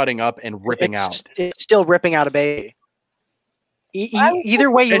 Cutting up and ripping out. It's still ripping out a baby. I'm-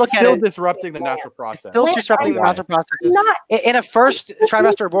 Either way you It's look at still it, disrupting the natural process. still Lance, disrupting the I'm- natural processes. Not In a first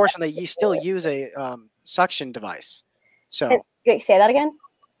trimester abortion, you still use a suction device. So wait, say that again.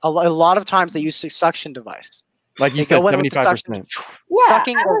 a lot of times they use a suction device. Like you They said, go in with the 75%. suction, Yeah,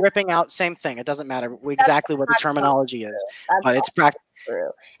 sucking I or was- ripping out, same thing. It doesn't matter exactly what the not terminology is, That's but it's practical. true.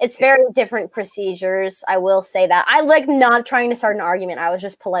 It's very different procedures. I will say that. I like not trying to start an argument. I was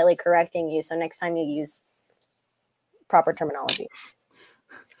just politely correcting you. So next time you use proper terminology.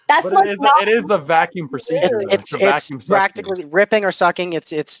 That's But like it is a vacuum procedure. though. It's a vacuum suction. practically ripping or sucking.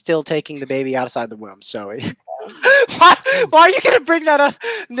 It's still taking the baby outside the womb. So why are you gonna bring that up,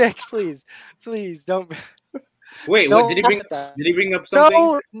 Nick? Please don't. Wait, don't what did he laugh bring? at that. Did he bring up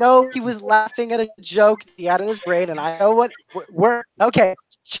something? No, he was laughing at a joke he had in his brain, and I know what we're okay.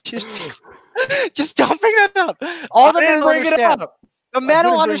 Just don't bring that up. All the I men didn't will bring it understand. up. The men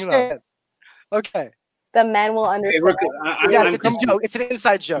will didn't bring it up. understand. Okay. the men will Hey, understand. Rick, Yes, I'm it's a joke. It's an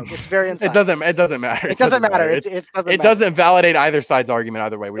inside joke. It's very inside. It doesn't matter. It doesn't matter. It doesn't It matter. doesn't validate either side's argument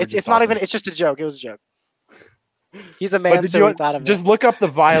either way. We were It's just not talking. even. It's just a joke. It was a joke. He's a But man, did so you he thought of just it. look up the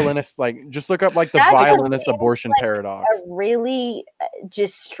violinist, just look up like the That's violinist like- abortion paradox. A really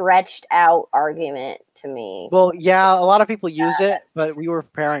just stretched out argument to me. Well, yeah, a lot of people use it, but we were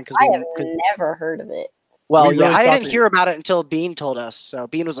preparing because I we have could. never heard of it. Well, We yeah, really I thought didn't that- hear about it until Bean told us. So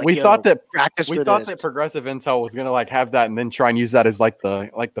Bean was like, We "Yo, thought that practice we for thought this." that Progressive Intel was gonna like have that and then try and use that as like the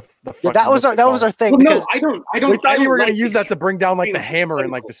Yeah, fucking- that was our thing Well, because no, I don't. We thought you were going gonna use that to bring down like the extreme hammer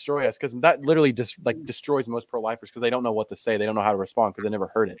and like hypotheticals. destroy us because that literally just like destroys most pro-lifers because they don't know what to say, they don't know how to respond because they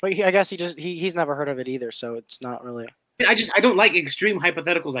never heard it. but I guess he's never heard of it either, so it's not really. I don't like extreme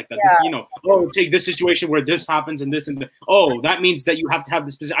hypotheticals like that. This, take this situation where this happens and this and that means that you have to have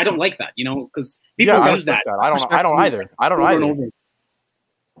this position. I don't like that, because people I use that. respect I don't either. I don't over and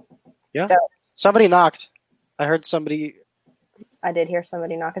either. over. Somebody knocked. I heard somebody. I did hear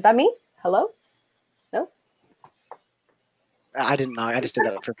somebody knock. Is that me? Hello? I didn't knock. I just did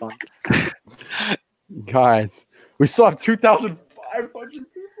that for fun. Guys, we still have 2,500 people.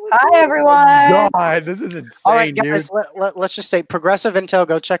 Hi, everyone. God, this is insane, All right, dude. guys. Let's just say Progressive Intel.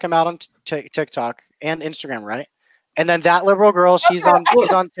 Go check him out on TikTok and Instagram, right? And then that liberal girl, she's on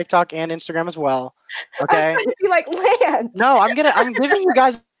TikTok and Instagram as well. Okay. I be like, Lance. No, I'm giving you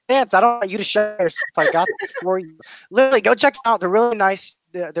guys a chance. I don't want you to share yourself. I got this for you. Literally, go check them out. They're really nice.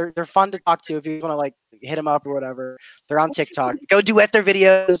 They're fun to talk to if you want to like hit them up or whatever. They're on TikTok. Go duet their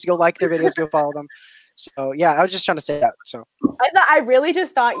videos. Go like their videos. Go follow them. So yeah, I was just trying to say that. So I really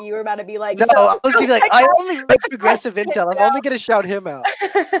just thought you were about to be like. no, so- I was gonna be like, I only like Progressive Intel. I'm only gonna shout him out.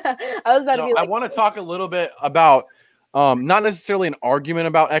 I was about to be I like. want to talk a little bit about not necessarily an argument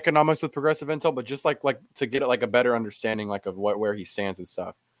about economics with Progressive Intel, but just like to get like a better understanding like of where he stands and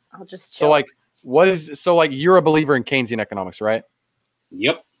stuff. I'll just. So like you're a believer in Keynesian economics, right?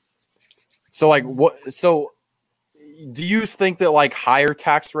 Yep. So like so do you think that like higher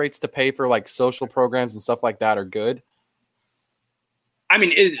tax rates to pay for like social programs and stuff like that are good? I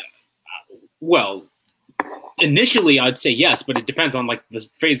mean, well, initially I'd say yes, but it depends on like the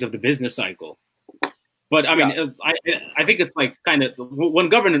phase of the business cycle. But I mean, I think it's like kind of when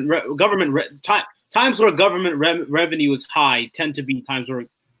times where government revenue is high tend to be times where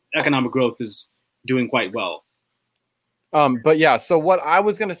economic growth is doing quite well. But yeah, so what I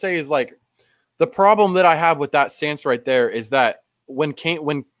was gonna say is like the problem that I have with that stance right there is that when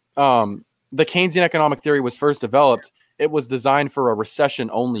the Keynesian economic theory was first developed, it was designed for a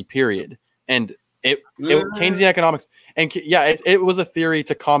recession-only period, and Keynesian economics it was a theory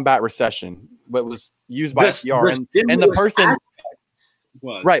to combat recession, but was used by FDR and the person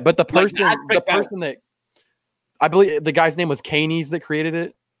was right, but the person that I believe the guy's name was Keynes that created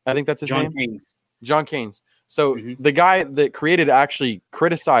it. I think that's his John name. Keynes. John Keynes. So the guy that created it actually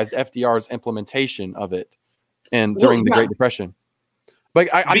criticized FDR's implementation of it during the Great Depression. But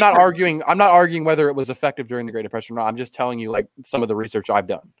I'm not arguing whether it was effective during the Great Depression or not. I'm just telling you like some of the research I've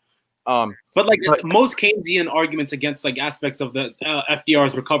done. But like most Keynesian arguments against like aspects of the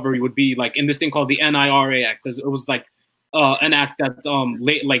FDR's recovery would be like in this thing called the NIRA Act, because it was like an act that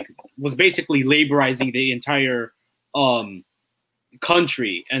was basically laborizing the entire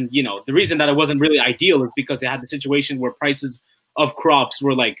country. And you know, the reason that it wasn't really ideal is because they had the situation where prices of crops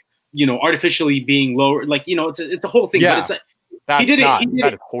were like, you know, artificially being lower. Like, you know, it's a whole thing. Yeah, but it's like that's he did not, it. He did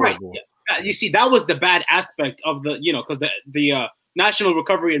that it is horrible. right. You see, that was the bad aspect of the, you know, because the National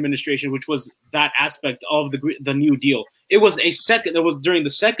Recovery Administration, which was that aspect of the New Deal. It was during the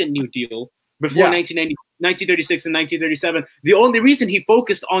second New Deal before 1936 and 1937. The only reason he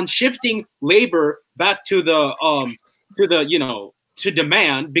focused on shifting labor back to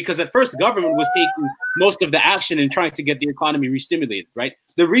demand, because at first government was taking most of the action in trying to get the economy restimulated, right?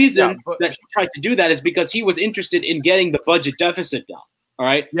 The reason that he tried to do that is because he was interested in getting the budget deficit down. All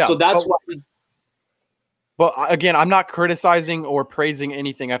right. Yeah, so that's why. But again, I'm not criticizing or praising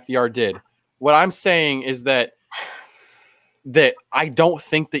anything FDR did. What I'm saying is that I don't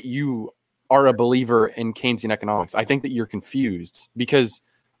think that you are a believer in Keynesian economics. I think that you're confused, because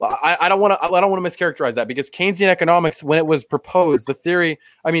I don't want to mischaracterize that, because Keynesian economics, when it was proposed, the theory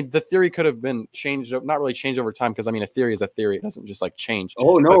could have been changed, not really changed over time, because I mean, a theory is a theory. It doesn't just like change.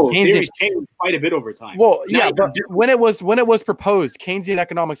 Oh no, theories changed quite a bit over time. Well, yeah, but when it was proposed, Keynesian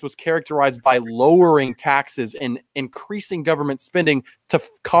economics was characterized by lowering taxes and increasing government spending to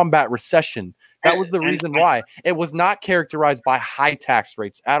combat recession. That was the reason why. It was not characterized by high tax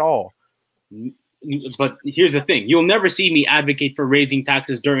rates at all. But here's the thing. You'll never see me advocate for raising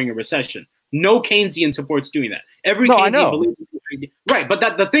taxes during a recession. No Keynesian supports doing that. Keynesian believes right, but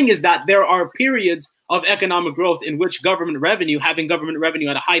the thing is that there are periods of economic growth in which having government revenue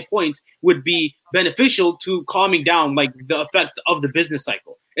at a high point would be beneficial to calming down like the effect of the business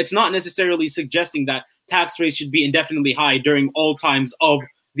cycle. It's not necessarily suggesting that tax rates should be indefinitely high during all times of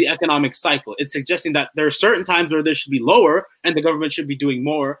the economic cycle. It's suggesting that there are certain times where they should be lower and the government should be doing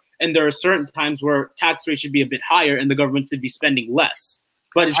more. And there are certain times where tax rates should be a bit higher and the government should be spending less.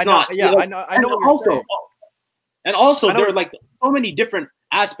 But it's not. Yeah, I know. What you're saying. And also, there are like so many different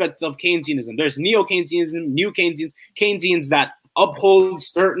aspects of Keynesianism. There's neo-Keynesianism, new Keynesians that uphold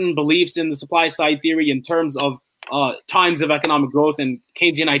certain beliefs in the supply side theory in terms of times of economic growth and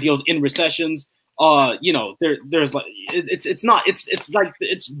Keynesian ideals in recessions. There's like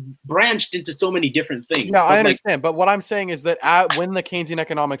it's branched into so many different things. Yeah, I understand. But what I'm saying is that when the Keynesian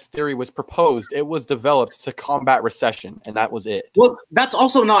economics theory was proposed, it was developed to combat recession, and that was it. Well, that's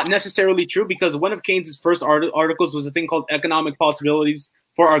also not necessarily true, because one of Keynes's first articles was a thing called Economic Possibilities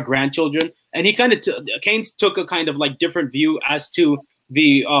for Our Grandchildren, and he kind of Keynes took a kind of like different view as to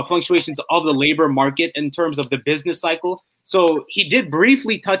the fluctuations of the labor market in terms of the business cycle. So he did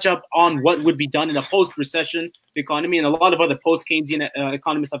briefly touch up on what would be done in a post-recession economy, and a lot of other post-Keynesian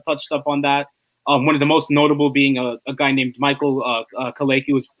economists have touched up on that. One of the most notable being a guy named Michael Kalecki,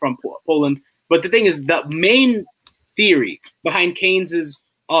 who was from Poland. But the thing is, the main theory behind Keynes's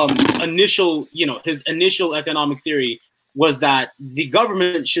his initial economic theory was that the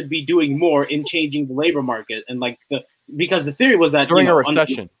government should be doing more in changing the labor market, and because the theory was that during a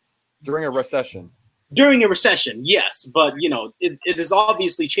recession. During a recession, yes, but it has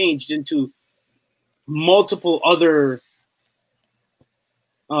obviously changed into multiple other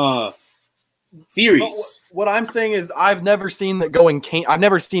theories. But what I'm saying is, I've never seen that going. I've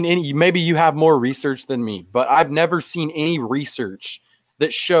never seen any. Maybe you have more research than me, but I've never seen any research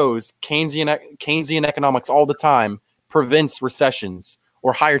that shows Keynesian economics all the time prevents recessions,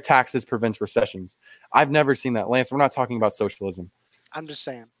 or higher taxes prevents recessions. I've never seen that, Lance. We're not talking about socialism. I'm just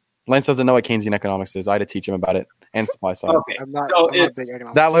saying. Lance doesn't know what Keynesian economics is. I had to teach him about it and supply side. Okay, I'm not big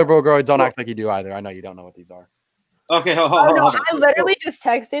economics. That liberal girl, don't act like you do either. I know you don't know what these are. Okay, I literally just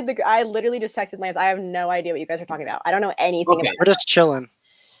texted Lance. I have no idea what you guys are talking about. I don't know anything about it. We're just chilling.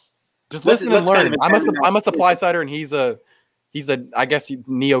 Just listen and learn. I'm a supply sider, and he's a I guess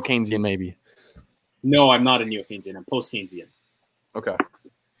neo-Keynesian maybe. No, I'm not a neo-Keynesian. I'm post-Keynesian.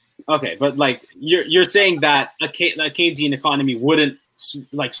 Okay, but like you're saying that a Keynesian economy wouldn't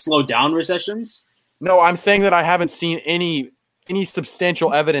like slow down recessions? No, I'm saying that I haven't seen any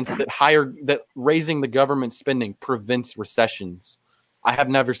substantial evidence that raising the government spending prevents recessions. I have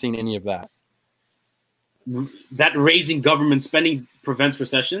never seen any of that. That raising government spending prevents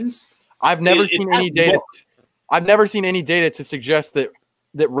recessions? I've never seen any data. I've never seen any data to suggest that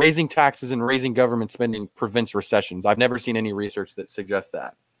raising taxes and raising government spending prevents recessions. I've never seen any research that suggests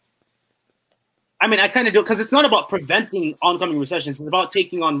that. I mean, I kind of do, because it's not about preventing oncoming recessions. It's about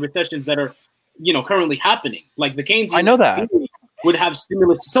taking on recessions that are, currently happening. Like the Keynesian. I know that. would have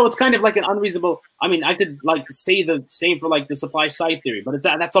stimulus. So it's kind of like an unreasonable. I mean, I could like say the same for like the supply side theory, but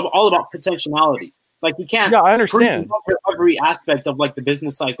that's all about potentiality. Like you can't. Yeah, I understand every aspect of like the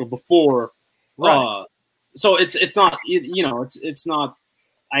business cycle before. Right. So it's not it's not.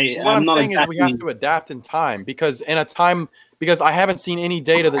 I'm not saying exactly. We have to adapt in time because I haven't seen any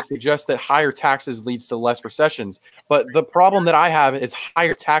data that suggests that higher taxes leads to less recessions. But the problem that I have is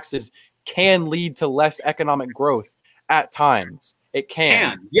higher taxes can lead to less economic growth at times. It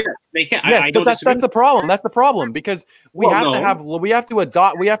can. Yes, they can. Yes, I but that's the problem. That's the problem because we have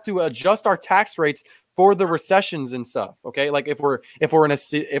to adjust our tax rates for the recessions and stuff. Okay, like if we're in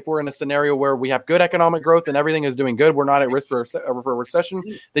a scenario where we have good economic growth and everything is doing good, we're not at risk for a recession.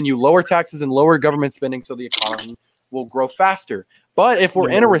 Then you lower taxes and lower government spending so the economy will grow faster. But if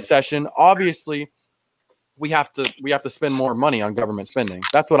we're in a recession, obviously we have to spend more money on government spending.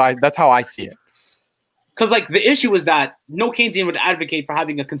 That's how I see it. Because like the issue is that no Keynesian would advocate for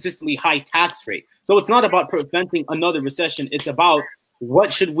having a consistently high tax rate. So it's not about preventing another recession. It's about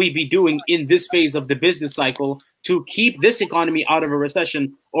what should we be doing in this phase of the business cycle to keep this economy out of a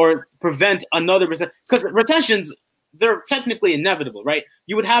recession or prevent another recession? Because recessions, they're technically inevitable, right?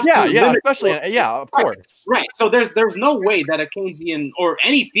 You would have of course. Right. So there's no way that a Keynesian or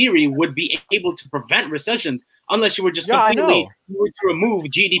any theory would be able to prevent recessions unless you were just completely to remove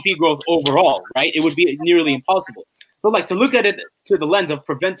GDP growth overall, right? It would be nearly impossible. So like to look at it through the lens of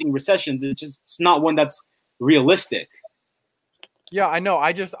preventing recessions, it's not one that's realistic. Yeah, I know.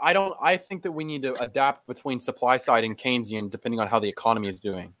 I think that we need to adapt between supply side and Keynesian depending on how the economy is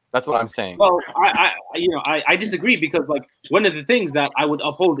doing. That's what I'm saying. Well, I disagree because like one of the things that I would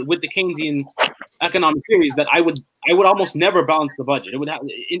uphold with the Keynesian economic theory is that I would almost never balance the budget. It would have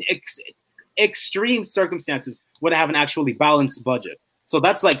in extreme circumstances would have an actually balanced budget. So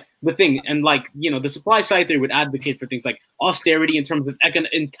that's like the thing. And like, the supply side theory would advocate for things like austerity in terms of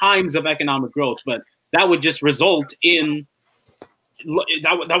in times of economic growth, but that would just result in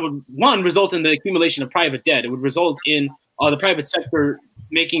that would result in the accumulation of private debt. It would result in the private sector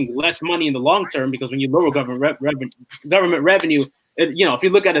making less money in the long term because when you lower government revenue, if you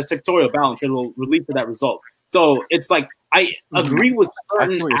look at a sectorial balance, it will lead to that result. So it's like I agree with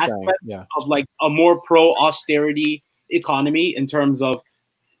certain aspects of like a more pro austerity economy in terms of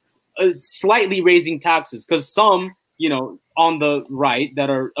slightly raising taxes because some on the right that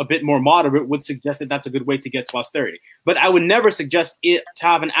are a bit more moderate would suggest that that's a good way to get to austerity. But I would never suggest it to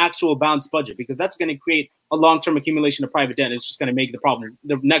have an actual balanced budget because that's going to create a long-term accumulation of private debt. It's just going to make the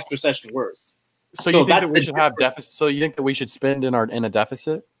next recession worse. So you think that we should have deficit? So you think that we should spend in a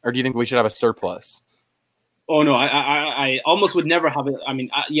deficit, or do you think we should have a surplus? Oh no, I almost would never have it. I mean,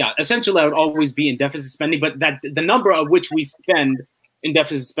 essentially I would always be in deficit spending, but that the number of which we spend in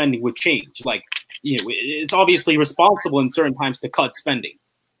deficit spending would change. Like, it's obviously responsible in certain times to cut spending.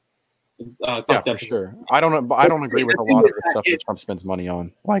 For sure. I don't agree with a lot of the stuff that Trump spends money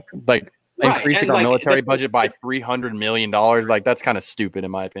on. Like increasing our military budget by $300 million. Like that's kind of stupid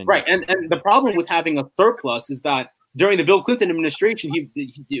in my opinion. Right. And the problem with having a surplus is that during the Bill Clinton administration,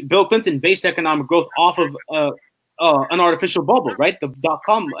 Bill Clinton based economic growth off of an artificial bubble, right? The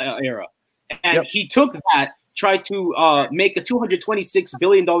 .com era. And he took that, tried to make a $226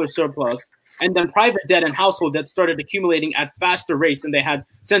 billion surplus, and then private debt and household debt started accumulating at faster rates than they had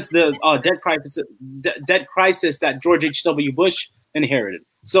since the debt crisis that George H.W. Bush inherited.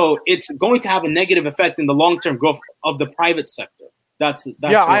 So it's going to have a negative effect in the long-term growth of the private sector. That's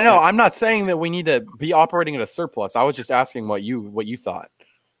I know. I'm not saying that we need to be operating at a surplus. I was just asking what you thought.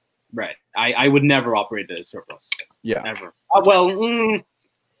 Right. I would never operate at a surplus. Yeah. Never.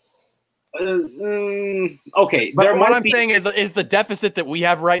 Okay. But what I'm saying is the deficit that we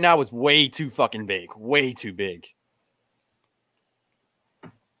have right now is way too fucking big. Way too big.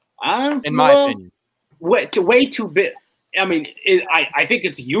 In my opinion. Way too big. I mean, I think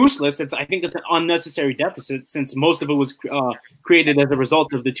it's useless. I think it's an unnecessary deficit since most of it was created as a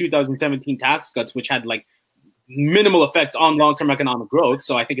result of the 2017 tax cuts, which had like minimal effect on long-term economic growth.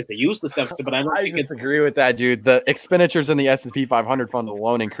 So I think it's a useless deficit, but I disagree with that, dude. The expenditures in the S&P 500 fund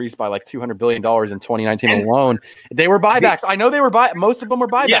alone increased by like $200 billion in 2019 alone. They were buybacks. I know they were most of them were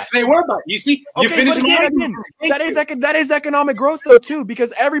buybacks. Yes, they were. But you see, that is economic growth though too,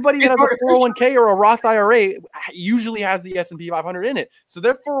 because everybody that has a 401k or a Roth IRA usually has the S&P 500 in it. So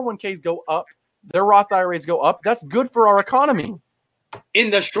their 401ks go up, their Roth IRAs go up. That's good for our economy. In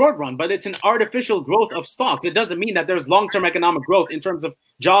the short run, but it's an artificial growth of stocks. It doesn't mean that there's long-term economic growth in terms of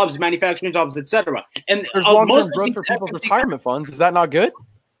jobs, manufacturing jobs, etc. And there's long-term growth for people's retirement funds. Is that not good?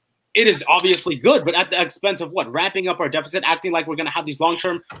 it is obviously good, but at the expense of what? Ramping up our deficit, acting like we're going to have these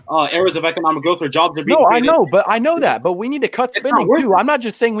long-term eras of economic growth where jobs are being created. I know that, but we need to cut spending too. I'm not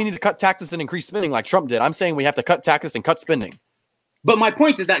just saying we need to cut taxes and increase spending like Trump did. I'm saying we have to cut taxes and cut spending. But my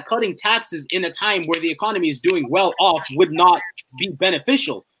point is that cutting taxes in a time where the economy is doing well off would not be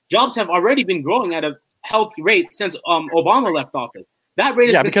beneficial. Jobs have already been growing at a healthy rate since Obama left office. That rate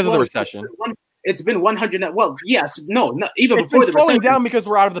has been because of the recession. It's been 100. Well, yes, no, even it's before been the slowing recession. down because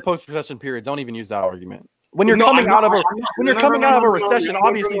we're out of the post-recession period. Don't even use that argument. When you're coming out of a recession,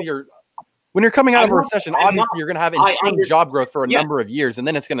 obviously you're going to have insane job growth for a number of years, and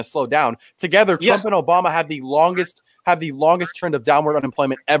then it's going to slow down. Together, Trump and Obama have the longest trend of downward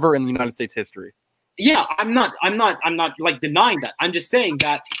unemployment ever in the United States history. Yeah, I'm not like denying that. I'm just saying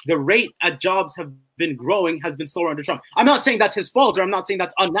that the rate at jobs have been growing has been slower under Trump. I'm not saying that's his fault, or I'm not saying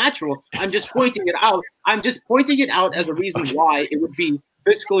that's unnatural. I'm just pointing it out. I'm just pointing it out as a reason why it would be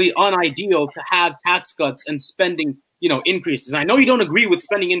fiscally unideal to have tax cuts and spending, increases. I know you don't agree with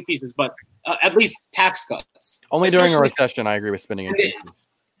spending increases, but at least tax cuts. Only during a recession, I agree with spending increases.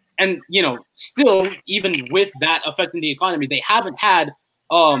 And still, even with that affecting the economy, they haven't had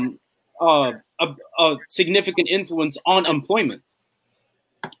a significant influence on employment.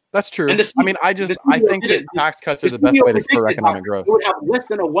 That's true. I think that tax cuts are the best way to spur economic growth. It would have less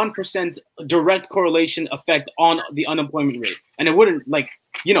than a 1% direct correlation effect on the unemployment rate. And it wouldn't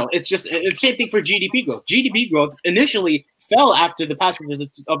it's the same thing for GDP growth. GDP growth initially fell after the passage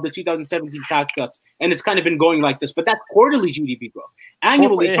of the 2017 tax cuts. And it's kind of been going like this, but that's quarterly GDP growth.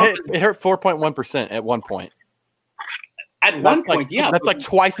 Annually, it hit 4.1% at one point. At one point, yeah. That's like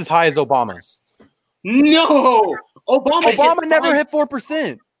twice as high as Obama's. No! Obama never hit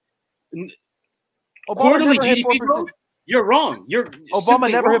 4%. Quarterly GDP growth? You're wrong. Obama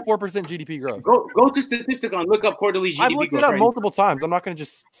never hit 4% GDP growth. Go to Statisticon, look up quarterly GDP growth. I've looked it up multiple times. I'm not going to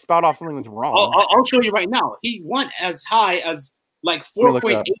just spout off something that's wrong. I'll show you right now. He went as high as like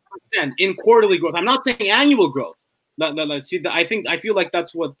 4.8% in quarterly growth. I'm not saying annual growth. See, I feel like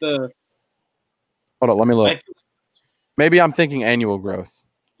that's what the. Hold on, let me look. Maybe I'm thinking annual growth.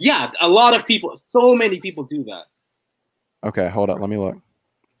 Yeah, a lot of people, so many people do that. Okay, hold up, let me look.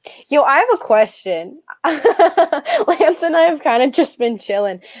 Yo, I have a question. Lance and I have kind of just been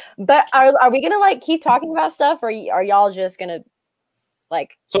chilling, but are we gonna keep talking about stuff, or are y'all just gonna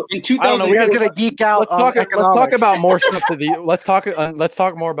So in 2000, I don't know. We're just gonna geek out. Let's talk about more stuff. Let's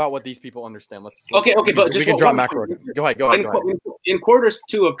talk more about what these people understand. Okay, but we can drop macro. Go ahead. In quarters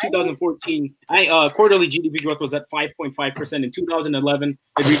 2 of 2014, quarterly GDP growth was at 5.5%. In 2011,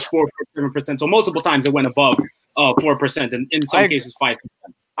 it reached 4.7%. So multiple times it went above 4%, and in some cases 5%.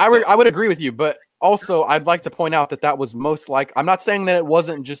 I would agree with you, but also I'd like to point out that was most like. I'm not saying that it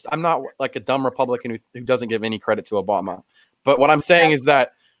wasn't just. I'm not like a dumb Republican who doesn't give any credit to Obama. But what I'm saying is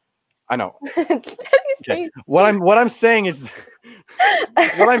that I know. Okay. What I'm saying is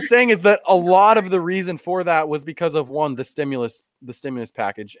that a lot of the reason for that was because of one, the stimulus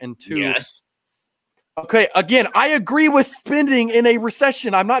package, and two. Yes. Okay. Again, I agree with spending in a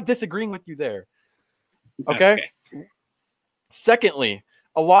recession. I'm not disagreeing with you there. Okay. Secondly,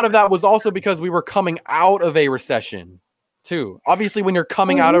 a lot of that was also because we were coming out of a recession. Too. Obviously, when you're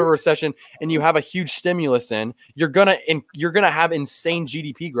coming out of a recession and you have a huge stimulus you're gonna have insane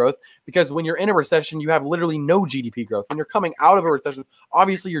GDP growth, because when you're in a recession, you have literally no GDP growth. When you're coming out of a recession,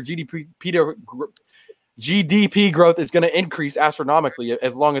 obviously your GDP growth is going to increase astronomically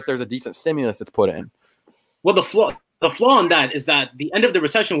as long as there's a decent stimulus that's put in. Well, the flaw in that is that the end of the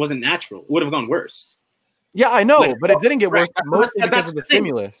recession wasn't natural. It would have gone worse. Yeah, I know, but it didn't get worse mostly because of the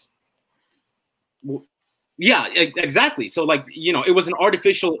stimulus. Yeah, exactly. So it was an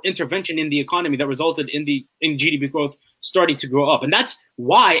artificial intervention in the economy that resulted in GDP growth starting to grow up. And that's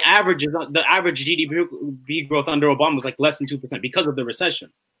why the average GDP growth under Obama was less than 2% because of the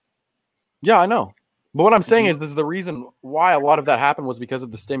recession. Yeah, I know. But what I'm saying is this is the reason why a lot of that happened was because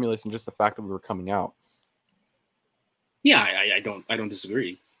of the stimulus and just the fact that we were coming out. Yeah, I don't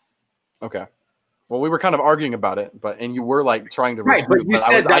disagree. Okay. Well, we were kind of arguing about it, and you were trying to right, but you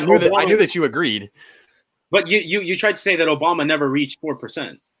said I knew that you agreed. But you tried to say that Obama never reached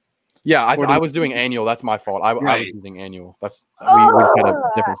 4%. Yeah, I was doing annual. That's my fault. I was using annual. That's we had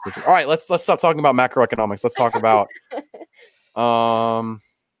a different specific. All right, let's stop talking about macroeconomics. Let's talk about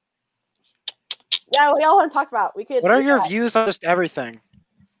Yeah, what y'all want to talk about? What are your views on just everything?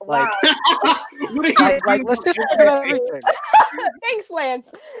 Wow. Let's just talk about everything. Thanks,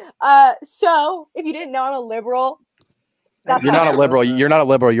 Lance. So if you didn't know, I'm a liberal. You're not a liberal. You're not a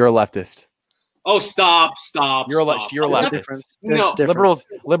liberal. You're a leftist. Oh, stop. You're a leftist. No.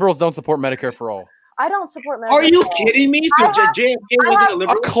 Liberals don't support Medicare for all. I don't support Medicare. Are you kidding me? So JFK wasn't a A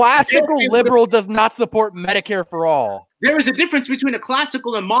liberal. classical JFK was liberal does not support Medicare for all. There is a difference between a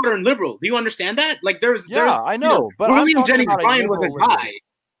classical and modern liberal. Do you understand that? Like there's I know, but I'm William talking Jennings about a Bryan was a liberal guy.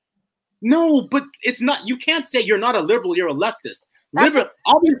 No, but it's not. You can't say you're not a liberal. You're a leftist. Liberal.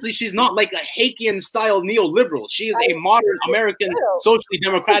 Obviously, she's not like a Hakean style neoliberal. She is a modern American socially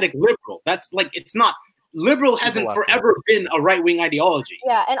democratic liberal. That's like it's not. Liberal hasn't forever been a right wing ideology.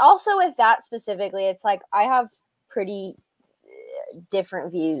 Yeah, and also with that specifically, it's like I have pretty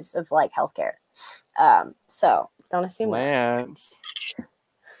different views of like healthcare. So don't assume that. Lance.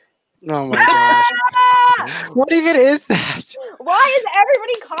 Oh my gosh. What even is that? Why is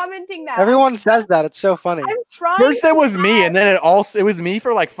everybody commenting that? Everyone says that. It's so funny. I'm trying. First it was me, and then it was me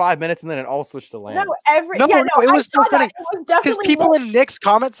for like 5 minutes, and then it all switched to Lance. No, it was so funny. It was Because definitely people in Nick's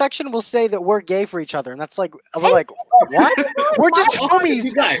comment section will say that we're gay for each other, and that's like we're like, what? We're just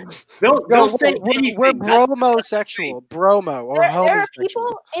homies. They'll say We're bromosexual, bromo, or there are homosexual.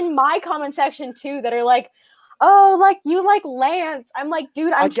 people in my comment section too that are like, "Oh, like you like Lance." I'm like,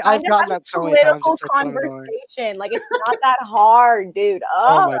 dude, I'm trying to gotten have that so a many times, political it's like kind of annoying. conversation. Like it's not that hard, dude.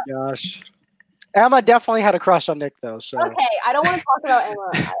 Oh my gosh. Emma definitely had a crush on Nick though. So Okay, I don't want to talk about Emma.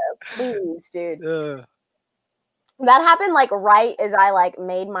 Please, dude. Ugh. That happened like right as I like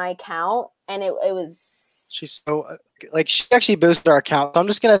made my account, and it was. She's so like she actually boosted our account. So I'm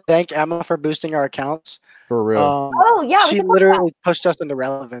just gonna thank Emma for boosting our accounts. For real. Oh yeah, she literally pushed us into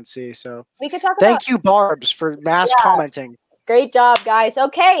relevancy. So we could talk. Thank you, Barbs, for mass commenting. Great job, guys.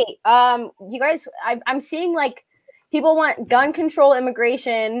 Okay, you guys, I'm seeing like people want gun control,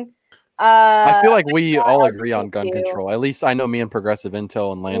 immigration. I feel like we all agree on gun control. At least I know me and Progressive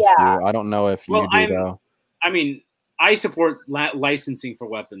Intel and Lance do. I don't know if you do though. I mean, I support licensing for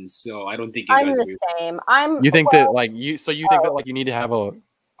weapons, so I don't think you I'm guys the agree. same. You think that like you? So you think that like you need to have a?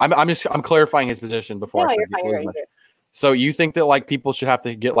 I'm clarifying his position before. No, I you're forget fine, too much. So you think that like people should have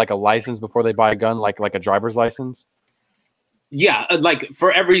to get like a license before they buy a gun, like a driver's license? Yeah, like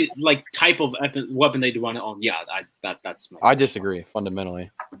for every like type of weapon they do want to own. Yeah, that's my. I disagree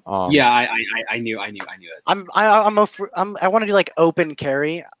fundamentally. Yeah, I knew it. I want to do like open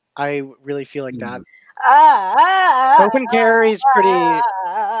carry. I really feel like that. Open carry is pretty.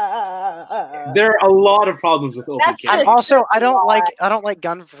 There are a lot of problems with open carry. I don't like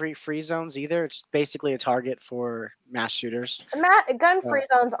gun-free zones either. It's basically a target for mass shooters. Gun-free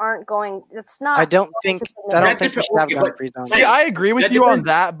zones aren't going. It's not. I don't think we should have gun-free zones. See, I agree with you on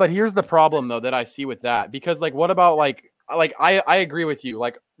that, but here's the problem though that I see with that, because like, what about like I agree with you.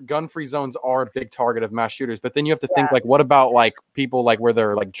 Like, gun-free zones are a big target of mass shooters, but then you have to think like, what about like people like where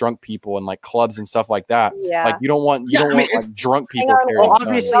they're like drunk people and like clubs and stuff like that? Yeah. Like you don't want like drunk people carrying. Well,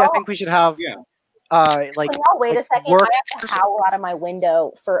 obviously, I think we should have like. Can y'all wait a second? I have to howl out of my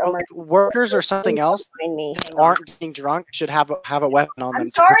window for workers or something else that aren't being drunk should have a weapon on them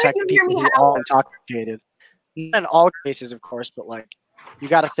to sorry protect if the you hear people me who are intoxicated. Not in all cases, of course, but like you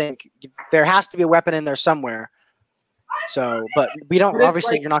got to think there has to be a weapon in there somewhere. So, but we don't.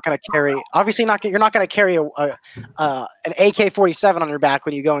 Obviously, you're not going to carry. Obviously, you're not going to carry an AK-47 on your back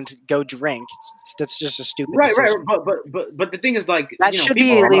when you go drink. That's just a stupid decision. But the thing is, like that should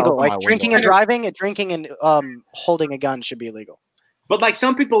be illegal. Like drinking and driving, drinking and holding a gun should be illegal. But like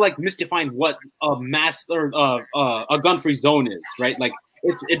some people like mystifying what a mass or a gun-free zone is, right? Like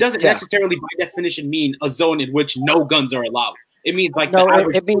it doesn't necessarily by definition mean a zone in which no guns are allowed. It means like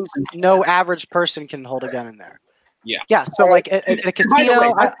it means no average person can hold a gun in there. Yeah. Yeah. So like at a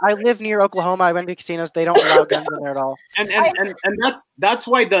casino, I live near Oklahoma. I went to casinos. They don't allow guns in there at all. And that's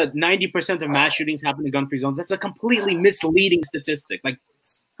why the 90% of mass shootings happen in gun-free zones. That's a completely misleading statistic. Like,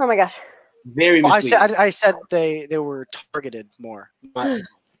 oh my gosh, very misleading. I said they were targeted more.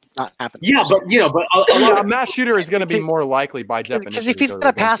 Not happening. Yeah, but a mass shooter is going to be more likely by definition. Because if he's going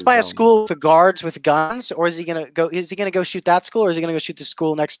to pass by a school with guards with guns, or is he going to go? Is he going to go shoot that school, or is he going to go shoot the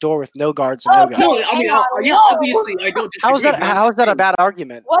school next door with no guards and no guns? No, I mean, obviously, I don't. How is that a bad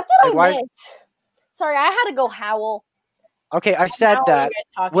argument? What did I miss? Sorry, I had to go howl. Okay, I said that.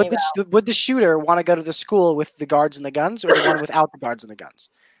 Would the shooter want to go to the school with the guards and the guns, or the one without the guards and the guns?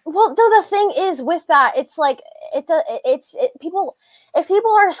 Well, the thing is with that, it's like people. If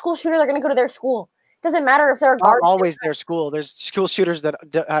people are a school shooter, they're going to go to their school. Doesn't matter if they're not always their school. There's school shooters that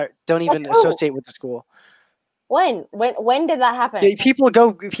don't even associate with the school. When did that happen? Yeah,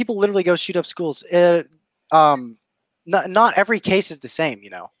 people literally go shoot up schools. Not every case is the same, you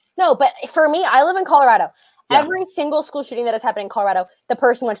know. No, but for me, I live in Colorado. Yeah. Every single school shooting that has happened in Colorado, the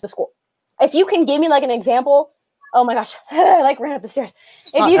person went to the school. If you can give me like an example, oh my gosh, I like ran up the stairs.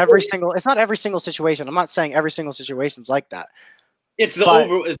 It's not every single situation. I'm not saying every single situation's like that. It's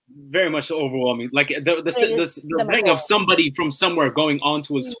it's very much the overwhelming. Like the thing of somebody from somewhere going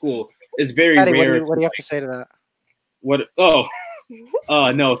onto a school is very Eddie, rare. what do you have to say to that? What? Oh,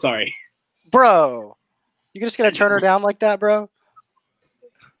 no, sorry, bro. You just gonna turn her down like that, bro?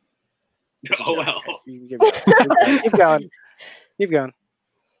 Oh well. Keep going. Keep going.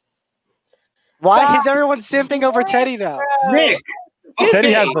 Why is everyone simping over Teddy now? Nick.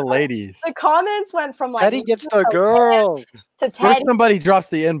 Teddy has the ladies. The comments went from like Teddy gets the girls. to First Teddy. somebody drops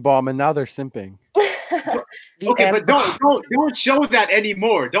the N-bomb and now they're simping. Okay, but don't show that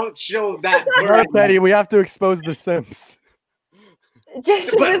anymore. Don't show that. No, Teddy, we have to expose the simps.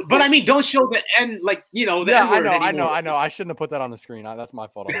 But I mean, don't show the N, like, the N-word I anymore. know. I shouldn't have put that on the screen. That's my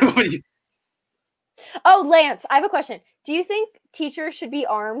fault. Oh, Lance, I have a question. Do you think teachers should be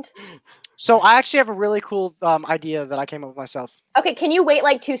armed? So I actually have a really cool idea that I came up with myself. Okay, can you wait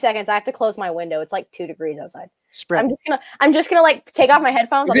like 2 seconds? I have to close my window. It's like 2 degrees outside. Sprint. I'm just gonna like take off my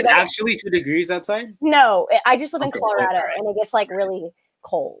headphones. Is it actually 2 degrees outside? No, I just live in Colorado, right. and it gets like really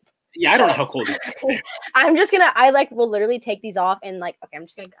cold. Yeah, I don't know how cold it is. I'm just gonna. I like will literally take these off and like. Okay, I'm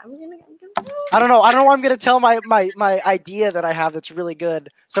gonna. I don't know. I'm gonna tell my idea that I have that's really good.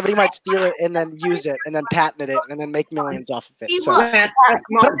 Somebody might steal it and then use it and then patent it and then make millions off of it. So, That's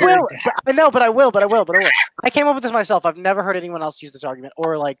not but I will. I came up with this myself. I've never heard anyone else use this argument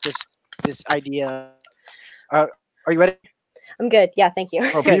or like this idea. Are you ready? I'm good. Yeah, thank you.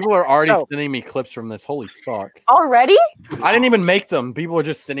 Bro, people are already sending me clips from this. Holy fuck! Already? I didn't even make them. People are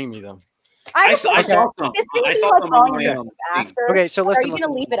just sending me them. I saw some. I saw some on my after. Okay, so listen. Are you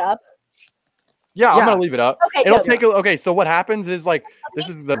gonna leave it up? Yeah, I'm gonna leave it up. Okay, it'll take. Okay, so what happens is like this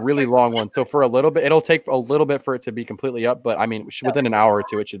is the really long one. So for a little bit, it'll take a little bit for it to be completely up. But I mean, within an hour or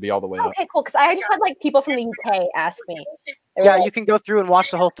two, it should be all the way up. Okay, cool. Because I just had like people from the UK ask me. Yeah, you can go through and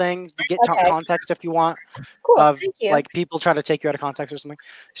watch the whole thing. You get context if you want. Cool. Of Thank you. like people trying to take you out of context or something.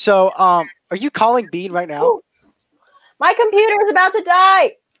 So, are you calling Bean right now? Ooh. My computer is about to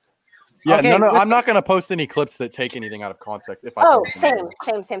die. Yeah, Okay, no, I'm not gonna post any clips that take anything out of context. If I same.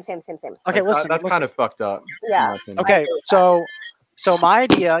 Okay, listen. That's kind of fucked up. Yeah. Okay, so my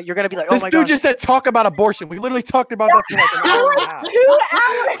idea, you're gonna be like, oh this my dude gosh, just said talk about abortion. We literally talked about that for like an hour and a half. 2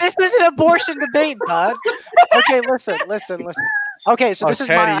 hours. this is an abortion debate, bud. Okay, listen. Okay, so this is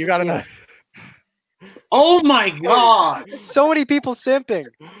my You gotta idea. know. Oh my god! So many people simping.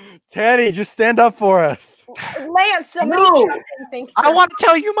 Teddy, just stand up for us. Lance, somebody thinks I want to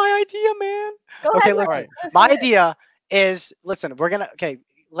tell you my idea, man. Go Okay, ahead, listen. Right. My idea is, listen,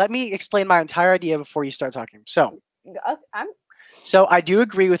 let me explain my entire idea before you start talking. So I do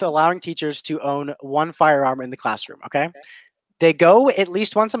agree with allowing teachers to own one firearm in the classroom, okay? They go at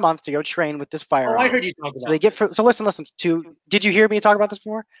least once a month to go train with this firearm. Oh, I heard you talk about So they get so listen. Did you hear me talk about this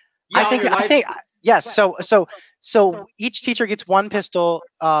before? Yeah, I think yes. So each teacher gets one pistol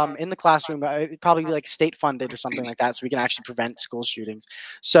in the classroom. It'd probably be like state funded or something like that, so we can actually prevent school shootings.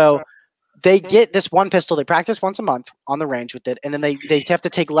 So they get this one pistol. They practice once a month on the range with it, and then they have to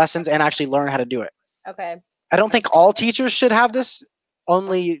take lessons and actually learn how to do it. Okay. I don't think all teachers should have this.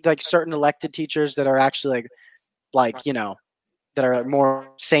 Only like certain elected teachers that are actually like that are more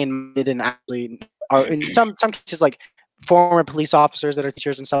sane-minded and actually are in some cases like former police officers that are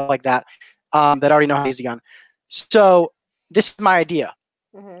teachers and stuff like that that already know how to use a gun. So this is my idea.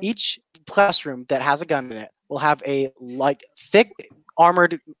 Mm-hmm. Each classroom that has a gun in it will have a like thick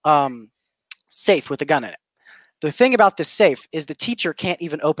armored safe with a gun in it. The thing about this safe is the teacher can't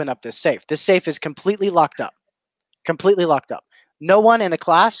even open up this safe. This safe is completely locked up. No one in the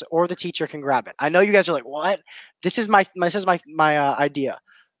class or the teacher can grab it. I know you guys are like, "What?" This is my idea.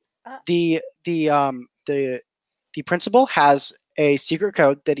 The principal has a secret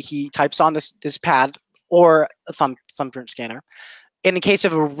code that he types on this pad or a thumbprint scanner. In the case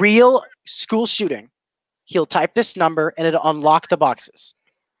of a real school shooting, he'll type this number and it'll unlock the boxes.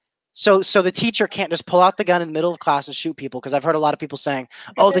 So the teacher can't just pull out the gun in the middle of class and shoot people, because I've heard a lot of people saying,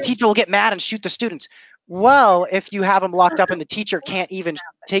 "Oh, the teacher will get mad and shoot the students." Well, if you have them locked up and the teacher can't even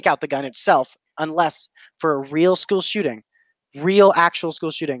take out the gun itself, unless for a real school shooting, real actual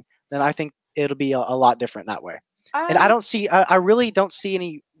school shooting, then I think it'll be a lot different that way. And I really don't see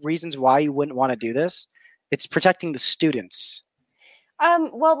any reasons why you wouldn't want to do this. It's protecting the students.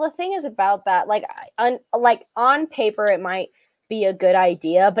 Well, the thing is about that, like on paper, it might be a good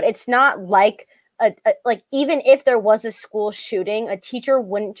idea, but it's not like like even if there was a school shooting, a teacher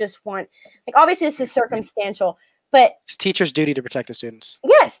wouldn't just want, like, obviously this is circumstantial, but it's teachers' duty to protect the students.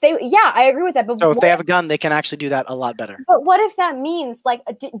 Yes, I agree with that. But so if they have a gun, they can actually do that a lot better. But what if that means, like,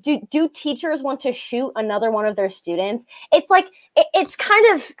 do teachers want to shoot another one of their students? It's like it's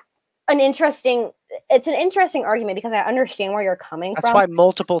kind of an interesting it's an interesting argument because I understand where you're coming That's from. why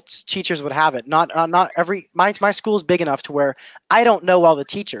multiple teachers would have it. Not every. My school is big enough to where I don't know all the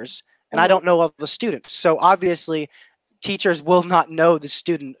teachers and I Mhm. don't know all the students. So obviously, teachers will not know the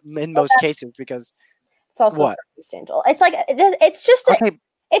student in most cases because It's also what? circumstantial. It's like it's just a, okay,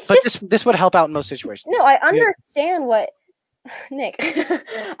 it's but just this would help out in most situations. no. I understand what Nick.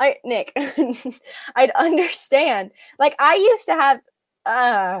 I'd understand. Like I used to have.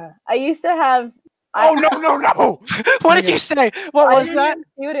 Oh no! What did you say? What I was didn't that? even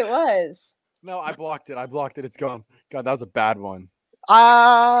see what it was. No, I blocked it. It's gone. God, that was a bad one.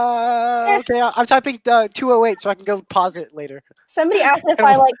 Okay, I'm typing 208 so I can go pause it later. Somebody asked if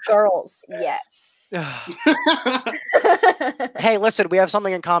I like girls. Yes. Hey, listen, we have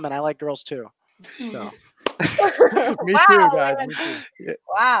something in common. I like girls too. So. Me Wow, too, guys. man. Me too.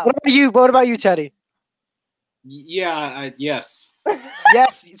 Wow. What about you? What about you, Teddy? Yeah, yes.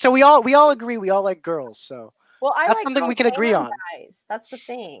 Yes. So we all agree. We all like girls. So Well, I That's like something we girls can agree and on. guys. That's the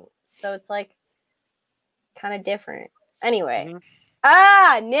thing. So it's like kind of different. Anyway.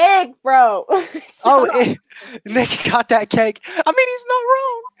 Mhm. Nick, bro. Oh, So- Nick got that cake. I mean, he's not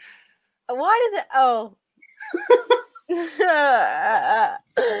wrong. why does it? Oh.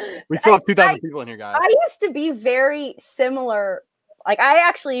 We still have 2,000 people in here, guys. I used to be very similar. Like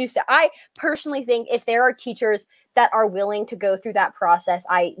I personally think if there are teachers that are willing to go through that process,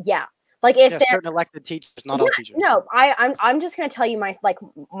 like if Yeah, they're certain elected teachers, not all teachers. no, I'm just gonna tell you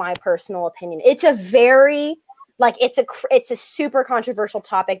my personal opinion. It's a very it's a super controversial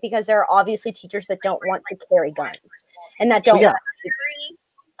topic because there are obviously teachers that don't want to carry guns and that don't. Yeah.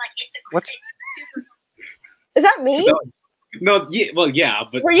 What's is that me? No, yeah, well, yeah,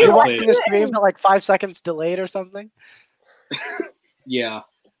 but Were You you watching the stream but like 5 seconds delayed or something? yeah.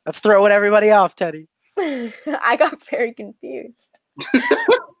 That's throwing everybody off, Teddy. I got very confused.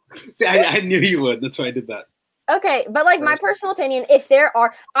 See, I knew you would. That's why I did that. Okay, but like my personal opinion,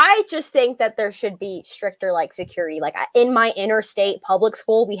 I just think that there should be stricter like security. Like in my interstate public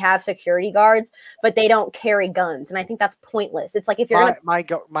school, we have security guards, but they don't carry guns, and I think that's pointless. It's like if you're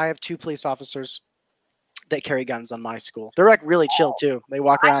I have 2 police officers that carry guns on my school. They're like really chill too. They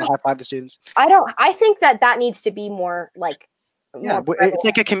walk around, high five the students. I think that needs to be more like. Yeah, more it's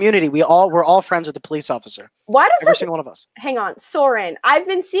like a community. We're all friends with the police officer. Why does Every this? single one of us. Hang on, Soren. I've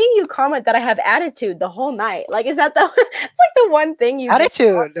been seeing you comment that I have attitude the whole night. Like, is that the? It's like the one thing you.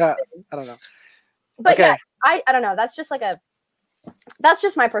 Attitude. I don't know. But Okay. yeah, I don't know. That's just that's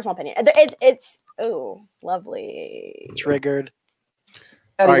just my personal opinion. It's oh lovely. Triggered.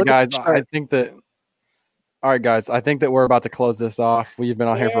 All Eddie, right, look at guys. the chart. I think that we're about to close this off. We've been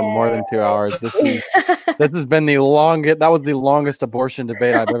on here for more than 2 hours. This has been the longest. That was the longest abortion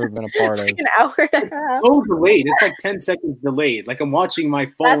debate I've ever been a part It's of. like an hour and a half. So delayed. It's like 10 seconds delayed. Like I'm watching my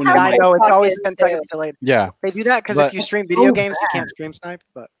phone. That's how and I my- know it's TikTok always is 10 too. seconds delayed. Yeah. They do that because But- if you stream video so games, you bad. can't stream snipe.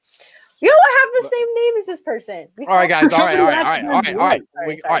 But You know what? I have the same name as this person. All right, guys. All right.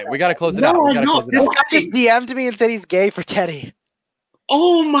 Sorry. We got to close it No, out. We got to no, close it this out. guy just DM'd me and said he's gay for Teddy.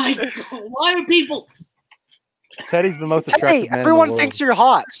 Oh my god! Why are people? Teddy's the most attractive Teddy, man in the everyone world. thinks you're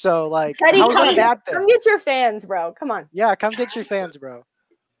hot. So like, Teddy, how's that a come, bad come thing? get your fans, bro. Come on. Yeah, come get your fans, bro.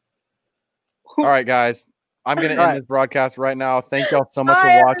 All right, guys. I'm gonna All end right. this broadcast right now. Thank y'all so much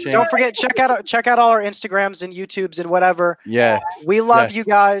Bye, for watching. Don't forget check out all our Instagrams and YouTubes and whatever. Yes. We love Yes. you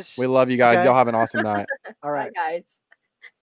guys. We love you guys. Okay. Y'all have an awesome night. All right. Bye, guys.